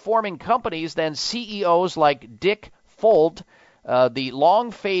better performing companies than CEOs like Dick Fuld, the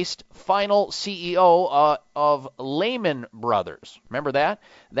long-faced final CEO of Lehman Brothers. Remember that?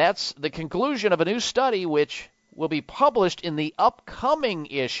 That's the conclusion of a new study which will be published in the upcoming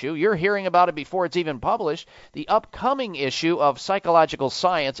issue. You're hearing about it before it's even published. The upcoming issue of Psychological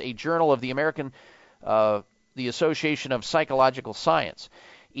Science, a journal of the the Association of Psychological Science.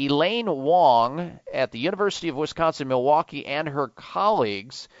 Elaine Wong at the University of Wisconsin-Milwaukee and her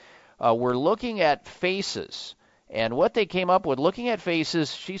colleagues were looking at faces. And what they came up with looking at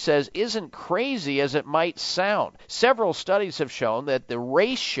faces, she says, isn't crazy as it might sound. Several studies have shown that the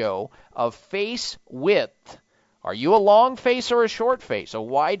ratio of face width, are you a long face or a short face, a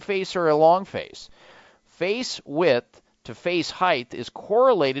wide face or a long face? Face width to face height is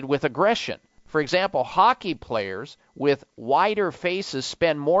correlated with aggression. For example, hockey players with wider faces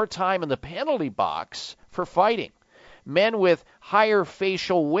spend more time in the penalty box for fighting. Men with higher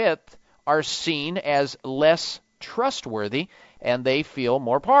facial width are seen as less trustworthy, and they feel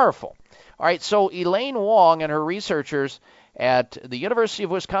more powerful. All right, so Elaine Wong and her researchers at the University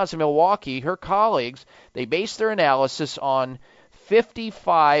of Wisconsin-Milwaukee, her colleagues, they based their analysis on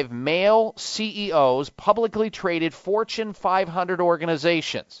 55 male CEOs, publicly traded Fortune 500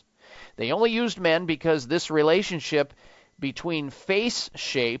 organizations. They only used men because this relationship between face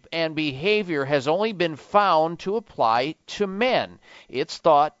shape and behavior has only been found to apply to men. It's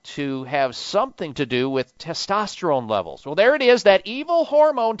thought to have something to do with testosterone levels. Well, there it is, that evil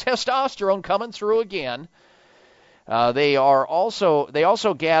hormone testosterone coming through again. They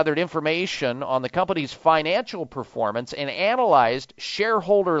also gathered information on the company's financial performance and analyzed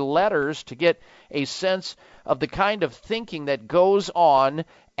shareholder letters to get a sense of the kind of thinking that goes on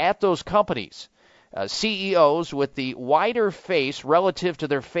at those companies. CEOs with the wider face relative to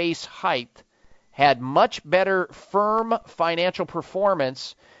their face height had much better firm financial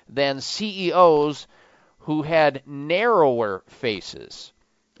performance than CEOs who had narrower faces.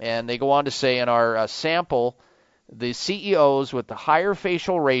 And they go on to say in our sample, the CEOs with the higher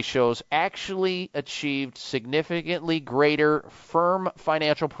facial ratios actually achieved significantly greater firm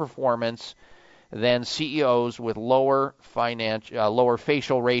financial performance than CEOs with lower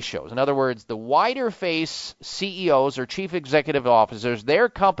facial ratios. In other words, the wider face CEOs or chief executive officers, their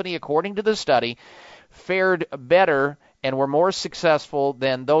company, according to the study, fared better and were more successful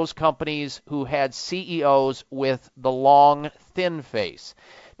than those companies who had CEOs with the long, thin face.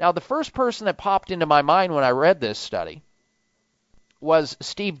 Now, the first person that popped into my mind when I read this study was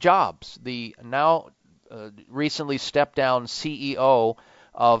Steve Jobs, the now recently stepped down CEO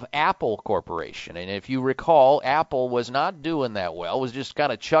of Apple Corporation. And if you recall, Apple was not doing that well, was just kind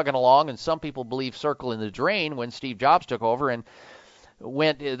of chugging along, and some people believe circling the drain when Steve Jobs took over, and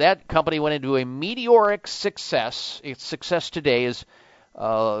that company went into a meteoric success. Its success today is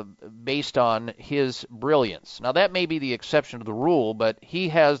based on his brilliance. Now, that may be the exception to the rule, but he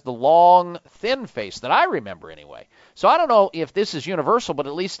has the long, thin face that I remember anyway. So I don't know if this is universal, but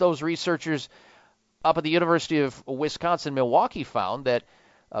at least those researchers up at the University of Wisconsin-Milwaukee found that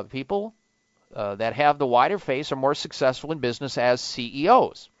people that have the wider face are more successful in business as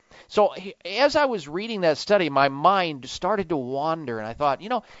CEOs. So as I was reading that study, my mind started to wander, and I thought,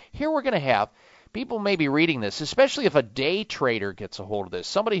 here we're going to have people may be reading this, especially if a day trader gets a hold of this.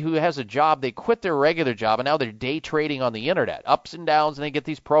 Somebody who has a job, they quit their regular job, and now they're day trading on the internet, ups and downs, and they get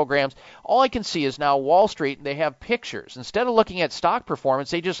these programs. All I can see is now Wall Street, and they have pictures. Instead of looking at stock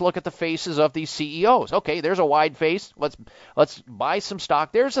performance, they just look at the faces of these CEOs. Okay, there's a wide face. Let's buy some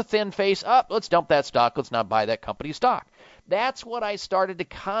stock. There's a thin face. Let's dump that stock. Let's not buy that company stock. That's what I started to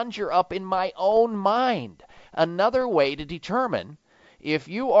conjure up in my own mind. Another way to determine if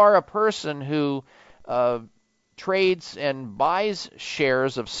you are a person who trades and buys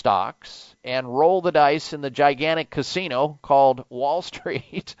shares of stocks and roll the dice in the gigantic casino called Wall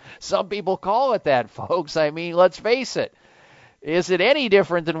Street, some people call it that, folks. I mean, let's face it. Is it any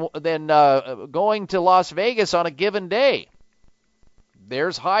different than going to Las Vegas on a given day?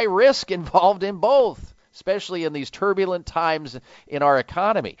 There's high risk involved in both, especially in these turbulent times in our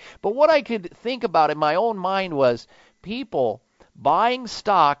economy. But what I could think about in my own mind was people buying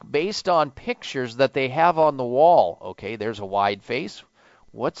stock based on pictures that they have on the wall. Okay, there's a wide face.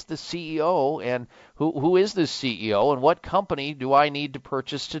 What's the CEO, and who is the CEO, and what company do I need to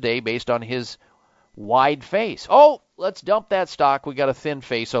purchase today based on his wide face. Oh, let's dump that stock. We got a thin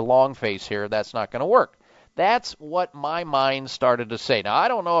face, a long face here. That's not going to work. That's what my mind started to say. Now, I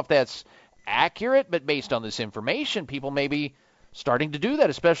don't know if that's accurate, but based on this information, people may be starting to do that,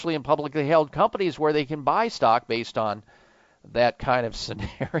 especially in publicly held companies where they can buy stock based on that kind of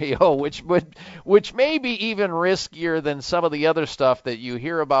scenario, which may be even riskier than some of the other stuff that you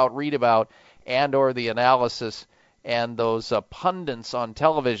hear about, read about, and or the analysis and those pundits on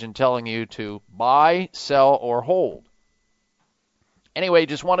television telling you to buy, sell, or hold. Anyway,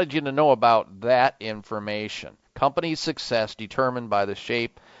 just wanted you to know about that information. Company success determined by the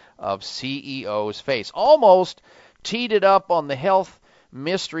shape of CEO's face. Almost teed it up on the health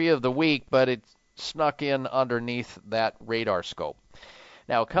mystery of the week, but it snuck in underneath that radar scope.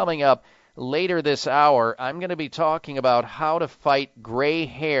 Now, coming up later this hour, I'm going to be talking about how to fight gray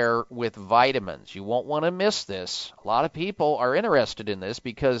hair with vitamins. You won't want to miss this. A lot of people are interested in this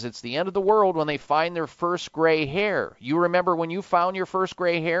because it's the end of the world when they find their first gray hair. You remember when you found your first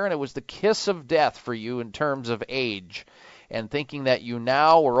gray hair and it was the kiss of death for you in terms of age, and thinking that you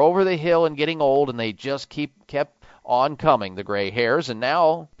now were over the hill and getting old, and they just kept on coming, the gray hairs, and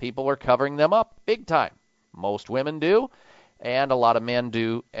now people are covering them up big time. Most women do, and a lot of men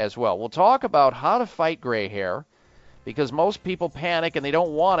do as well. We'll talk about how to fight gray hair, because most people panic and they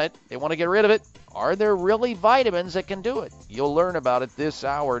don't want it. They want to get rid of it. Are there really vitamins that can do it? You'll learn about it this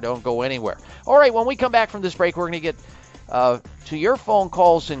hour. Don't go anywhere. All right, when we come back from this break, we're going to get to your phone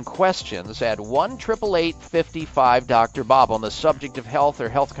calls and questions at 1-888-55 Dr. Bob on the subject of health or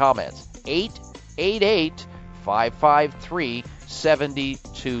health comments.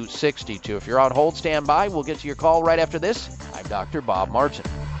 888-553-7262. If you're on hold, stand by. We'll get to your call right after this. I'm Dr. Bob Martin.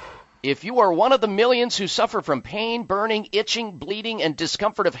 If you are one of the millions who suffer from pain, burning, itching, bleeding, and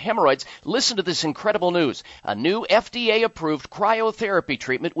discomfort of hemorrhoids, listen to this incredible news. A new FDA-approved cryotherapy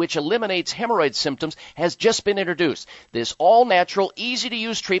treatment which eliminates hemorrhoid symptoms has just been introduced. This all-natural,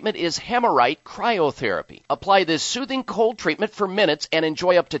 easy-to-use treatment is Hemorite Cryotherapy. Apply this soothing cold treatment for minutes and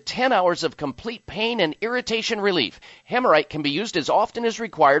enjoy up to 10 hours of complete pain and irritation relief. Hemorite can be used as often as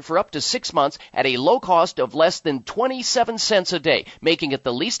required for up to 6 months at a low cost of less than 27 cents a day, making it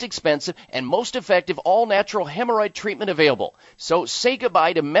the least expensive and most effective all-natural hemorrhoid treatment available. So say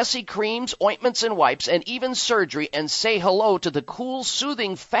goodbye to messy creams, ointments, and wipes, and even surgery, and say hello to the cool,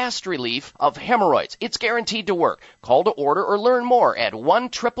 soothing, fast relief of hemorrhoids. It's guaranteed to work. Call to order or learn more at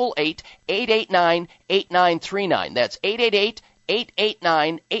 1-888-889-8939. That's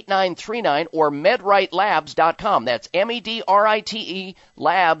 888-889-8939 or medritelabs.com. That's MEDRITE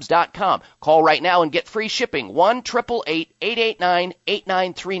labs.com. Call right now and get free shipping.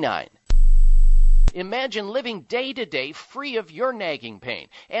 1-888-889-8939. Imagine living day to day free of your nagging pain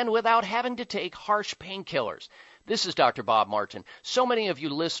and without having to take harsh painkillers. This is Dr. Bob Martin. So many of you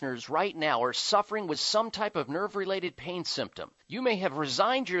listeners right now are suffering with some type of nerve-related pain symptom. You may have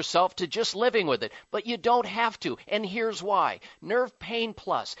resigned yourself to just living with it, but you don't have to, and here's why. Nerve Pain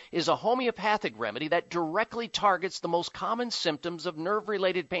Plus is a homeopathic remedy that directly targets the most common symptoms of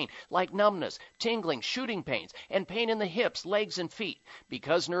nerve-related pain, like numbness, tingling, shooting pains, and pain in the hips, legs, and feet.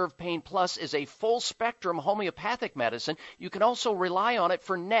 Because Nerve Pain Plus is a full-spectrum homeopathic medicine, you can also rely on it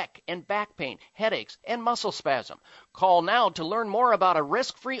for neck and back pain, headaches, and muscle spasm. Call now to learn more about a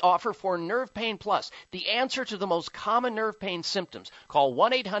risk-free offer for Nerve Pain Plus, the answer to the most common nerve pain symptoms. Call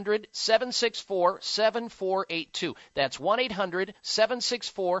 1-800-764-7482. That's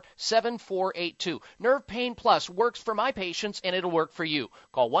 1-800-764-7482. Nerve Pain Plus works for my patients, and it'll work for you.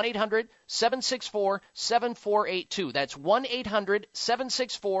 Call 1-800-764-7482. That's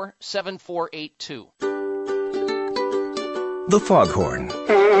 1-800-764-7482. The foghorn.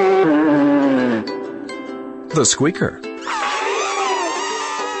 The squeaker.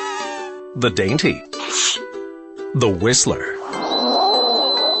 The dainty. The whistler.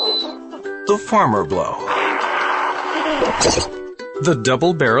 The farmer blow. The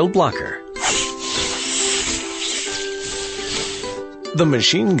double barrel blocker. The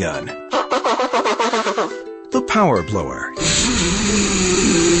machine gun. The power blower.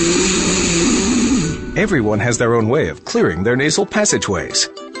 Everyone has their own way of clearing their nasal passageways.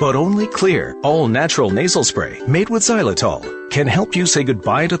 But only Clear, all-natural nasal spray made with xylitol can help you say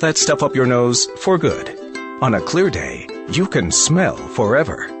goodbye to that stuff up your nose for good. On a clear day, you can smell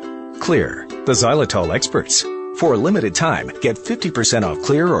forever. Clear, the xylitol experts. For a limited time, get 50% off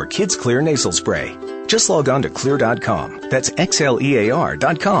Clear or Kids Clear nasal spray. Just log on to Xlear.com. That's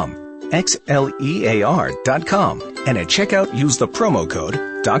XLEAR.com. XLEAR.com. And at checkout, use the promo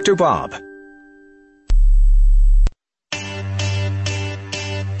code Dr. Bob.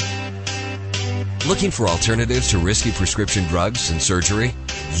 Looking for alternatives to risky prescription drugs and surgery?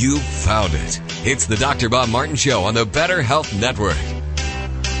 You've found it. It's the Dr. Bob Martin Show on the Better Health Network.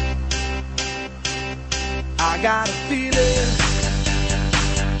 I got a feeling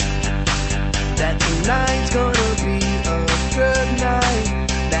that tonight's gonna be a good night.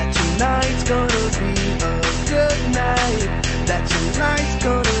 That tonight's gonna be a good night. That tonight's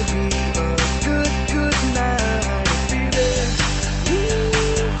gonna be a good night.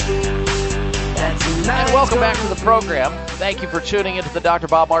 And welcome back to the program. Thank you for tuning into the Dr.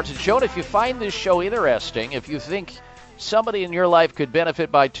 Bob Martin Show. And if you find this show interesting, if you think somebody in your life could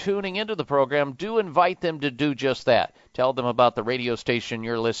benefit by tuning into the program, do invite them to do just that. Tell them about the radio station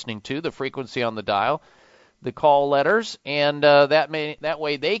you're listening to, the frequency on the dial, the call letters, and that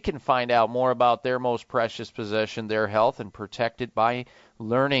way they can find out more about their most precious possession, their health, and protect it by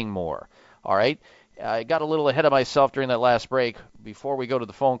learning more. All right? I got a little ahead of myself during that last break. Before we go to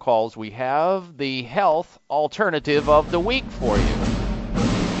the phone calls, we have the health alternative of the week for you.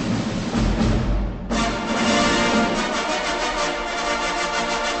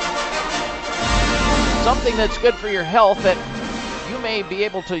 Something that's good for your health that you may be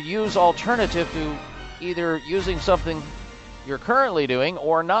able to use alternative to either using something you're currently doing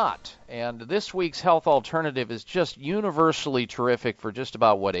or not. And this week's health alternative is just universally terrific for just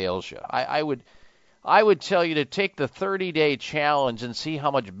about what ails you. I would tell you to take the 30-day challenge and see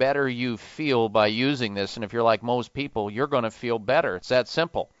how much better you feel by using this. And if you're like most people, you're going to feel better. It's that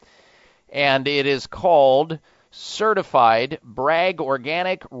simple. And it is called Certified Bragg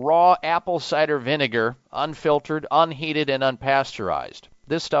Organic Raw Apple Cider Vinegar, unfiltered, unheated, and unpasteurized.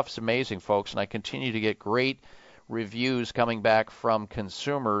 This stuff's amazing, folks, and I continue to get great reviews coming back from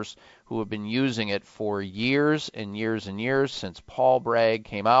consumers who have been using it for years and years and years since Paul Bragg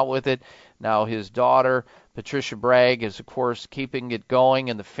came out with it. Now his daughter, Patricia Bragg, is, of course, keeping it going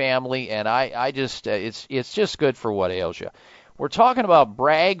in the family, and I just it's just good for what ails you. We're talking about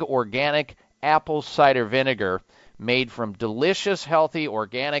Bragg Organic Apple Cider Vinegar made from delicious, healthy,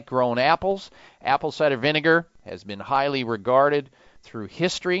 organic-grown apples. Apple cider vinegar has been highly regarded through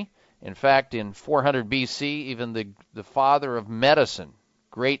history. In fact, in 400 BC, even the father of medicine,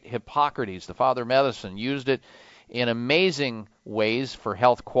 great Hippocrates, the father of medicine, used it in amazing ways for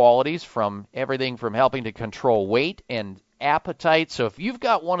health qualities, from everything from helping to control weight and appetite. So if you've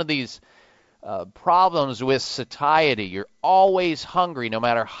got one of these problems with satiety, you're always hungry no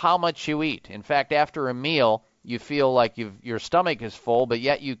matter how much you eat. In fact, after a meal, you feel like your stomach is full, but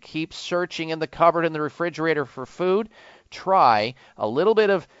yet you keep searching in the cupboard and the refrigerator for food. Try a little bit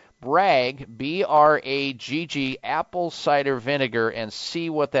of Bragg, B-R-A-G-G, apple cider vinegar, and see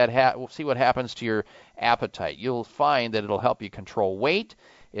what happens to your appetite. You'll find that it'll help you control weight.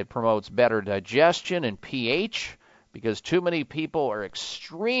 It promotes better digestion and pH, because too many people are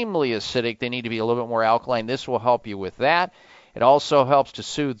extremely acidic. They need to be a little bit more alkaline. This will help you with that. It also helps to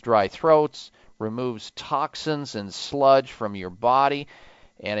soothe dry throats, removes toxins and sludge from your body,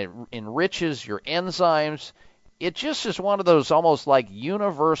 and it enriches your enzymes. It just is one of those almost like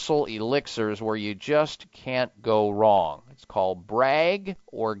universal elixirs where you just can't go wrong. It's called Bragg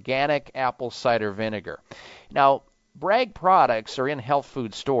Organic Apple Cider Vinegar. Now, Bragg products are in health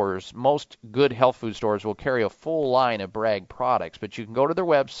food stores. Most good health food stores will carry a full line of Bragg products, but you can go to their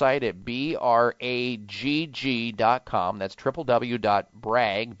website at bragg.com. That's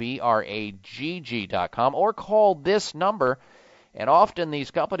www.bragg.com, or call this number. And often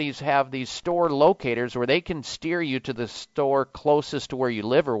these companies have these store locators where they can steer you to the store closest to where you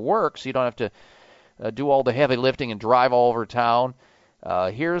live or work, so you don't have to do all the heavy lifting and drive all over town.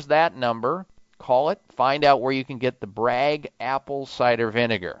 Here's that number. Call it. Find out where you can get the Bragg Apple Cider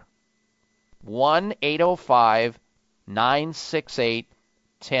Vinegar.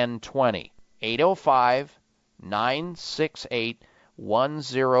 1-805-968-1020.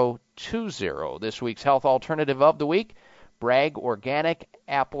 805-968-1020. This week's health alternative of the week, Bragg Organic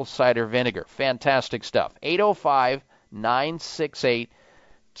Apple Cider Vinegar. Fantastic stuff.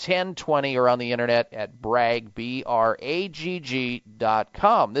 805-968-1020, or on the internet at Bragg, BRAGG.com.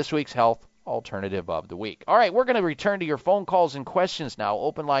 This week's health alternative of the week. All right, we're going to return to your phone calls and questions now.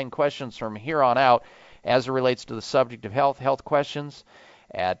 Open line questions from here on out as it relates to the subject of health questions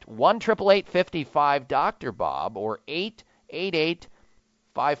at 1-888-55-Dr. or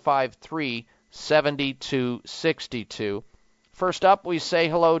 888-553-7262. First up, we say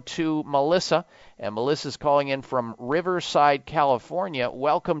hello to Melissa, and Melissa's calling in from Riverside, California.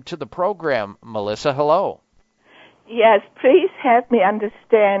 Welcome to the program, Melissa. Hello. Yes, please help me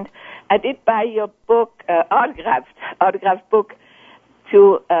understand. I did buy your book, autographed book,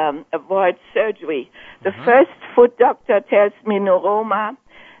 to avoid surgery. The first foot doctor tells me neuroma,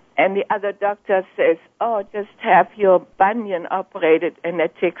 And the other doctor says, oh, just have your bunion operated, and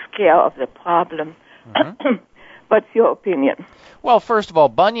that takes care of the problem. Mm-hmm. What's your opinion? Well, first of all,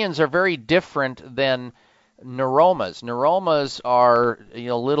 bunions are very different than neuromas. Neuromas are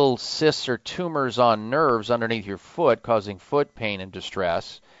little cysts or tumors on nerves underneath your foot causing foot pain and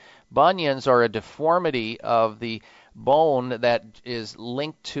distress. Bunions are a deformity of the bone that is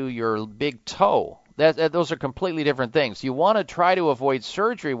linked to your big toe. Those are completely different things. You want to try to avoid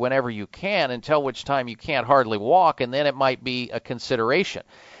surgery whenever you can, until which time you can't hardly walk, and then it might be a consideration,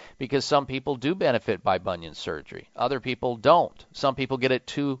 because some people do benefit by bunion surgery. Other people don't. Some people get it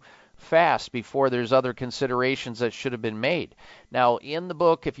too fast before there's other considerations that should have been made. Now, in the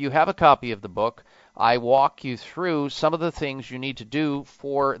book, if you have a copy of the book, I walk you through some of the things you need to do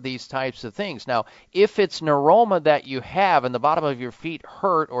for these types of things. Now, if it's neuroma that you have and the bottom of your feet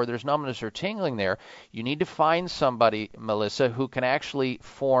hurt or there's numbness or tingling there, you need to find somebody, Melissa, who can actually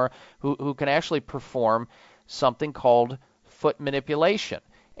perform something called foot manipulation.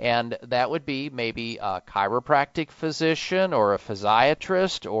 And that would be maybe a chiropractic physician or a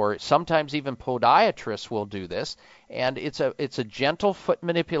physiatrist, or sometimes even podiatrists will do this. And it's a gentle foot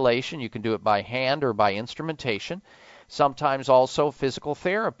manipulation. You can do it by hand or by instrumentation. Sometimes also physical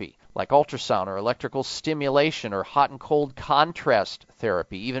therapy, like ultrasound or electrical stimulation or hot and cold contrast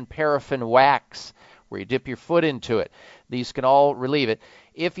therapy, even paraffin wax, where you dip your foot into it. These can all relieve it.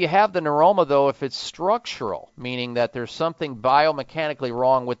 If you have the neuroma, though, if it's structural, meaning that there's something biomechanically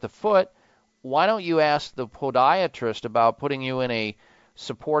wrong with the foot, why don't you ask the podiatrist about putting you in a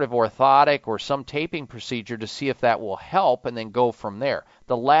supportive orthotic or some taping procedure to see if that will help, and then go from there.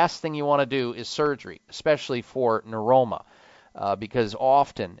 The last thing you want to do is surgery, especially for neuroma, because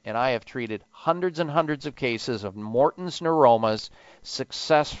often, and I have treated hundreds and hundreds of cases of Morton's neuromas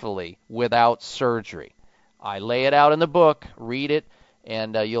successfully without surgery. I lay it out in the book, read it,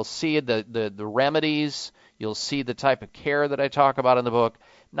 and you'll see the remedies. You'll see the type of care that I talk about in the book.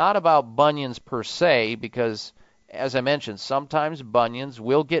 Not about bunions per se, because, as I mentioned, sometimes bunions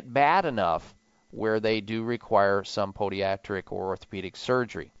will get bad enough where they do require some podiatric or orthopedic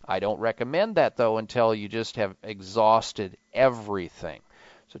surgery. I don't recommend that, though, until you just have exhausted everything.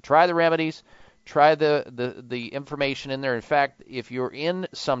 So try the remedies. Try the information in there. In fact, if you're in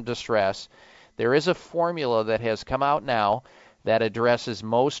some distress, there is a formula that has come out now that addresses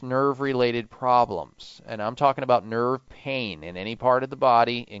most nerve-related problems. And I'm talking about nerve pain in any part of the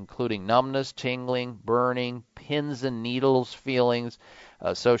body, including numbness, tingling, burning, pins and needles feelings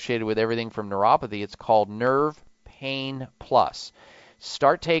associated with everything from neuropathy. It's called Nerve Pain Plus.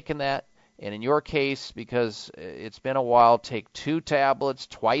 Start taking that, and in your case, because it's been a while, take 2 tablets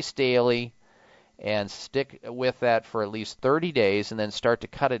twice daily and stick with that for at least 30 days, and then start to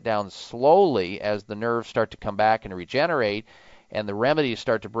cut it down slowly as the nerves start to come back and regenerate, and the remedies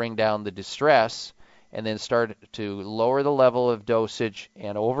start to bring down the distress, and then start to lower the level of dosage,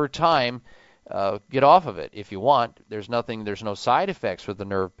 and over time, get off of it if you want. There's no side effects with the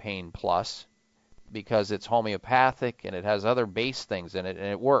Nerve Pain Plus, because it's homeopathic and it has other base things in it, and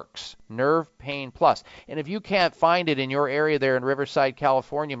it works. Nerve Pain Plus. And if you can't find it in your area there in Riverside,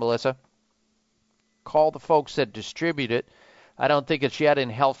 California, Melissa, call the folks that distribute it. I don't think it's yet in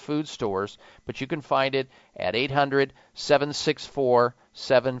health food stores, but you can find it at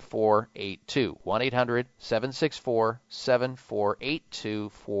 800-764-7482.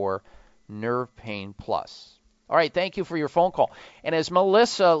 1-800-764-7482 for Nerve Pain Plus. All right, thank you for your phone call. And as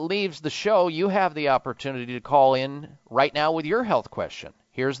Melissa leaves the show, you have the opportunity to call in right now with your health question.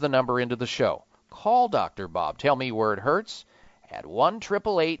 Here's the number into the show. Call Dr. Bob. Tell me where it hurts at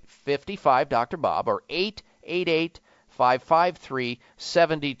 1-888-55-DR-BOB or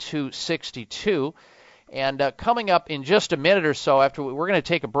 888-553-7262. And coming up in just a minute or so, after we're going to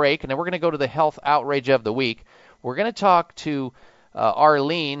take a break, and then we're going to go to the health outrage of the week. We're going to talk to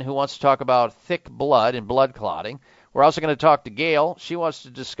Arlene, who wants to talk about thick blood and blood clotting. We're also going to talk to Gail. She wants to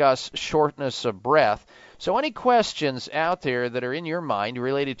discuss shortness of breath. So any questions out there that are in your mind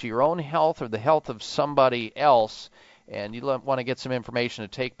related to your own health or the health of somebody else, and you want to get some information to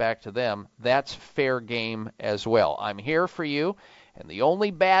take back to them, that's fair game as well. I'm here for you, and the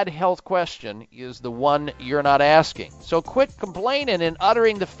only bad health question is the one you're not asking. So quit complaining and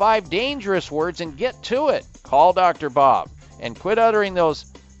uttering the 5 dangerous words and get to it. Call Dr. Bob, and quit uttering those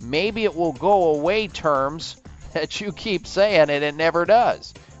maybe it will go away terms that you keep saying and it never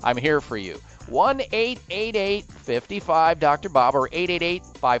does. I'm here for you. 1-888-55-DR-BOB or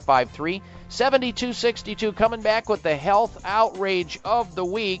 888-553-7262. Coming back with the health outrage of the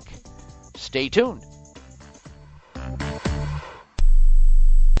week. Stay tuned.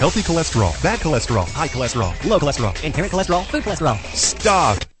 Healthy cholesterol, bad cholesterol, high cholesterol, low cholesterol, inherent cholesterol, food cholesterol.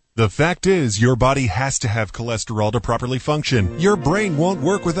 Stop The fact is, your body has to have cholesterol to properly function. Your brain won't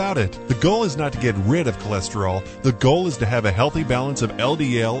work without it. The goal is not to get rid of cholesterol. The goal is to have a healthy balance of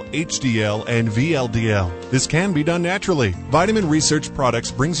LDL, HDL, and VLDL. This can be done naturally. Vitamin Research Products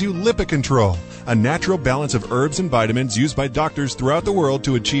brings you Lipicontrol, a natural balance of herbs and vitamins used by doctors throughout the world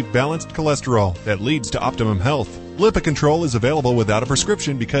to achieve balanced cholesterol that leads to optimum health. Lipicontrol is available without a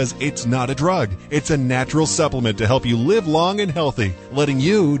prescription because it's not a drug. It's a natural supplement to help you live long and healthy, letting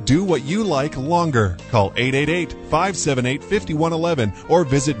you do what you like longer. Call 888-578-5111 or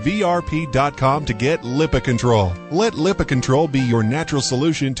visit vrp.com to get Lipicontrol. Let Lipicontrol be your natural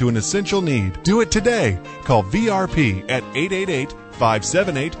solution to an essential need. Do it today. Call VRP at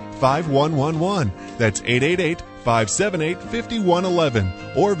 888-578-5111. That's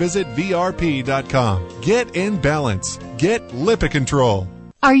 888-578-5111 or visit vrp.com. Get in balance. Get Lipicontrol.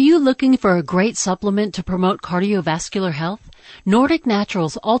 Are you looking for a great supplement to promote cardiovascular health? Nordic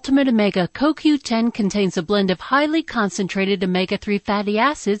Naturals Ultimate Omega CoQ10 contains a blend of highly concentrated omega-3 fatty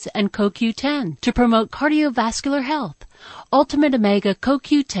acids and CoQ10 to promote cardiovascular health. Ultimate Omega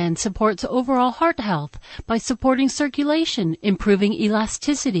CoQ10 supports overall heart health by supporting circulation, improving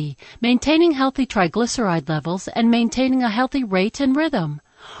elasticity, maintaining healthy triglyceride levels, and maintaining a healthy rate and rhythm.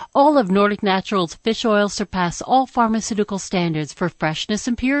 All of Nordic Naturals fish oil surpass all pharmaceutical standards for freshness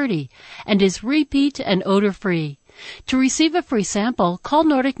and purity and is repeat and odor-free. To receive a free sample, call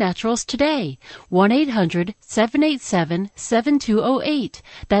Nordic Naturals today, 1-800-787-7208.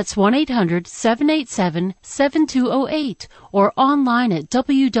 That's 1-800-787-7208, or online at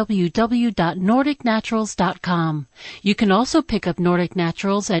www.nordicnaturals.com. You can also pick up Nordic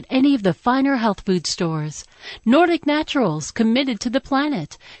Naturals at any of the finer health food stores. Nordic Naturals, committed to the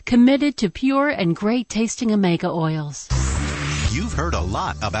planet, committed to pure and great tasting omega oils. You've heard a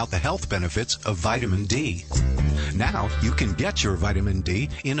lot about the health benefits of vitamin D. Now you can get your vitamin D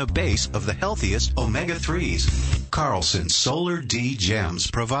in a base of the healthiest omega-3s. Carlson Solar D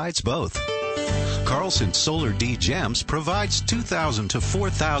Gems provides both. Carlson Solar D Gems provides 2,000 to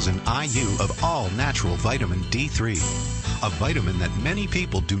 4,000 IU of all natural vitamin D3, a vitamin that many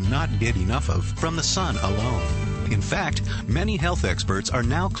people do not get enough of from the sun alone. In fact, many health experts are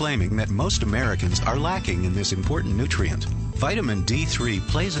now claiming that most Americans are lacking in this important nutrient. Vitamin D3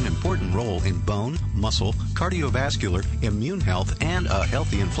 plays an important role in bone, muscle, cardiovascular, immune health, and a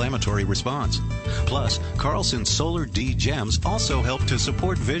healthy inflammatory response. Plus, Carlson Solar D Gems also help to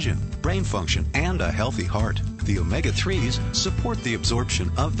support vision, brain function, and a healthy heart. The omega-3s support the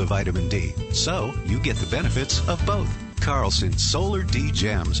absorption of the vitamin D, so you get the benefits of both. Carlson Solar D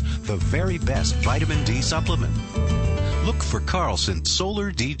Gems, the very best vitamin D supplement. Look for Carlson Solar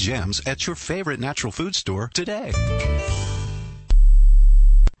D Gems at your favorite natural food store today.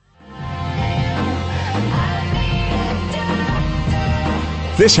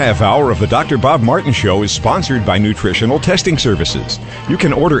 This half hour of the Dr. Bob Martin Show is sponsored by Nutritional Testing Services. You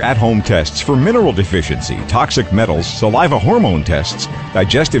can order at-home tests for mineral deficiency, toxic metals, saliva hormone tests,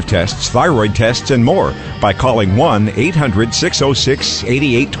 digestive tests, thyroid tests, and more by calling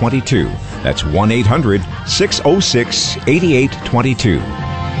 1-800-606-8822. That's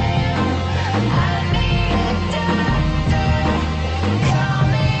 1-800-606-8822.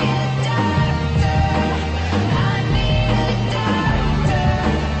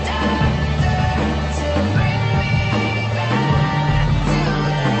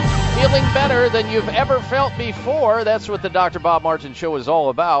 Better than you've ever felt before. That's what the Dr. Bob Martin Show is all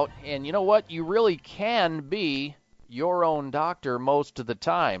about. And you know what? You really can be your own doctor most of the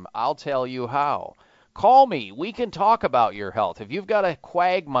time. I'll tell you how. Call me. We can talk about your health. If you've got a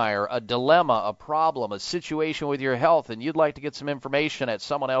quagmire, a dilemma, a problem, a situation with your health, and you'd like to get some information at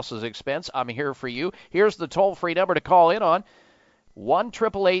someone else's expense, I'm here for you. Here's the toll-free number to call in on,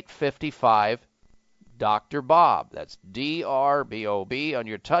 1-888-55 Dr. Bob. That's D-R-B-O-B on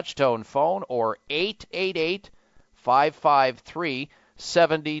your touch-tone phone, or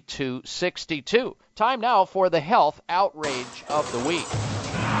 888-553-7262. Time now for the health outrage of the week.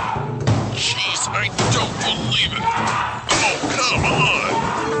 Jeez, I don't believe it. Oh, come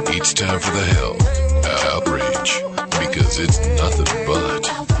on. It's time for the health outrage, because it's nothing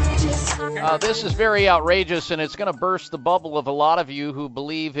but. This is very outrageous, and it's going to burst the bubble of a lot of you who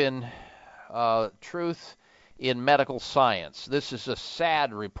believe in truth in medical science. This is a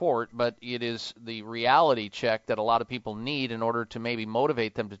sad report, but it is the reality check that a lot of people need in order to maybe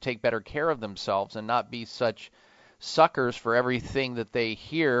motivate them to take better care of themselves and not be such suckers for everything that they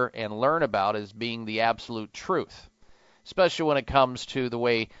hear and learn about as being the absolute truth, especially when it comes to the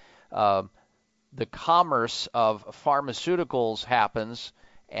way the commerce of pharmaceuticals happens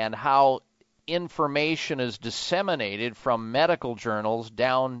and how information is disseminated from medical journals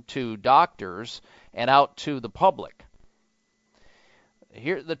down to doctors and out to the public.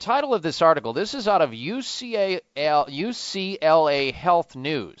 Here, the title of this article, this is out of UCLA Health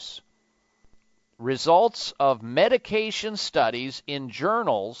News. Results of medication studies in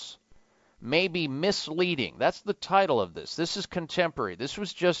journals may be misleading. That's the title of this. This is contemporary. This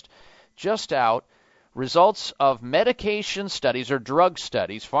was just out. Results of medication studies or drug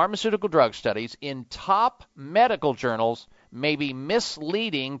studies, pharmaceutical drug studies, in top medical journals may be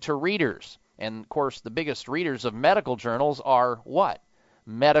misleading to readers. And, of course, the biggest readers of medical journals are what?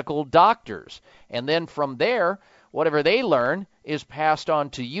 Medical doctors. And then from there, whatever they learn is passed on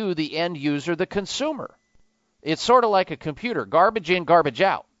to you, the end user, the consumer. It's sort of like a computer, garbage in, garbage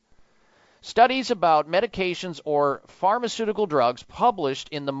out. Studies about medications or pharmaceutical drugs published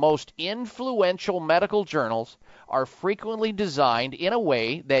in the most influential medical journals are frequently designed in a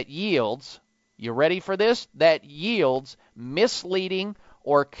way that yields, you ready for this? That yields misleading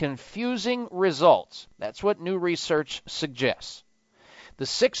or confusing results. That's what new research suggests. The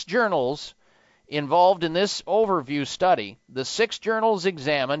 6 journals involved in this overview study, the 6 journals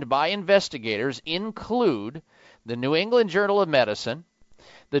examined by investigators include the New England Journal of Medicine,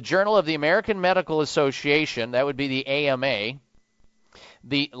 the Journal of the American Medical Association, that would be the AMA,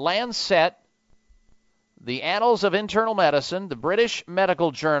 the Lancet, the Annals of Internal Medicine, the British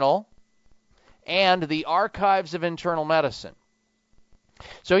Medical Journal, and the Archives of Internal Medicine.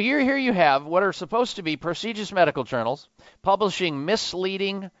 So here you have what are supposed to be prestigious medical journals publishing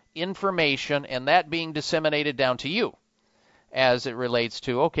misleading information, and that being disseminated down to you as it relates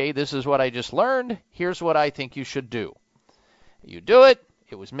to, okay, this is what I just learned, here's what I think you should do. You do it,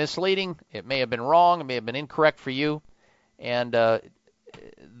 it was misleading, it may have been wrong, it may have been incorrect for you, and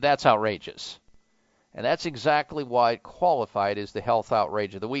that's outrageous. And that's exactly why it qualified as the Health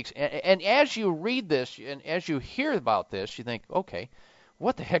Outrage of the Week. And as you read this, and as you hear about this, you think, okay,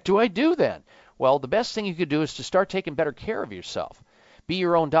 what the heck do I do then? Well, the best thing you could do is to start taking better care of yourself. Be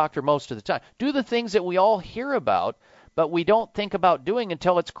your own doctor most of the time. Do the things that we all hear about, but we don't think about doing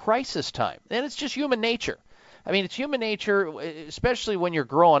until it's crisis time. And it's just human nature. I mean, it's human nature, especially when you're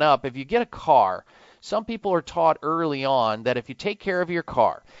growing up. If you get a car, some people are taught early on that if you take care of your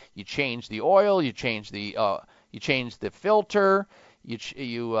car, you change the oil, you change the filter,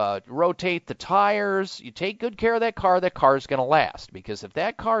 you rotate the tires, you take good care of that car is going to last. Because if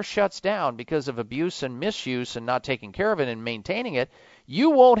that car shuts down because of abuse and misuse and not taking care of it and maintaining it,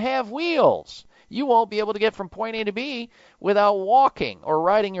 you won't have wheels. You won't be able to get from point A to B without walking or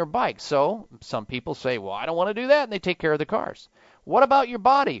riding your bike. So some people say, well, I don't want to do that, and they take care of the cars. What about your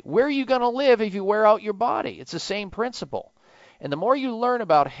body? Where are you going to live if you wear out your body? It's the same principle. And the more you learn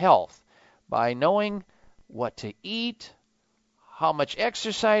about health by knowing what to eat, how much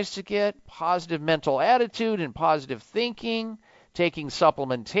exercise to get, positive mental attitude and positive thinking, taking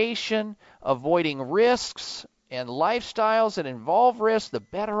supplementation, avoiding risks and lifestyles that involve risk, the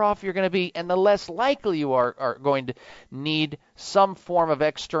better off you're going to be, and the less likely you are going to need some form of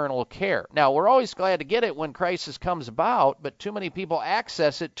external care. Now, we're always glad to get it when crisis comes about, but too many people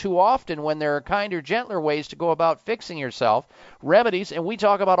access it too often when there are kinder, gentler ways to go about fixing yourself, remedies, and we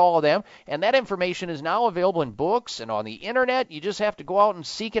talk about all of them, and that information is now available in books and on the internet. You just have to go out and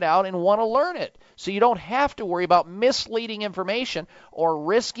seek it out and want to learn it, so you don't have to worry about misleading information or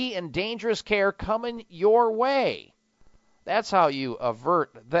risky and dangerous care coming your way. That's how you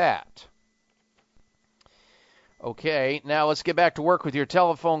avert that. Okay, now let's get back to work with your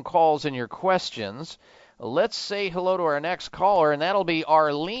telephone calls and your questions. Let's say hello to our next caller, and that'll be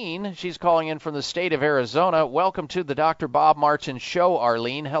Arlene. She's calling in from the state of Arizona. Welcome to the Dr. Bob Martin Show,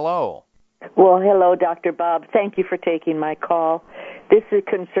 Arlene. Hello. Well, hello, Dr. Bob. Thank you for taking my call. This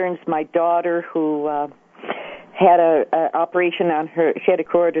concerns my daughter who had an operation on her. She had a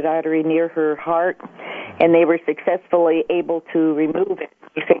carotid artery near her heart, and they were successfully able to remove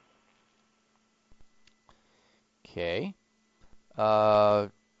it. Okay. Are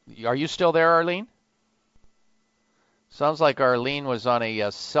you still there, Arlene? Sounds like Arlene was on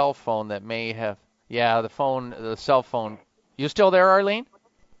a cell phone that may have... Yeah, the cell phone. You still there, Arlene?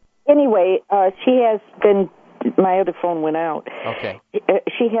 Anyway, she has been... My other phone went out. Okay.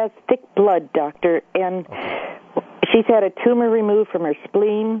 She has thick blood, doctor, and she's had a tumor removed from her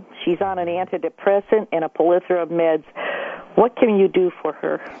spleen. She's on an antidepressant and a plethora of meds. What can you do for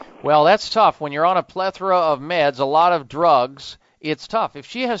her? Well, that's tough. When you're on a plethora of meds, a lot of drugs, it's tough. If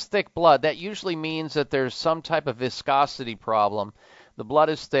she has thick blood, that usually means that there's some type of viscosity problem. The blood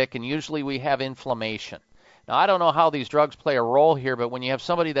is thick, and usually we have inflammation. Now, I don't know how these drugs play a role here, but when you have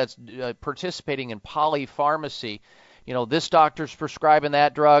somebody that's participating in polypharmacy, this doctor's prescribing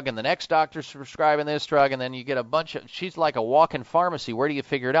that drug, and the next doctor's prescribing this drug, and then you get a bunch of, she's like a walk-in pharmacy. Where do you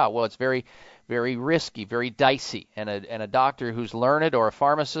figure it out? Well, it's very, very risky, very dicey, and a doctor who's learned, or a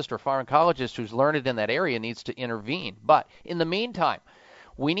pharmacist or pharmacologist who's learned in that area needs to intervene. But in the meantime,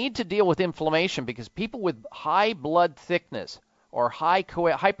 we need to deal with inflammation, because people with high blood thickness or high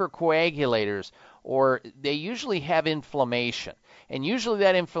hypercoagulators, or they usually have inflammation. And usually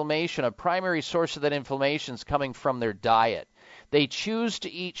that inflammation, a primary source of that inflammation is coming from their diet. They choose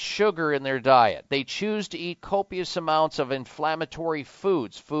to eat sugar in their diet. They choose to eat copious amounts of inflammatory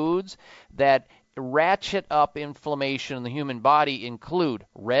foods. Foods that ratchet up inflammation in the human body include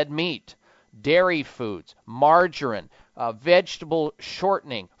red meat, dairy foods, margarine, vegetable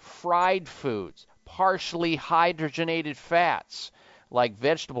shortening, fried foods, partially hydrogenated fats like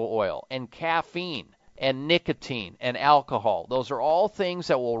vegetable oil, and caffeine, and nicotine, and alcohol. Those are all things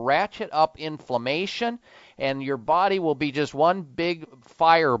that will ratchet up inflammation, and your body will be just one big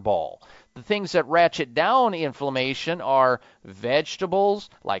fireball. The things that ratchet down inflammation are vegetables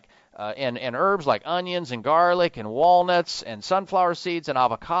like and herbs like onions and garlic and walnuts and sunflower seeds and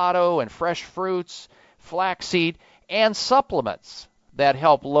avocado and fresh fruits, flaxseed, and supplements that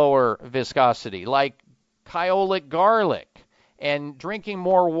help lower viscosity like Kyolic garlic, and drinking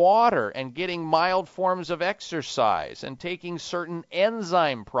more water, and getting mild forms of exercise, and taking certain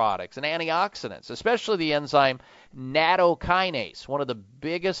enzyme products and antioxidants, especially the enzyme nattokinase, one of the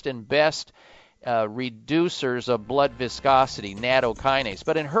biggest and best reducers of blood viscosity, nattokinase.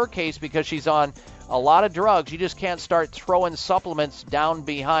 But in her case, because she's on a lot of drugs, you just can't start throwing supplements down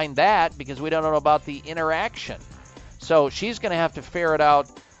behind that, because we don't know about the interaction. So she's going to have to ferret out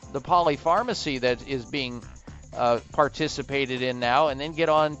the polypharmacy that is being participated in now, and then get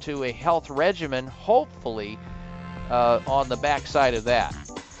on to a health regimen, hopefully on the backside of that.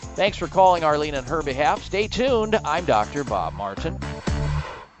 Thanks for calling, Arlene, on her behalf. Stay tuned. I'm Dr. Bob Martin.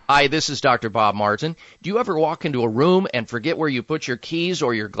 Hi, this is Dr. Bob Martin. Do you ever walk into a room and forget where you put your keys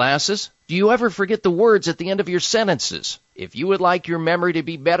or your glasses? Do you ever forget the words at the end of your sentences? If you would like your memory to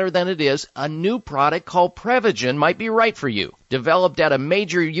be better than it is, a new product called Prevagen might be right for you. Developed at a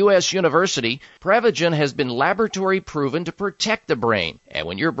major U.S. university, Prevagen has been laboratory proven to protect the brain. And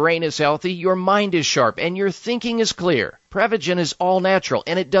when your brain is healthy, your mind is sharp and your thinking is clear. Prevagen is all natural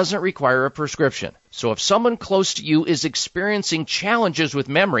and it doesn't require a prescription. So if someone close to you is experiencing challenges with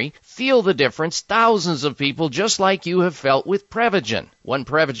memory, feel the difference thousands of people just like you have felt with Prevagen. One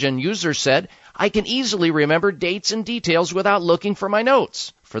Prevagen user said, "I can easily remember dates and details without looking for my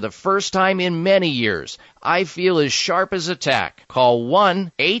notes. For the first time in many years, I feel as sharp as a tack." Call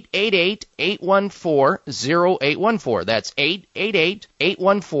 1-888-814-0814. That's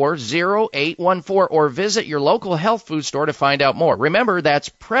 888-814-0814, or visit your local health food store to find out more. Remember, that's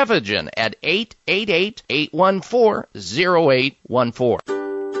Prevagen at 888-814-0814.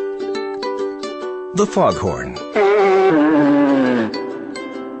 The foghorn.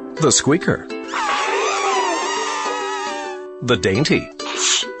 The squeaker. The dainty.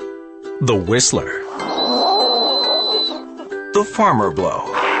 The whistler. The farmer blow.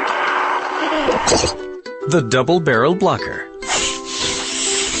 The double-barrel blocker.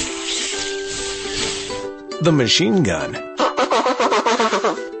 The machine gun.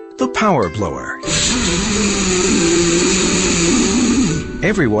 The power blower.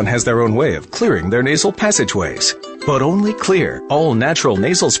 Everyone has their own way of clearing their nasal passageways. But only Clear, all-natural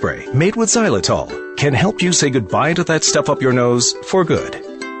nasal spray made with xylitol can help you say goodbye to that stuff up your nose for good.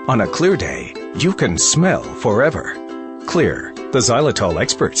 On a clear day, you can smell forever. Clear, the xylitol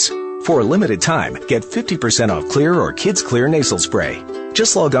experts. For a limited time, get 50% off Clear or Kids Clear nasal spray.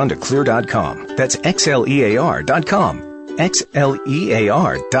 Just log on to Xlear.com. That's XLEAR.com.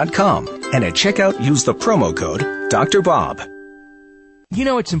 XLEAR.com. And at checkout, use the promo code Dr. Bob. You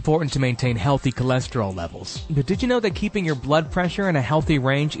know it's important to maintain healthy cholesterol levels, but did you know that keeping your blood pressure in a healthy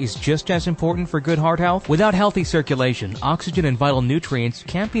range is just as important for good heart health? Without healthy circulation, oxygen and vital nutrients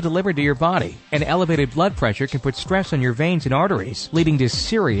can't be delivered to your body, and elevated blood pressure can put stress on your veins and arteries, leading to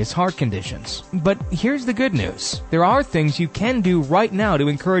serious heart conditions. But here's the good news. There are things you can do right now to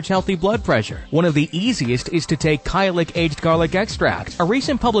encourage healthy blood pressure. One of the easiest is to take Kyolic aged garlic extract. A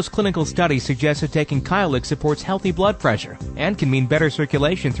recent published clinical study suggests that taking Kyolic supports healthy blood pressure and can mean better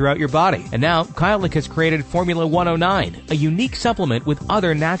circulation throughout your body. And now, Kyolic has created Formula 109, a unique supplement with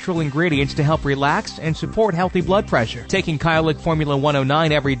other natural ingredients to help relax and support healthy blood pressure. Taking Kyolic Formula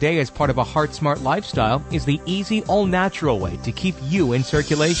 109 every day as part of a heart-smart lifestyle is the easy, all-natural way to keep you in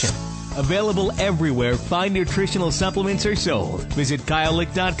circulation. Available everywhere fine nutritional supplements are sold. Visit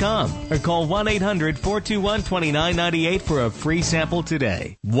Kyolic.com or call 1-800-421-2998 for a free sample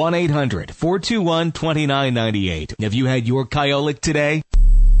today. 1-800-421-2998. Have you had your Kyolic today?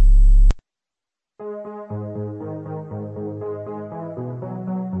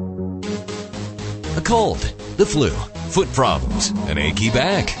 A cold, the flu, foot problems, an achy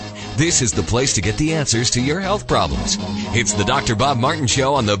back. This is the place to get the answers to your health problems. It's the Dr. Bob Martin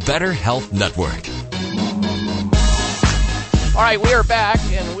Show on the Better Health Network. All right, we are back,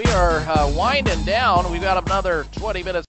 and we are winding down. We've got another 20 minutes.